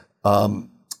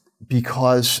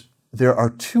 Because there are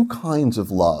two kinds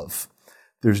of love.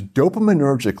 There's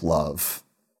dopaminergic love,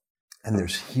 and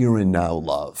there's here and now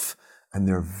love. And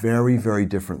they're very, very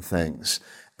different things.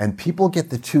 And people get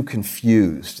the two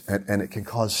confused, and it can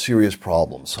cause serious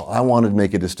problems. So I wanted to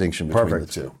make a distinction between the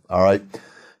two. All right?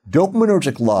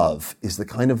 Dopaminergic love is the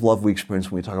kind of love we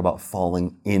experience when we talk about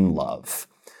falling in love.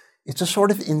 It's a sort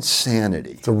of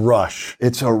insanity. It's a rush.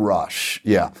 It's a rush,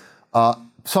 yeah.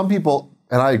 Some people,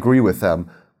 and I agree with them,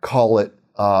 call it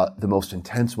the most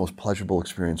intense, most pleasurable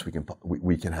experience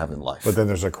we can have in life. But then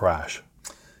there's a crash.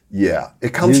 Yeah,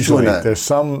 it comes to an end.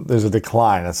 There's a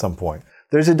decline at some point.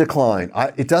 There's a decline.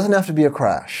 It doesn't have to be a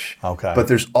crash. Okay. But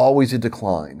there's always a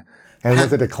decline. And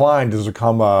with the decline, does there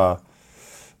come an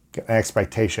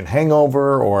expectation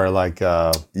hangover or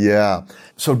Yeah.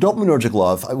 So dopaminergic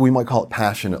love, we might call it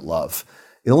passionate love.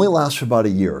 It only lasts for about a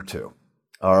year or two.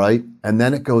 All right? And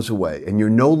then it goes away. And you're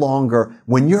no longer,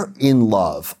 when you're in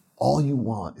love, all you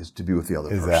want is to be with the other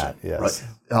person. That, yes.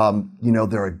 Right?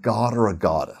 They're a god or a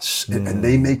goddess, and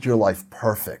they make your life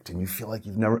perfect, and you feel like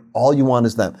all you want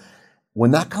is them.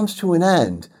 When that comes to an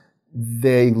end,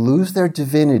 they lose their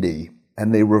divinity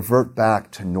and they revert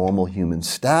back to normal human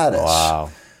status. Wow.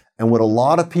 And what a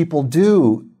lot of people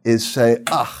do is say,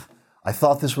 I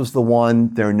thought this was the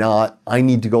one, they're not, I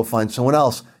need to go find someone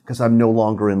else because I'm no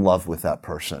longer in love with that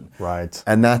person. Right.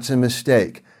 And that's a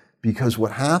mistake, because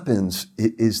what happens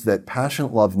is that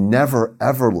passionate love never,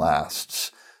 ever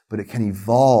lasts, but it can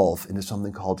evolve into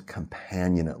something called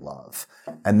companionate love.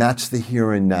 And that's the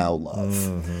here and now love.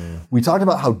 Mm-hmm. We talked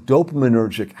about how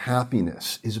dopaminergic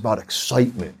happiness is about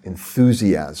excitement,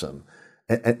 enthusiasm,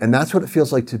 and that's what it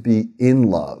feels like to be in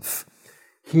love.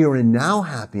 Here and now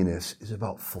happiness is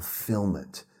about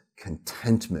fulfillment,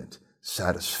 contentment,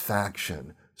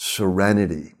 satisfaction,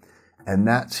 serenity. And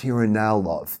that's here and now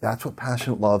love. That's what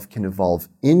passionate love can evolve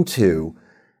into.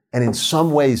 And in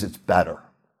some ways, it's better.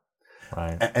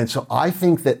 Right. And so I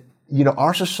think that,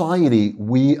 our society,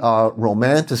 we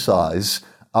romanticize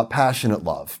passionate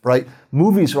love, right?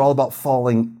 Movies are all about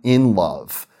falling in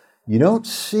love. You don't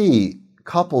see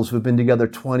couples who've been together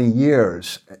 20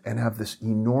 years and have this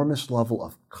enormous level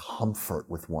of comfort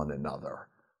with one another,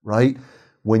 right?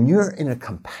 When you're in a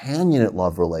companionate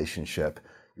love relationship,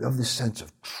 you have this sense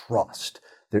of trust.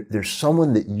 There's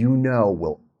someone that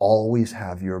will always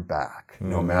have your back,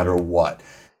 no matter what.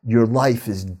 Your life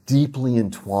is deeply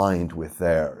entwined with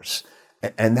theirs.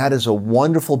 And that is a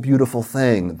wonderful, beautiful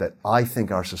thing that I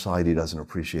think our society doesn't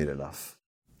appreciate enough.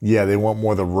 Yeah, they want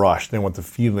more the rush. They want the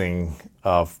feeling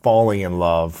of falling in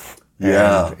love.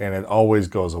 And it always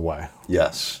goes away.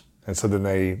 Yes. And so then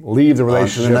they leave the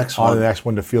relationship on to the next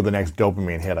one to feel the next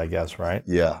dopamine hit, I guess, right?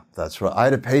 Yeah, that's right. I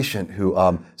had a patient who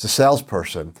is a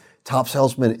salesperson, top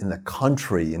salesman in the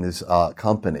country in his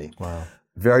company. Wow.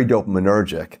 Very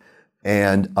dopaminergic.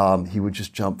 And he would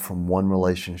just jump from one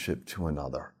relationship to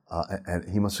another. And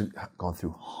he must have gone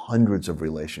through hundreds of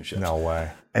relationships. No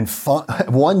way. And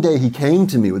one day he came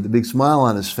to me with a big smile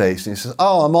on his face, and he says,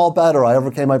 I'm all better. I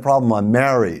overcame my problem. I'm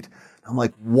married. I'm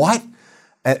like, what?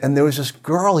 And there was this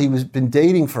girl he was been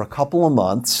dating for a couple of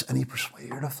months, and he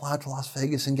persuaded her to fly to Las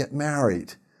Vegas and get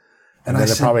married. And then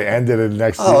it probably ended in the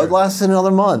next year. Oh, it lasted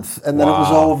another month, and then it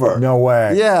was over. No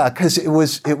way. Yeah, because it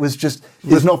was just...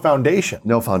 There's no foundation.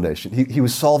 No foundation. He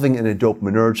was solving in a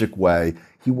dopaminergic way.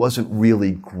 He wasn't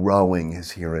really growing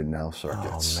his here and now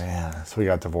circuits. Oh, man. So he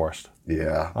got divorced.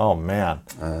 Yeah. Oh, man.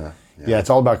 Yeah, it's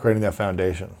all about creating that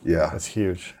foundation. Yeah. That's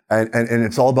huge. And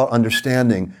it's all about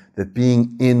understanding that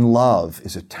being in love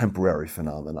is a temporary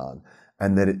phenomenon,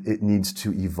 and that it needs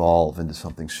to evolve into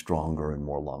something stronger and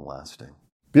more long-lasting.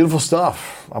 Beautiful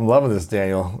stuff. I'm loving this,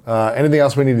 Daniel. Anything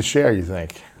else we need to share, you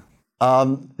think?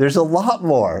 There's a lot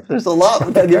more.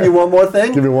 Can I give you one more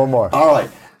thing? Give me one more. All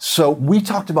right. So we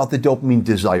talked about the dopamine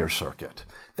desire circuit.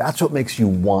 That's what makes you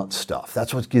want stuff.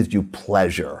 That's what gives you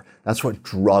pleasure. That's what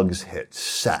drugs hit,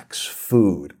 sex,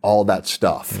 food, all that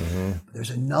stuff. Mm-hmm.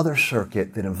 There's another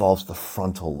circuit that involves the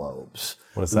frontal lobes.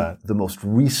 What is that? The most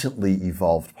recently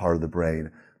evolved part of the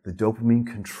brain, the dopamine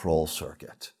control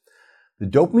circuit. The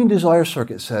dopamine desire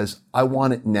circuit says, I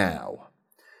want it now.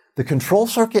 The control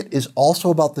circuit is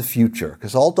also about the future,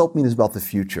 because all dopamine is about the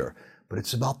future, but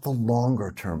it's about the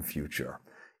longer term future.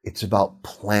 It's about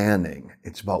planning.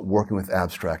 It's about working with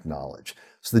abstract knowledge.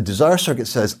 So the desire circuit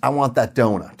says, I want that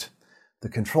donut. The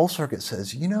control circuit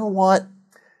says, you know what?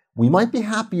 We might be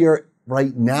happier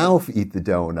right now if we eat the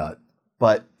donut,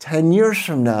 but 10 years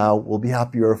from now, we'll be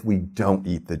happier if we don't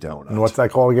eat the donut. And what's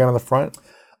that called again on the front?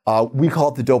 We call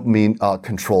it the dopamine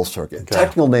control circuit. Okay.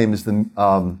 Technical name is the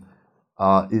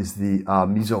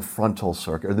mesofrontal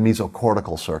circuit, or the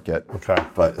mesocortical circuit. Okay.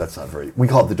 But that's not we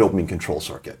call it the dopamine control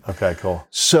circuit. Okay, cool.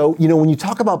 So, when you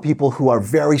talk about people who are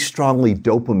very strongly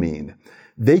dopamine,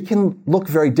 they can look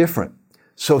very different.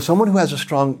 So someone who has a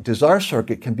strong desire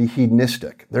circuit can be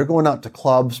hedonistic. They're going out to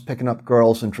clubs, picking up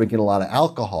girls, and drinking a lot of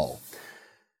alcohol.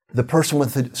 The person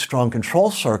with a strong control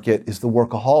circuit is the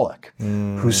workaholic,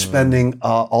 who's spending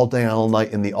all day and all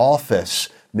night in the office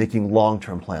making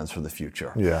long-term plans for the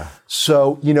future. Yeah.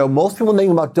 So, most people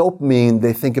think about dopamine,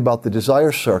 they think about the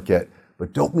desire circuit,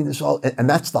 but dopamine is and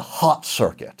that's the hot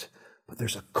circuit. But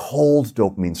there's a cold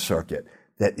dopamine circuit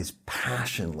that is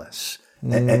passionless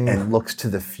and looks to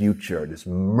the future. It is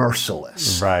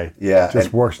merciless. Right. Yeah.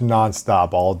 Just works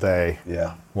nonstop all day.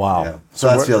 Yeah. Wow. Yeah. So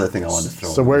that's the other thing I wanted to throw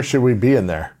in. So where should we be in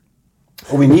there?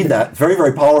 Well, we need that. Very,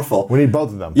 very powerful. We need both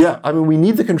of them. Yeah. We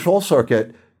need the control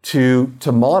circuit to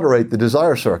moderate the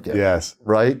desire circuit. Yes.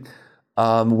 Right?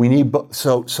 We need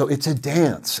so it's a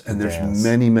dance, and there's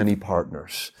many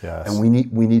partners. Yes. And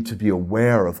we need to be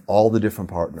aware of all the different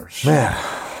partners. Man,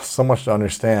 so much to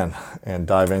understand and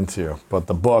dive into. But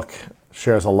the book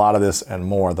shares a lot of this and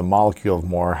more. The Molecule of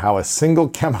More: How a Single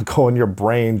Chemical in Your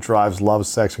Brain Drives Love,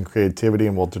 Sex, and Creativity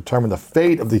and Will Determine the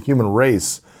Fate of the Human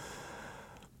Race.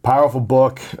 Powerful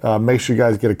book. Make sure you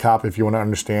guys get a copy if you want to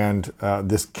understand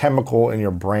this chemical in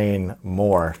your brain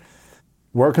more.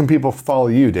 Where can people follow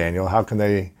you, Daniel? How can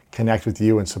they connect with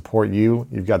you and support you?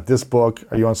 You've got this book.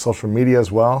 Are you on social media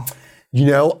as well? You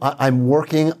know, I'm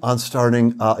working on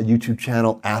starting a YouTube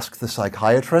channel, Ask the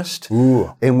Psychiatrist,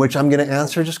 in which I'm going to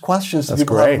answer just questions that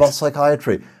people have about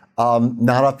psychiatry.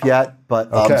 Not up yet,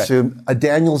 but soon.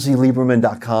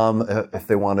 DanielZLieberman.com if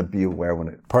they want to be aware when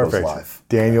it goes live.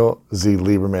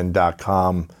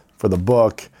 DanielZLieberman.com for the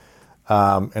book,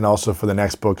 and also for the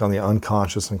next book on the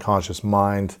unconscious and conscious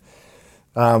mind.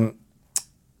 A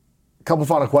couple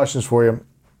final questions for you.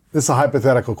 This is a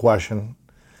hypothetical question.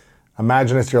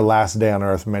 Imagine it's your last day on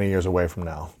earth many years away from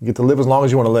now. You get to live as long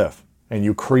as you want to live, and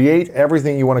you create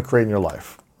everything you want to create in your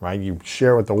life, right? You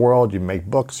share with the world, you make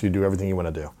books, you do everything you want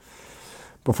to do.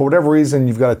 But for whatever reason,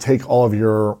 you've got to take all of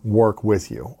your work with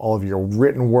you, all of your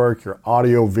written work, your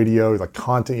audio, video, the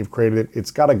content you've created.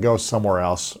 It's got to go somewhere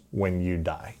else when you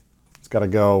die. It's got to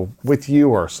go with you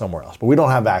or somewhere else. But we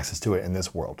don't have access to it in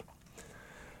this world.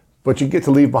 But you get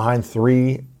to leave behind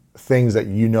 3 things that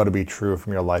you know to be true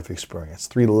from your life experience,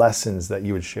 3 lessons that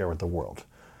you would share with the world.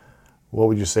 What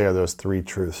would you say are those 3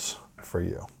 truths for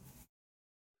you?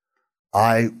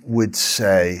 I would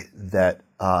say that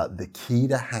the key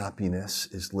to happiness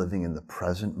is living in the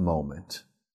present moment,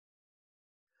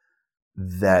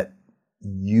 that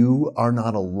you are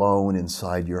not alone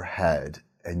inside your head,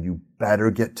 and you better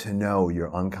get to know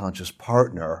your unconscious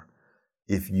partner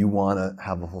if you want to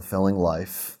have a fulfilling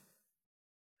life,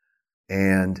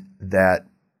 and that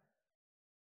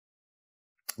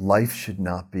life should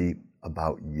not be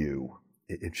about you.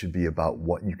 It should be about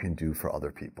what you can do for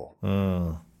other people.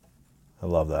 I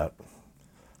love that.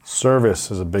 Service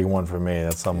is a big one for me.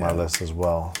 That's on my list as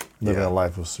well. Living a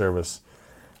life of service.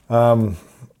 I want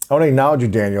to acknowledge you,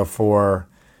 Daniel, for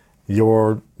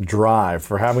your drive,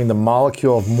 for having the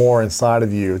molecule of more inside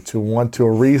of you to want to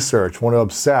research, want to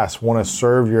obsess, want to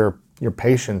serve your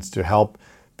patients to help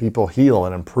people heal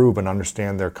and improve and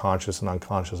understand their conscious and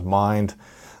unconscious mind,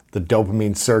 the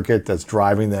dopamine circuit that's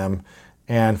driving them,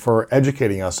 and for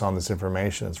educating us on this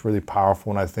information. It's really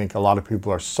powerful, and I think a lot of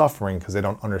people are suffering because they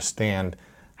don't understand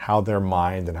how their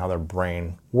mind and how their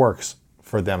brain works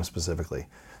for them specifically.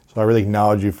 So I really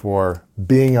acknowledge you for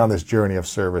being on this journey of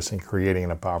service and creating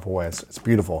in a powerful way. It's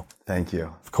beautiful. Thank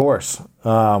you. Of course.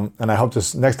 And I hope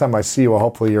next time I see you,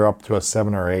 hopefully you're up to a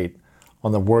 7 or 8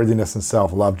 on the worthiness and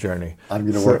self-love journey. I'm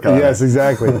going to work on it. Yes,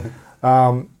 exactly.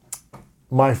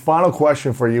 My final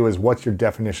question for you is, what's your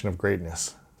definition of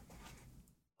greatness?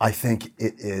 I think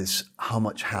it is how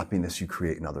much happiness you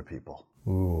create in other people.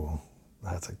 Ooh,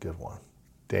 that's a good one.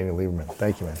 Daniel Lieberman,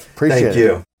 thank you, man. Appreciate it. Thank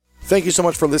you. Thank you so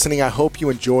much for listening. I hope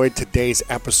you enjoyed today's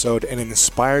episode and it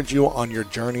inspired you on your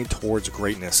journey towards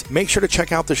greatness. Make sure to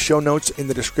check out the show notes in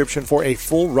the description for a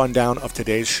full rundown of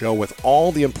today's show with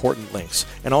all the important links.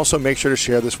 And also make sure to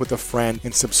share this with a friend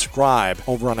and subscribe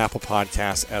over on Apple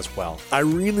Podcasts as well. I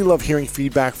really love hearing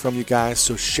feedback from you guys,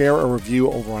 so share a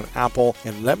review over on Apple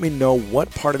and let me know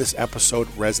what part of this episode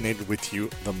resonated with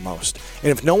you the most.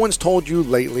 And if no one's told you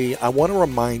lately, I want to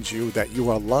remind you that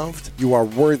you are loved, you are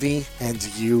worthy, and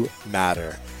you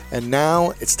matter. And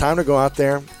now it's time to go out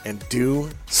there and do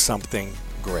something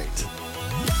great.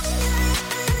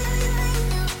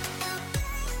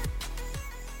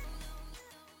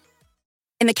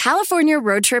 In the California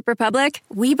Road Trip Republic,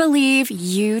 we believe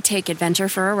you take adventure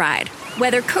for a ride.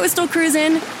 Whether coastal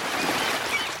cruising,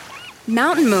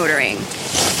 mountain motoring,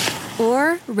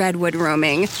 or redwood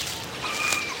roaming,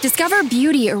 discover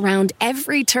beauty around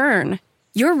every turn.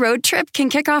 Your road trip can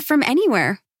kick off from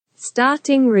anywhere.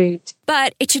 Starting route.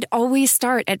 But it should always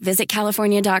start at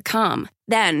visitcalifornia.com.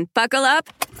 Then buckle up,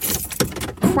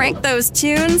 crank those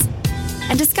tunes,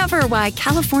 and discover why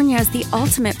California is the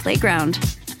ultimate playground.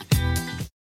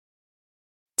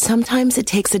 Sometimes it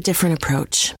takes a different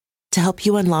approach to help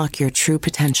you unlock your true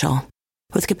potential.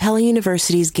 With Capella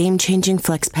University's game-changing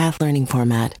FlexPath learning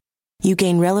format, you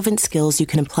gain relevant skills you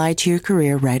can apply to your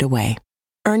career right away.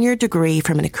 Earn your degree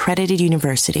from an accredited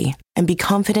university and be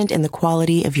confident in the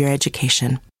quality of your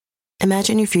education.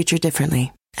 Imagine your future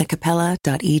differently at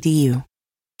capella.edu.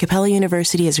 Capella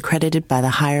University is accredited by the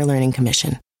Higher Learning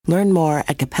Commission. Learn more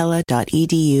at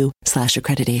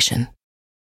capella.edu/accreditation.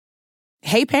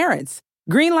 Hey parents,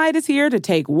 Greenlight is here to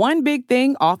take one big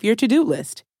thing off your to-do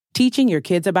list. teaching your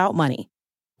kids about money.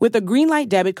 With a Greenlight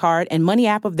debit card and money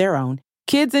app of their own,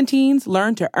 kids and teens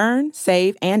learn to earn,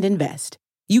 save, and invest.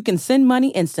 You can send money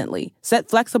instantly, set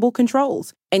flexible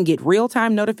controls, and get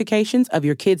real-time notifications of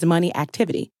your kids' money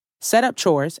activity. Set up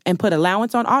chores and put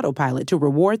allowance on autopilot to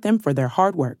reward them for their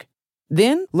hard work.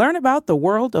 Then learn about the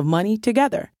world of money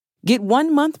together. Get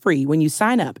 1 month free when you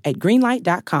sign up at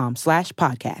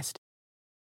greenlight.com/podcast.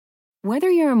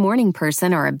 Whether you're a morning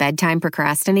person or a bedtime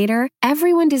procrastinator,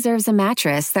 everyone deserves a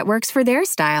mattress that works for their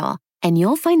style. And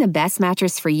you'll find the best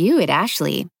mattress for you at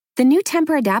Ashley. The new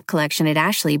Temper-Adapt collection at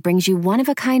Ashley brings you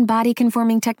one-of-a-kind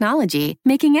body-conforming technology,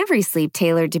 making every sleep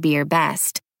tailored to be your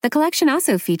best. The collection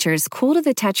also features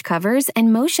cool-to-the-touch covers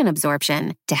and motion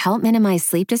absorption to help minimize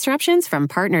sleep disruptions from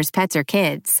partners, pets, or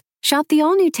kids. Shop the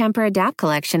all-new Temper-Adapt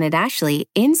collection at Ashley,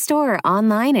 in-store or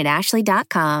online at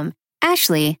ashley.com.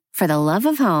 Ashley, for the love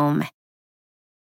of home.